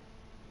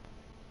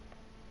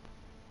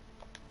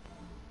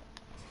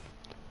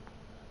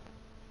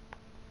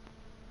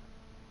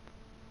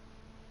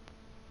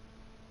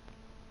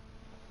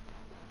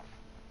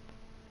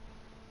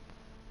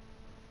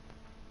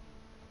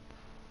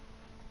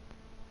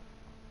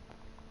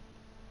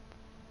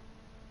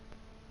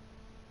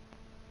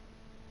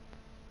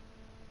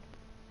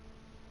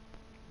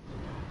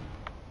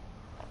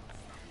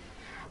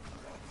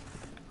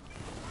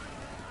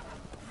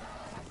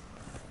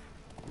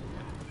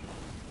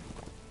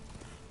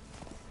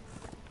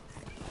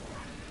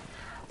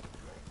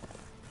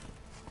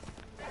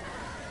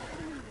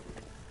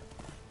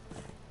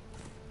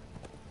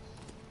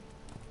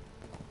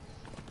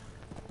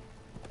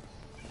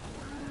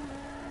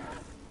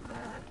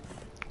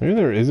 Maybe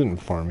there isn't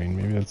farming.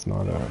 Maybe that's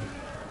not a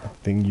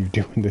thing you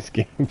do in this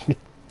game.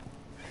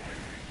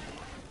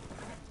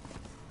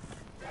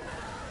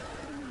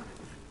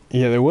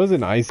 Yeah, there was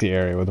an icy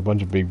area with a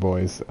bunch of big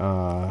boys.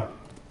 I'm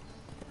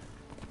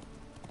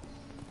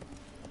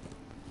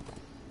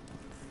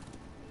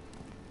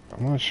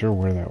not sure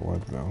where that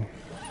was, though.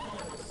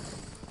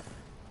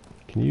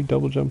 Can you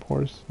double jump,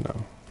 horse? No.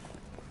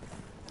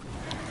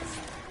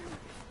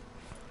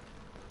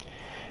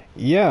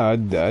 Yeah,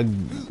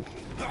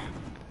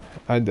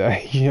 I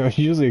you know,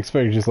 usually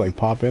expect to just like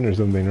pop in or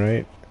something,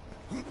 right?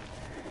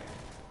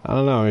 I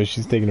don't know, maybe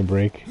she's taking a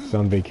break. She's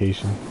on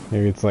vacation.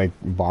 Maybe it's like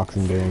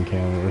Boxing Day in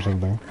Canada or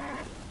something.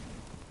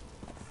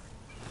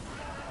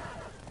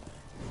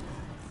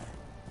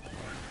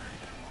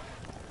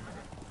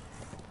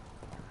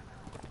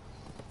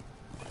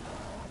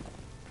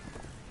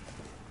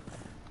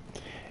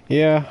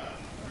 Yeah.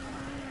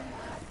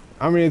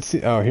 I mean, it's...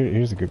 Oh,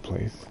 here's a good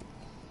place.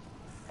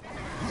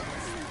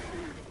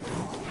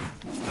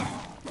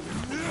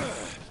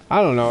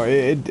 I don't know.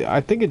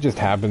 I think it just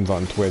happens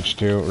on Twitch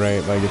too,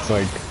 right? Like it's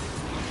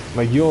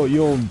like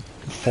you'll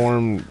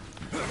form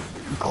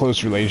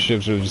close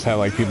relationships or just have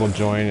like people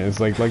join. It's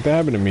like that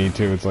happened to me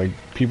too. It's like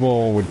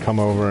people would come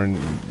over and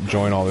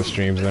join all the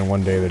streams, and then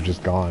one day they're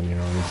just gone. You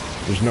know,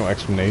 there's no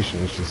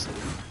explanation. It's just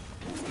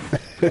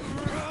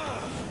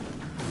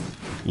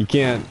you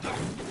can't.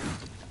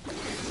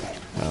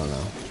 I don't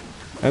know.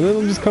 And then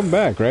they'll just come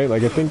back, right?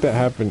 Like I think that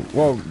happened.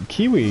 Well,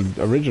 Kiwi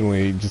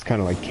originally just kind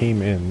of like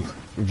came in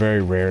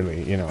very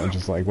rarely, you know,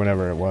 just like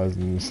whenever it was,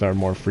 and started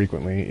more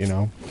frequently, you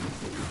know.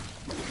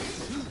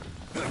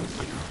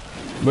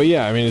 But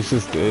yeah, I mean, it's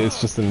just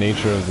the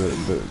nature of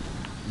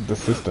the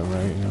system,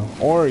 right? You know,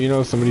 or you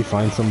know, somebody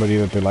finds somebody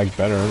that they like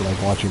better,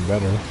 like watching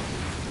better.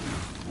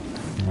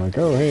 I'm like,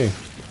 oh hey.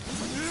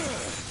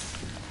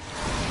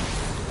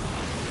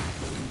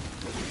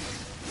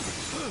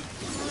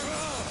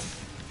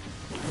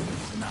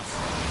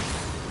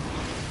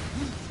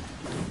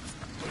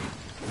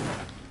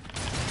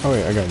 Oh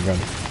wait, I got a gun.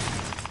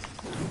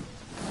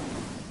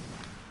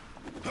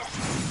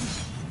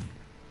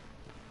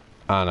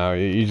 I don't know,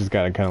 you just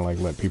gotta kind of like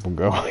let people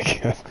go, I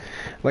guess.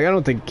 Like, I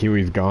don't think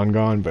Kiwi's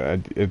gone, but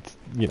it's,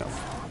 you know.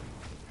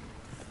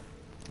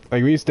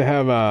 Like, we used to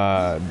have,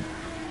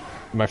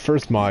 my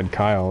first mod,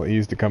 Kyle, he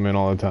used to come in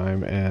all the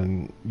time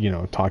and, you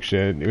know, talk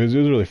shit. It was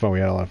really fun, we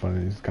had a lot of fun,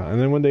 and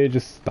then one day it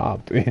just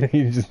stopped.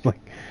 He just,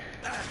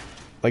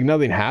 like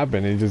nothing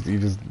happened, he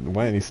just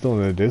went. He's still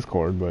in the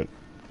Discord, but,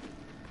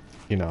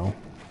 you know.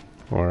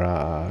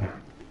 Or,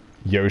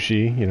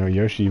 Yoshi, you know,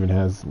 Yoshi even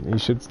has, he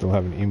should still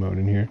have an emote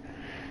in here.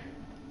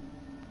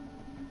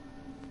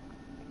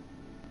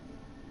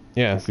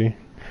 Yeah, see?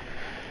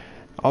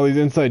 All these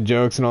inside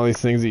jokes and all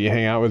these things that you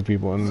hang out with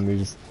people and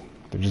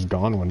they're just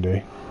gone one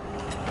day.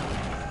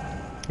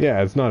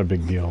 Yeah, it's not a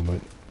big deal,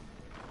 but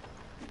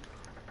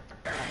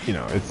you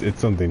know, it's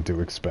something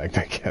to expect,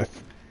 I guess.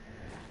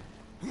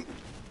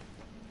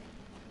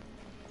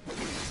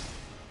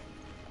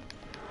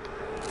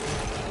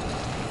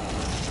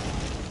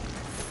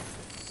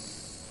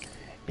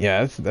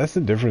 Yeah, that's the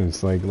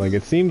difference. Like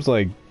it seems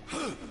like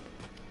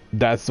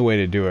that's the way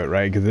to do it,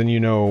 right? Because then you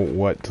know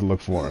what to look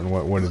for and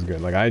what is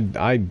good. Like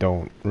I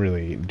don't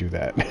really do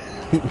that.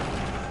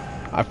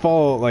 I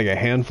follow like a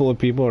handful of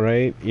people,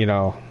 right? You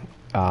know,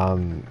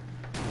 and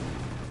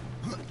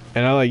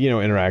I like, you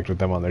know, interact with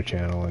them on their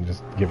channel and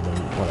just give them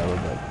whatever.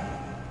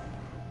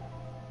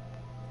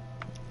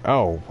 But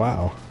oh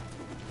wow,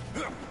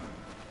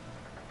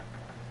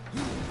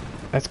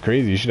 that's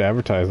crazy. You should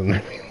advertise on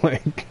there.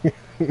 Like,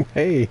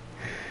 hey,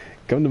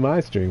 come to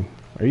my stream.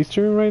 Are you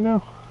streaming right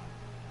now?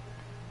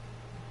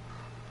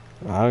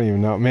 I don't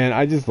even know, man.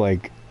 I just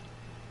like,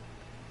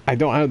 I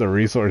don't have the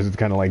resources to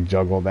kind of like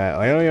juggle that.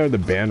 Like, I don't even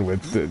have the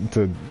bandwidth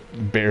to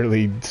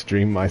barely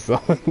stream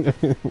myself.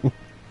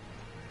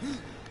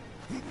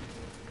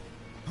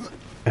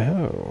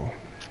 Oh.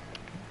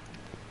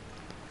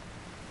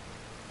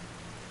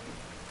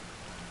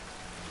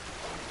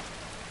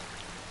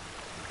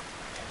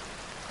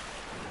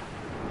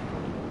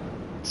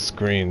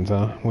 Screens,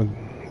 huh? What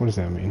does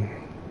that mean?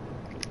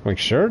 Like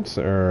shirts,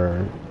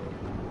 or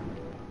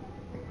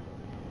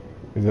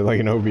is it like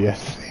an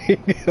OBS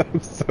thing?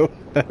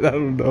 I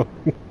don't know.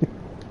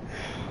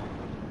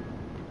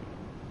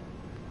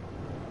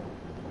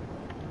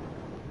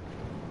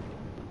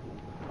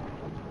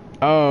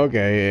 Oh,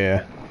 okay,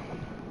 yeah.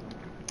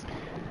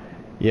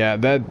 Yeah,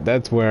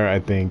 that's where I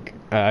think,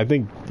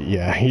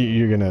 yeah,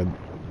 you're gonna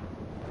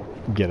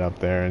get up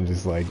there and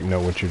just like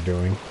know what you're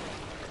doing.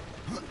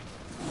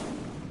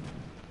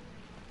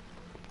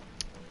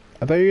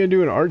 I thought you were gonna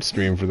do an art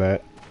stream for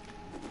that.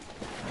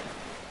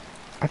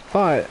 I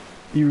thought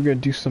you were gonna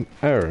do some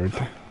art.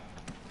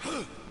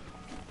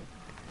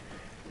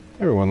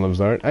 Everyone loves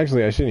art.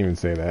 Actually, I shouldn't even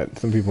say that.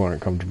 Some people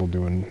aren't comfortable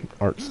doing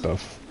art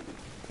stuff.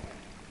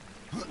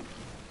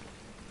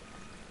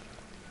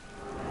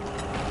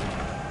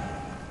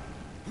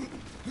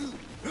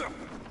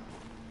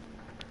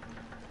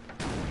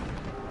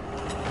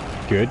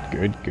 Good.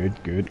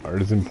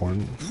 Art is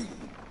important.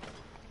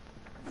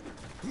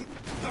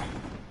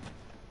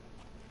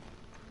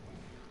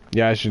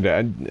 Yeah, I should.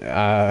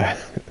 I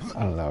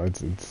don't know.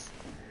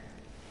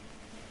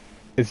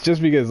 It's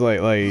just because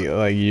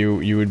like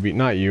you would be,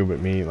 not you but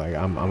me. Like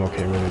I'm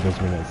okay with it.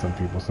 Doesn't mean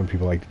that some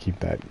people like to keep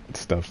that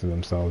stuff to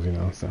themselves, you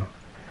know. So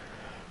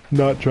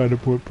not trying to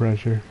put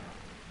pressure.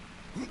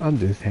 I'm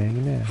just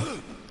hanging out.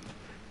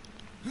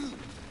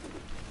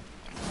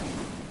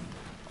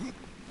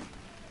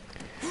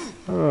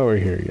 Oh, we're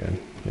here again.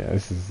 Yeah,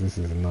 this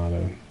is not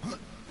a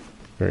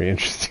very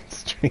interesting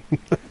stream.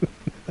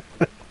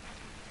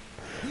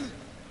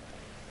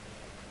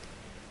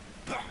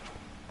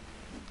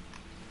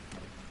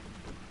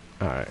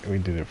 Alright, we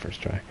did it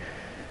first try.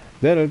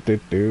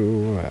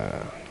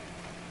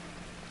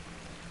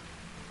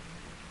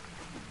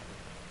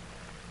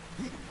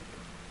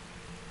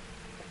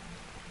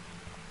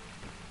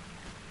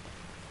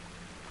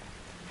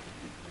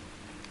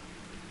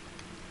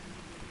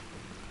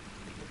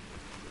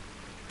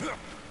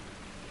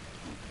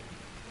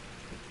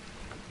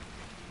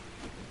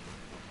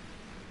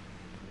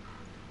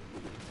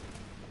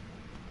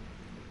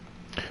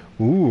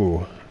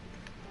 Ooh.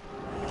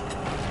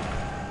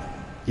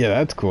 Yeah,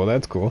 that's cool.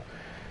 That's cool.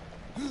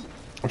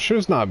 I'm sure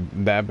it's not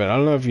that bad. I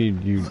don't know if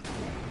you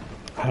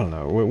I don't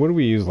know. What did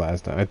we use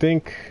last time? I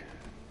think...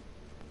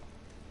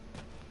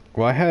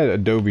 Well, I had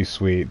Adobe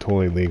Suite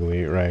totally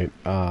legally, right?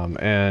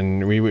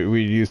 And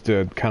we used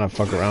to kind of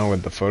fuck around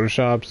with the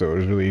Photoshop, so it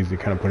was really easy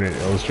to kind of put it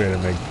in Illustrator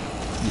and make,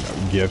 you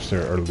know, GIFs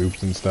or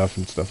loops and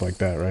stuff like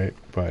that, right?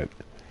 But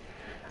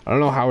I don't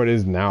know how it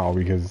is now,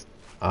 because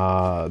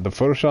the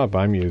Photoshop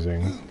I'm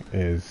using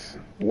is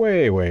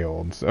way, way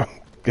old, so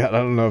God, I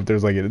don't know if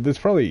there's like... There's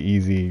probably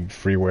easy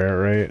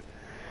freeware, right?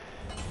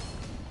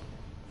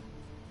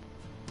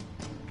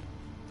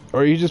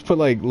 Or you just put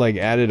like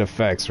added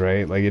effects,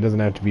 right? Like it doesn't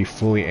have to be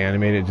fully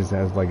animated, it just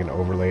has like an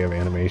overlay of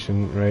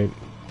animation, right?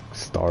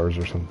 Stars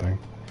or something.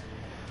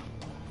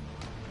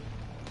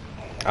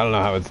 I don't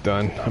know how it's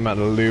done. I'm out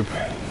of the loop.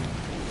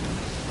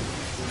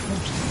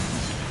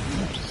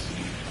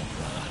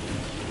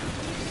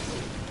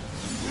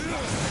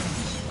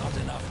 Not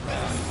enough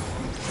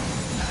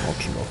breath.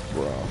 Not enough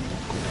breath.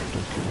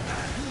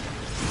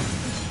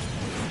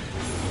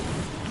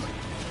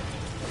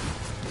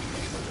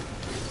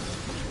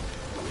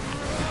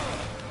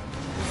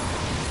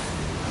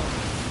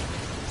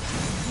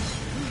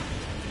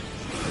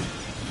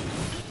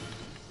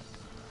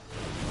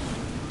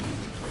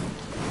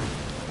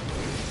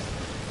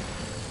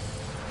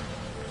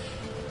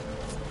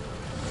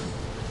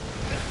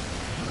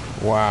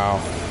 Wow.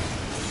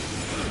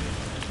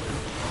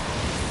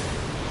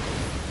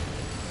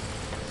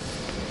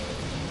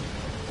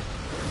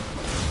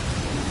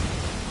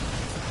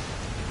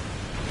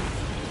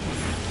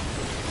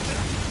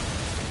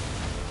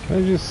 Can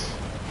I just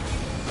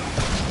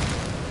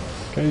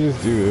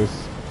do this?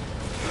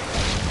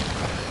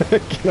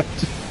 Can I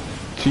just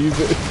cheese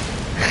it?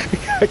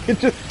 I can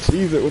just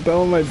cheese it. What the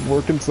hell am I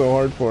working so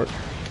hard for?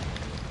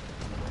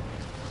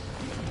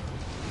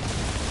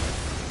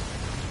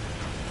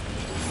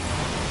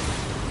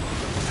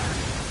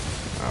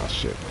 Oh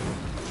shit.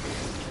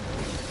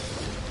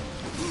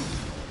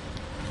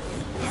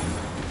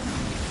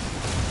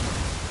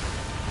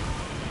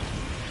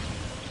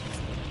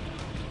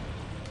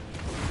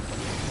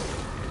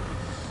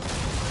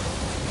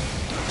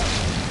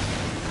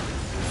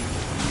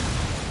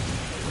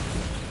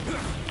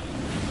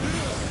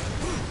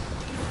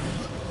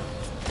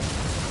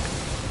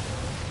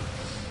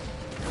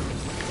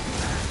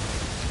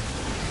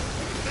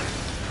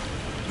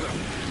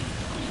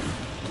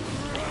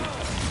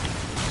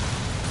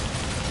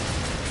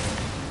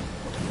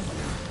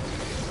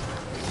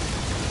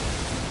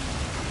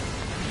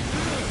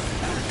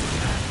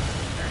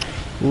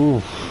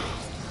 Oof.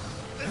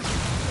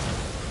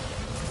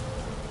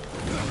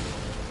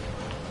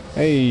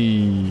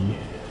 Hey.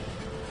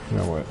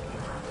 Now what?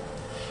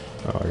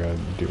 Oh, I gotta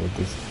deal with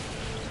this.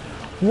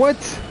 What?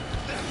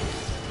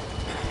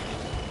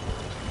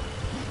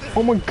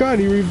 Oh my god,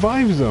 he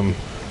revives them.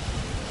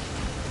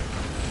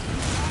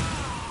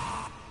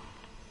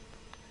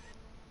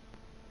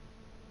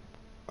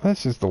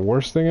 That's just the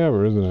worst thing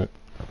ever, isn't it?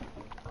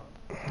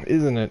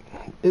 Isn't it?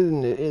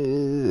 Isn't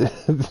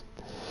it?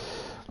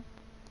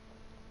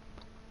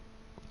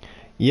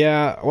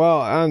 Yeah,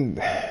 well,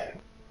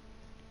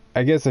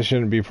 I guess I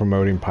shouldn't be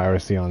promoting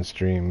piracy on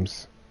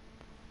streams,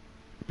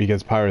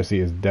 because piracy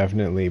is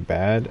definitely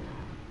bad,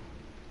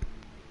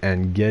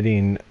 and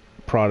getting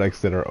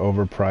products that are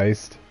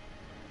overpriced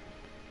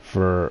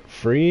for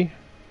free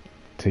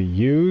to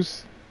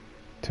use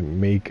to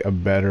make a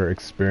better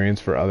experience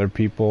for other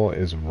people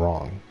is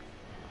wrong.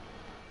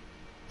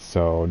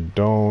 So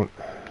don't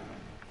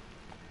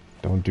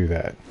do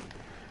that.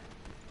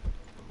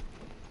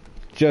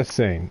 Just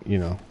saying, you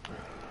know.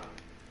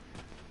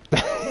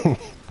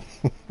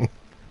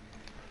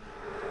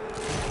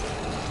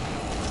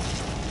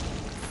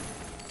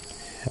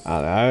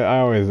 I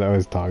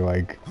always talk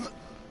like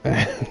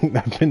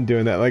I've been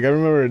doing that. Like I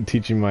remember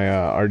teaching my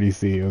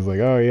RDC. It was like,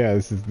 oh yeah,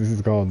 this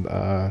is called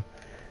what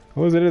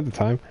was it at the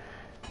time?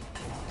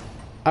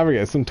 I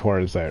forget, some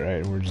Torrent site,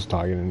 right? And we're just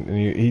talking,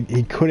 and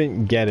he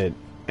couldn't get it,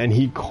 and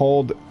he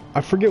called.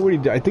 I forget what he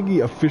did. I think he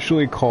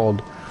officially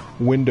called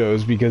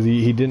Windows because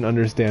he didn't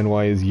understand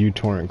why his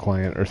uTorrent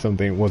client or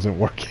something wasn't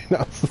working. I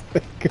was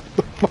like, what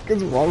the fuck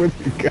is wrong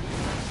with you guys?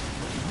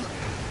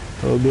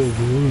 Oh no.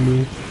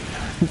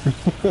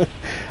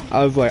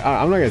 I was like,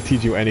 I'm not gonna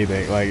teach you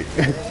anything. Like,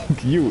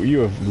 you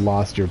have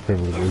lost your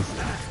privileges.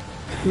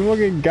 The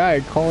fucking guy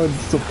calling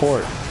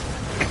support.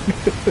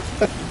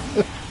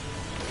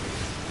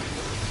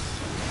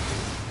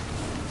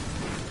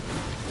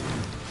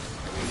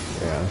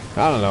 Yeah,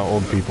 I don't know,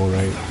 old people,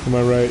 right? Am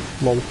I right?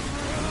 Mom?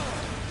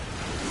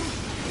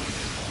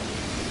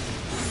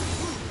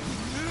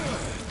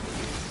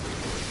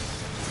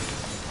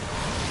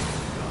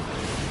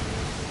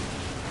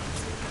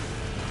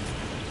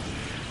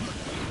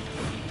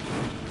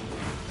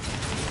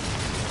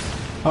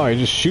 Oh, you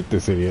just shoot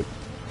this idiot.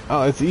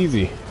 Oh, it's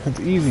easy. It's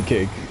easy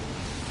cake.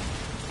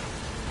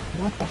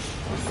 What the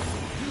fuck?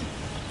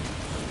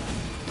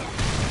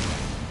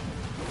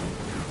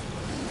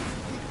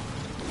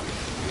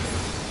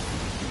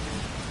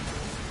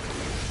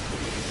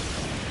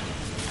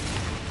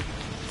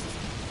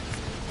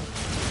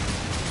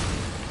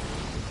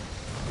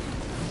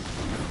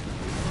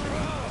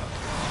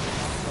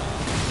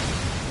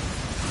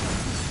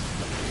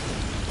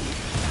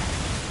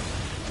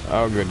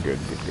 Oh, good, good,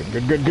 good, good,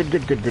 good, good, good,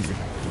 good, good, good, good.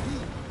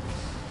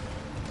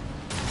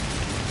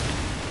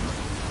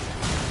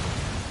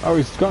 Oh,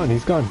 he's gone,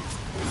 he's gone.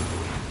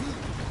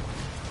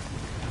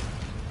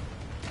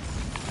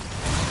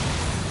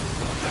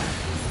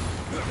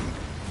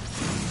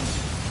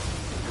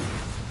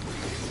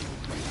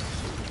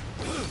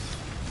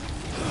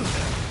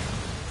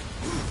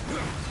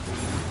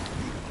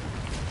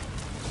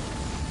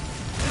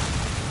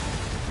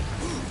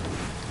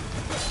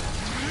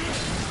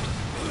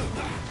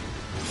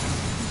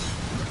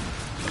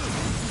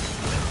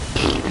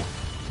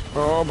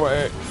 Oh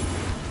boy.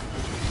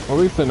 Well,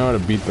 at least I know how to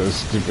beat those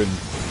stupid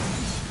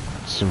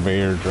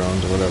surveyor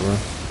drones or whatever.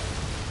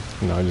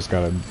 No, I just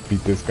gotta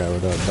beat this guy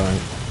without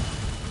dying.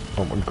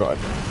 Oh my god.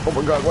 Oh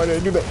my god, why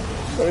did I do that?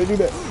 Why did I do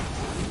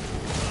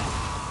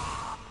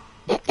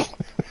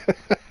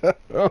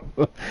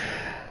that?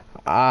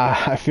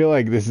 I feel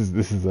like this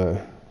is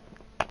a...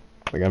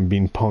 Like I'm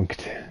being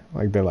punked.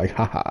 Like they're like,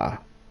 haha.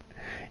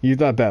 You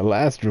thought that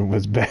last room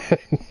was bad.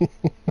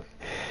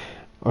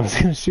 I was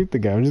gonna shoot the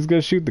guy. I'm just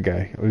gonna shoot the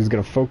guy. I'm just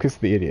gonna focus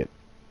the idiot.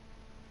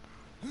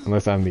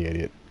 Unless I'm the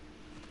idiot.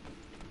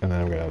 And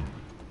then I'm gonna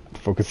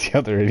focus the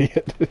other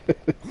idiot.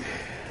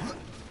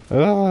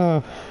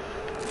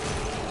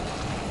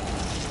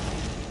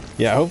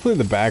 Yeah, hopefully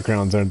the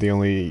backgrounds aren't the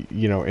only,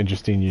 you know,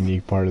 interesting,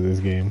 unique part of this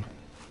game.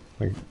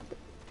 Like,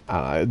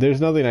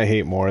 there's nothing I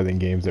hate more than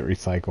games that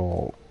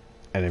recycle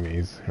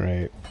enemies,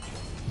 right?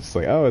 It's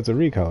like, oh, it's a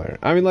recolor.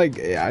 I mean, like,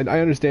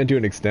 I understand to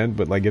an extent,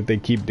 but like, if they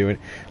keep doing,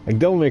 like,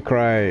 Devil May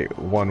Cry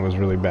 1 was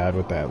really bad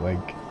with that. Like,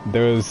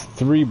 there was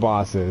 3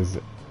 bosses,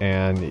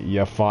 and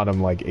you fought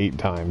them like 8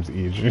 times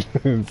each.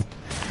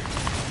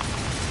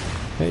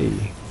 Hey.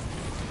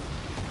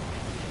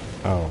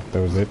 Oh,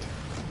 that was it?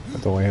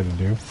 That's all I had to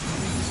do?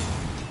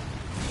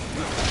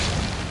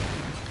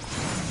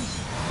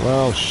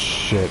 Well,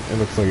 shit. It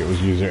looks like it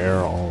was user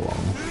error all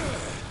along.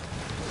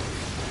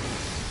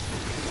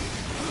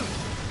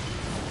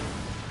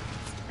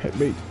 Hit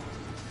me.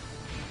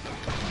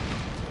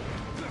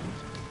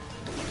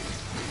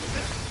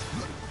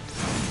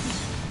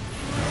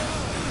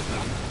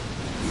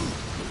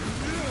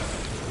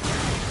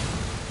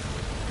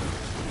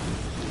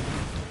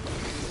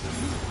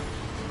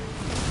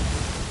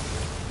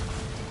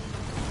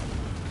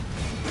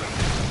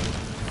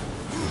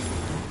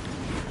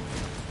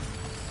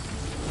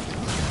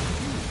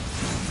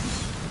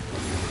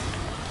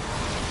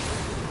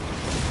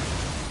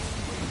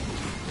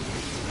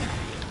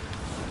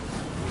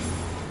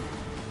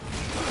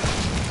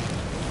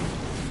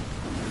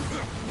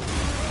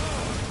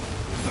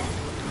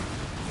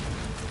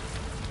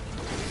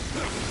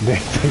 They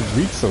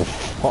reach so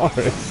far,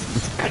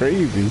 it's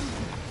crazy.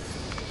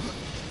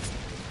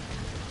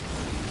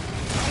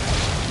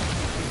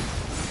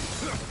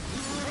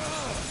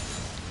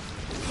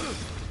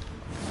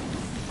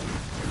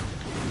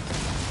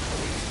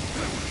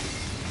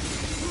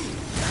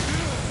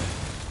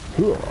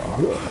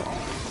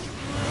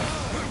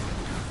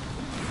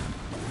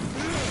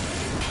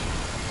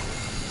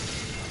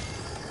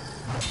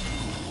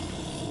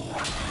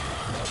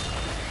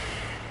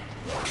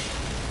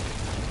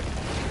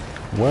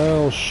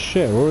 Well,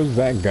 shit, where was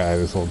that guy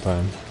this whole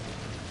time?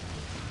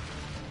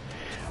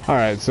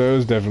 Alright, so it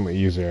was definitely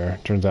user error.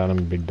 Turns out I'm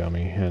a big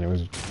dummy, and it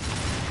was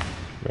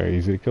very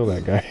easy to kill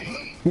that guy.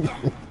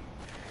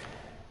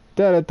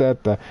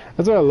 Da-da-da-da.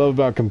 That's what I love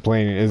about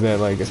complaining, is that,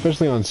 like,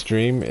 especially on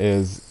stream,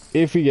 is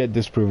if you get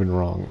disproven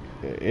wrong,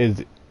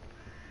 is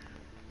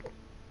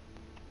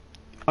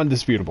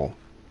undisputable.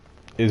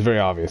 It's very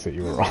obvious that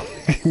you were wrong.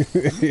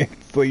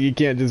 It's like, you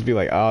can't just be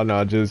like, oh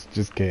no,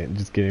 just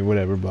kidding,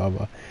 whatever, blah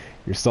blah.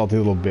 You're salty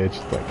little bitch.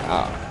 It's like,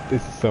 ah,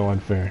 this is so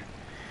unfair.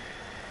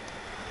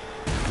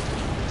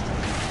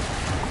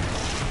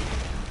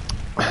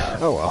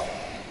 Oh well.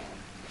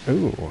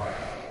 Ooh.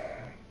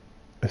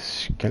 A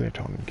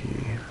skeleton key.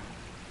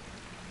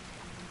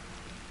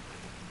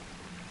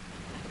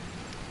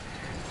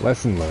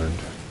 Lesson learned.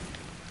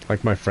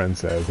 Like my friend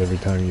says, every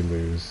time you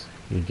lose,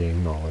 you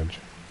gain knowledge.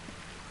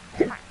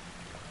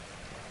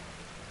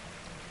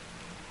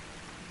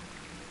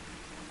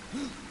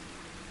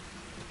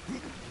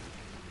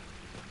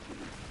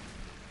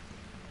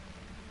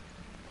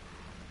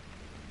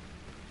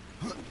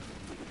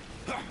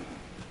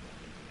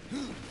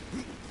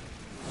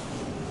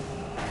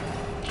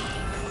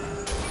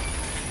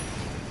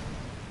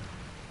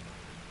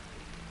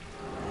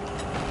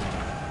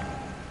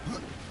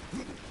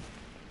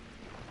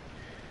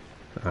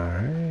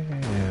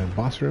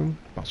 Boss room?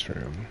 Boss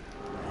room.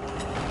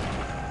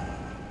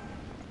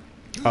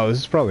 Oh, this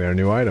is probably our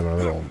new item, our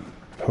little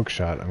hook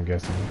shot, I'm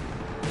guessing.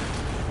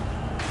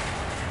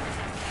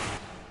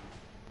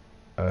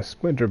 A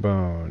splinter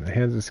bone. The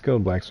hands of a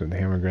skilled blacksmith. The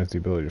hammer grants the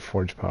ability to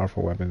forge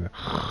powerful weapons.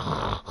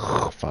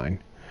 Fine.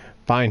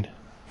 Fine.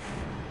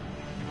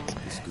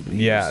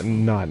 Yeah,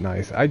 not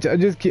nice. I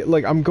just get,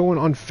 like, I'm going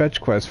on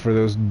fetch quests for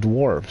those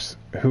dwarves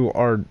who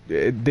are,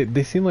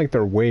 they seem like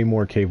they're way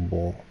more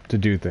capable to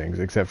do things,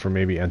 except for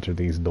maybe enter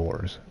these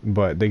doors.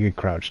 But they could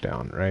crouch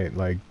down, right?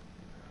 Like,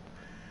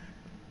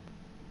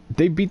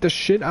 They beat the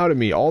shit out of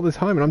me all the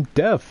time, and I'm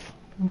deaf.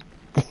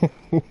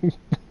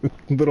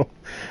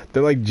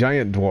 They're like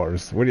giant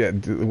dwarves.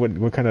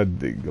 What kind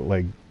of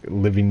like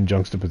living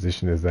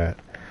juxtaposition is that?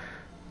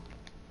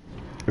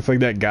 It's like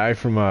that guy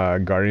from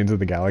Guardians of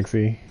the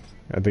Galaxy,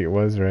 I think it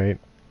was, right?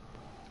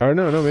 Or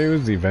no, maybe it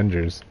was the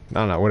Avengers. I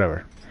don't know,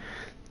 whatever.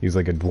 He was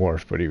like a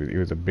dwarf, but he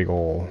was a big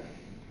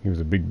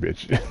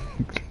bitch.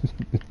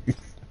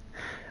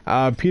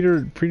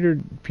 Peter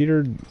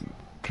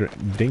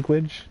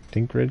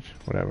Dinklage,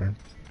 whatever.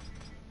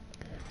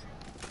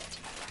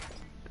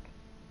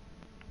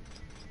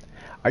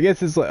 I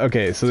guess it's like,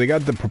 okay, so they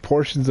got the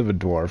proportions of a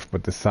dwarf,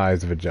 but the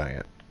size of a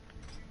giant.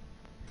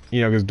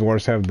 You know, because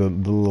dwarfs have the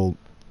little,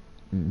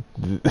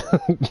 the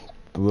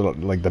little,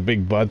 like the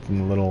big butts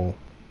and the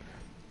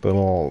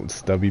little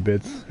stubby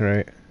bits,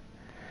 right?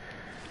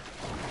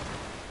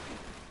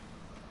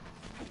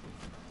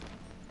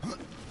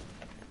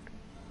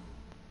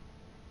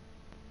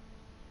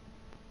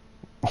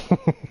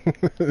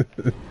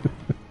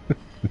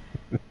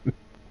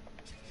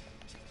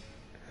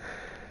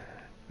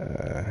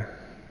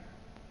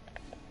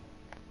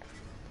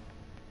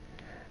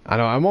 I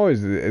know, I'm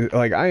always,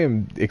 like, I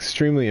am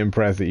extremely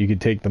impressed that you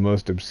could take the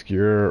most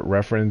obscure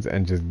reference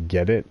and just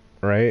get it,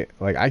 right?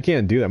 Like, I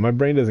can't do that. My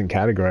brain doesn't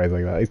categorize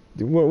like that.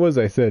 What was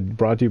I said?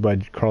 Brought to you by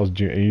Carl's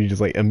Jr. And you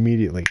just, like,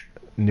 immediately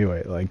knew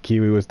it. Like,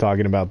 Kiwi was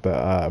talking about the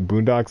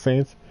Boondock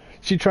Saints.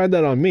 She tried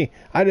that on me.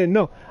 I didn't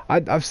know.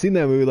 I've seen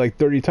that movie, like,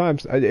 30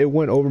 times. It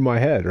went over my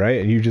head,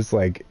 right? And you just,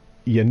 like,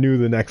 you knew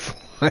the next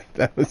line.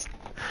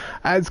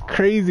 That's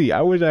crazy.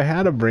 I wish I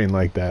had a brain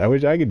like that. I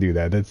wish I could do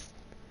that. That's...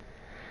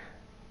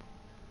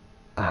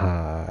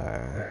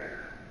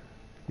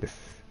 yes.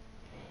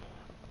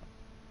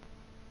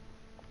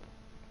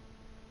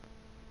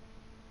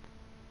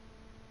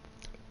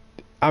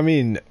 I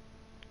mean,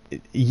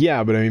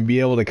 yeah, but I mean, be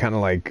able to kind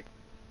of like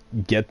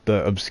get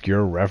the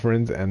obscure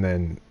reference and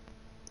then,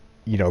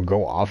 you know,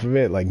 go off of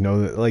it, like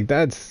know that, like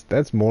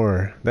that's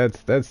more,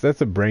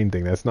 that's a brain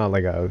thing. That's not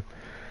like a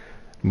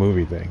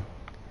movie thing.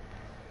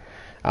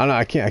 I don't know.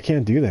 I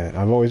can't do that.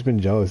 I've always been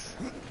jealous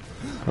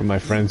of my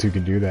friends who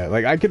can do that.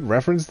 Like, I could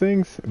reference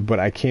things, but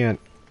I can't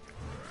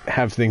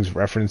have things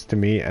referenced to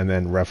me and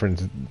then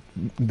reference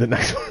the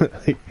next one.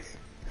 Like,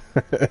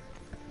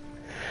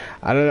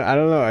 I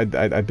don't know.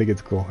 I think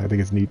it's cool. I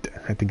think it's neat.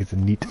 I think it's a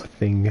neat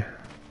thing.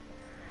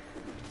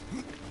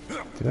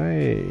 Did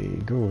I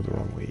go the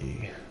wrong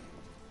way?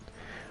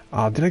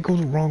 Did I go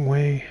the wrong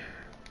way?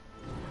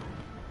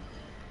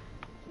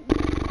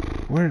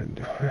 Where?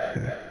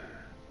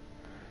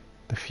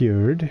 The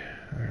fjord.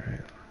 All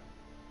right.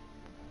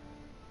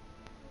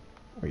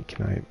 Wait,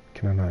 can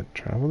I not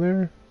travel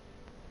there?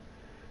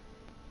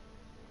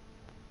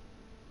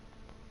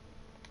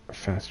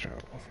 Fast travel.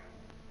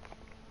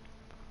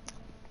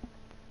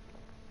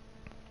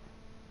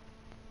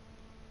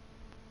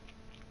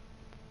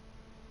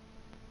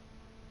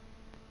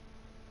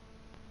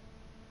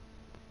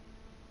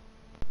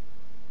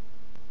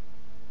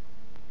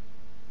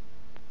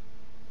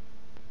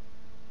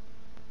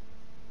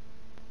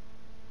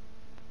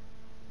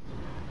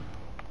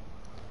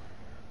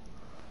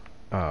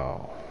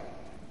 Oh.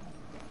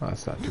 Oh,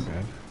 that's not too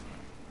bad.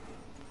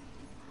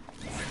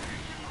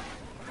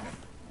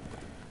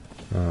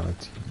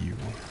 It's you.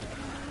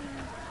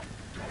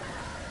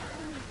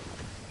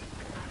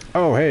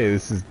 Oh, hey,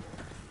 this is...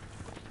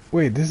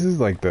 Wait, this is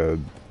like the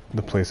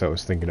place I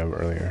was thinking of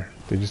earlier.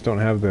 They just don't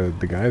have the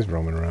guys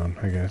roaming around,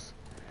 I guess.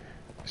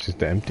 It's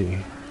just empty.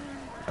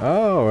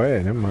 Oh,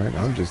 hey, never mind.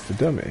 I'm just a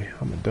dummy.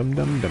 I'm a dumb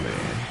dummy.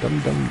 Dumb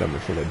dummy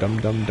full of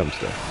dumb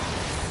stuff.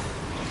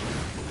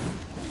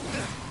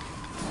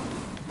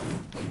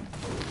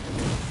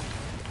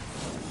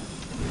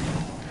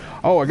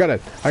 Oh, I got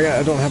it.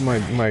 I don't have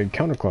my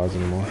counter claws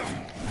anymore.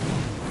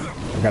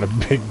 I got a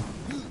big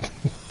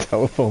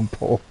telephone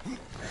pole.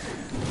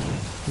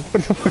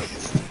 What the fuck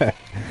is that?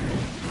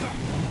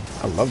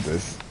 I love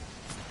this.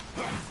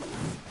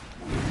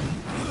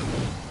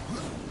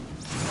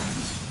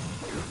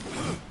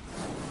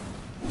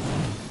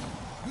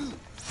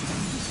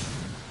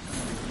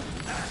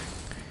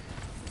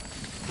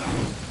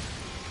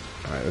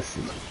 Alright, let's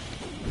see.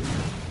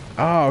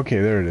 Oh, okay,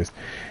 there it is.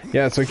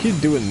 Yeah, so I keep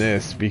doing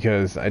this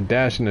because I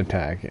dash and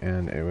attack,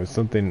 and it was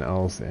something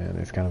else, and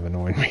it's kind of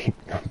annoying me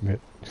a bit,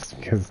 just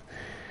because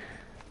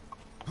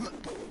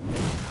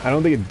I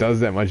don't think it does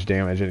that much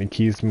damage, and it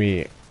keeps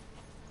me,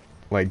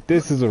 like,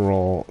 this is a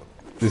roll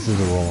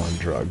on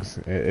drugs.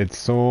 It's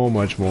so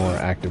much more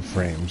active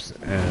frames,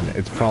 and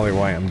it's probably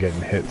why I'm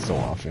getting hit so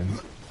often.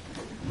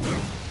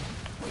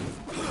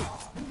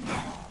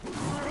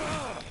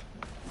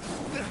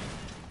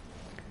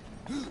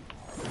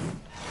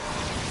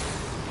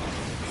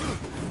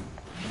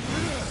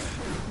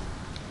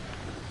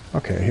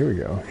 Okay, here we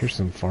go. Here's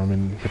some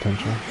farming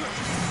potential.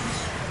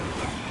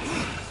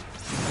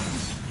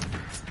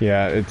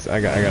 Yeah, it's I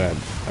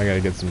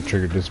gotta get some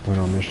trigger discipline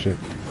on this shit.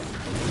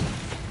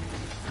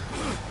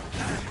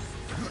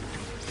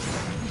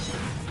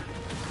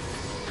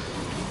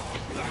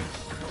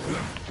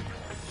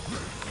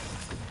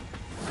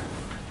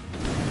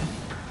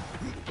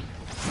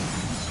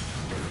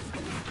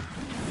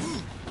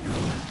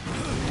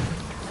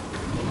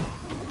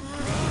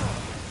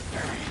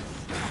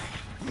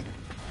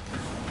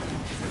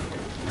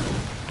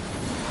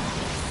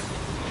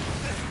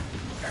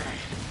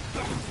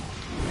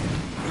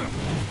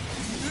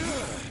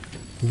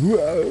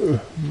 Whoa,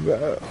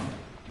 whoa.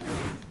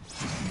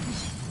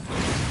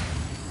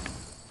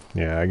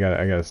 Yeah, I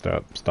gotta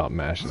stop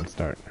mashing.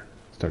 Start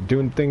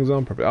doing things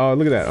on purpose. Oh,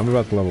 look at that! I'm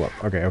about to level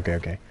up. Okay, okay,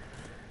 okay.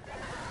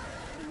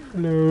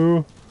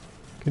 Hello.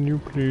 Can you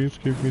please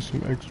give me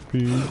some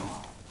XP?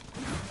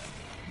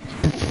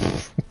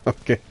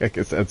 Okay, I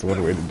guess that's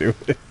one way to do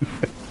it.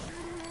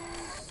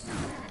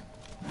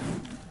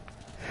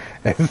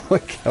 It's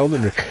like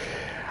Elden Ring.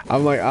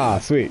 I'm like, ah,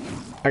 sweet.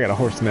 I got a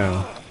horse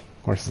now.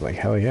 Horse is like,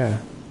 hell yeah.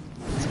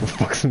 Let's go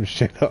fuck some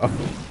shit up.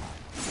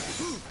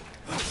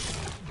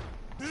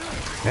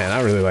 Man,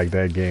 I really like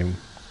that game.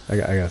 I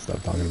gotta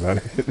stop talking about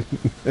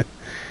it.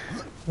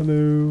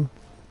 Hello.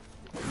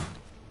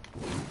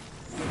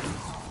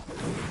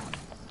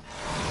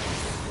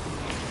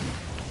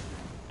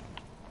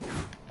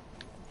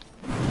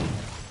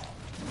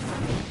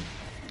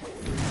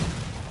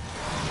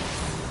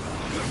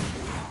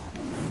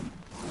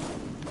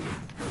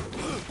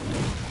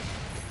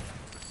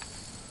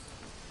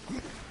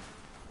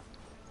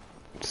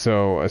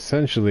 So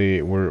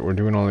essentially, we're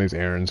doing all these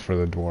errands for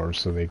the dwarves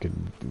so they could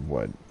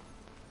what,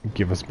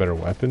 give us better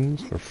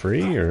weapons for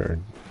free, or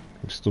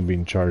we're still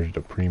being charged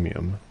a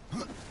premium?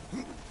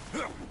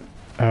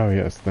 Oh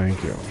yes,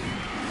 thank you.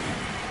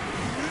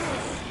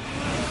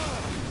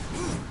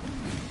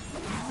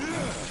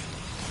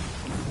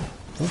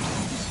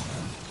 Oops.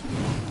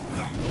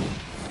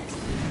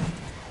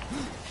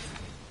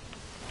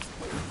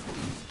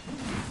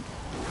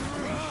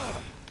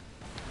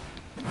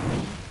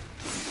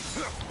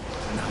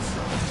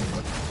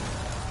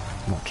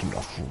 Not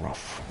enough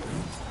rough.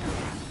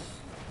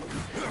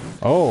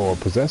 Oh, a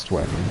possessed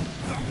weapon.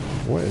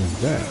 What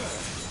is that?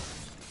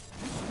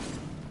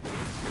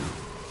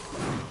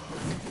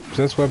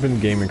 Possessed weapon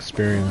game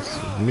experience.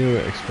 New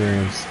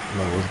experience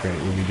levels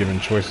grant. You'll be given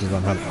choices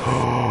on how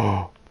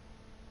to.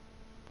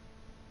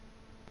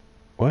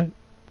 What?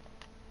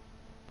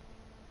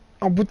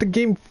 Oh, but the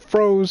game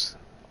froze.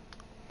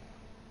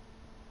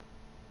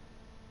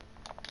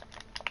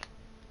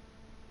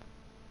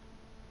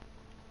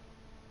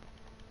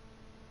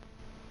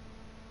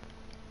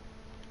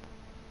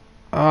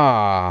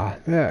 Ah,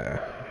 yeah.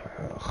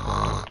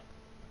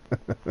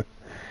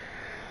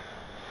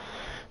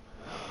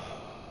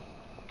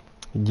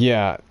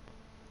 Yeah.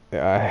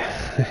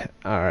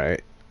 All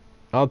right.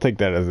 I'll take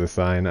that as a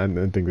sign. I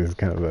think this is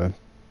kind of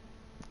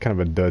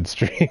a dud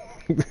stream.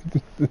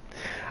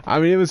 I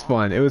mean, it was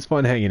fun. It was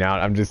fun hanging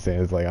out. I'm just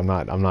saying, it's like I'm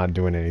not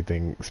doing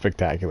anything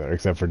spectacular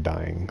except for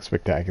dying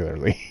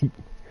spectacularly.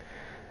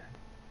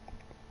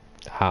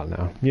 I don't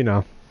know. You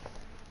know.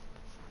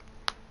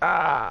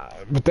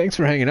 But thanks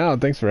for hanging out.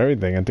 Thanks for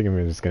everything. I think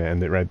I'm just gonna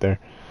end it right there.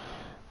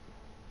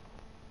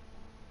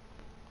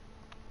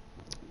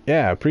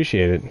 Yeah,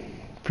 appreciate it.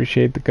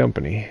 Appreciate the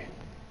company.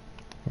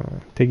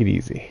 Take it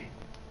easy.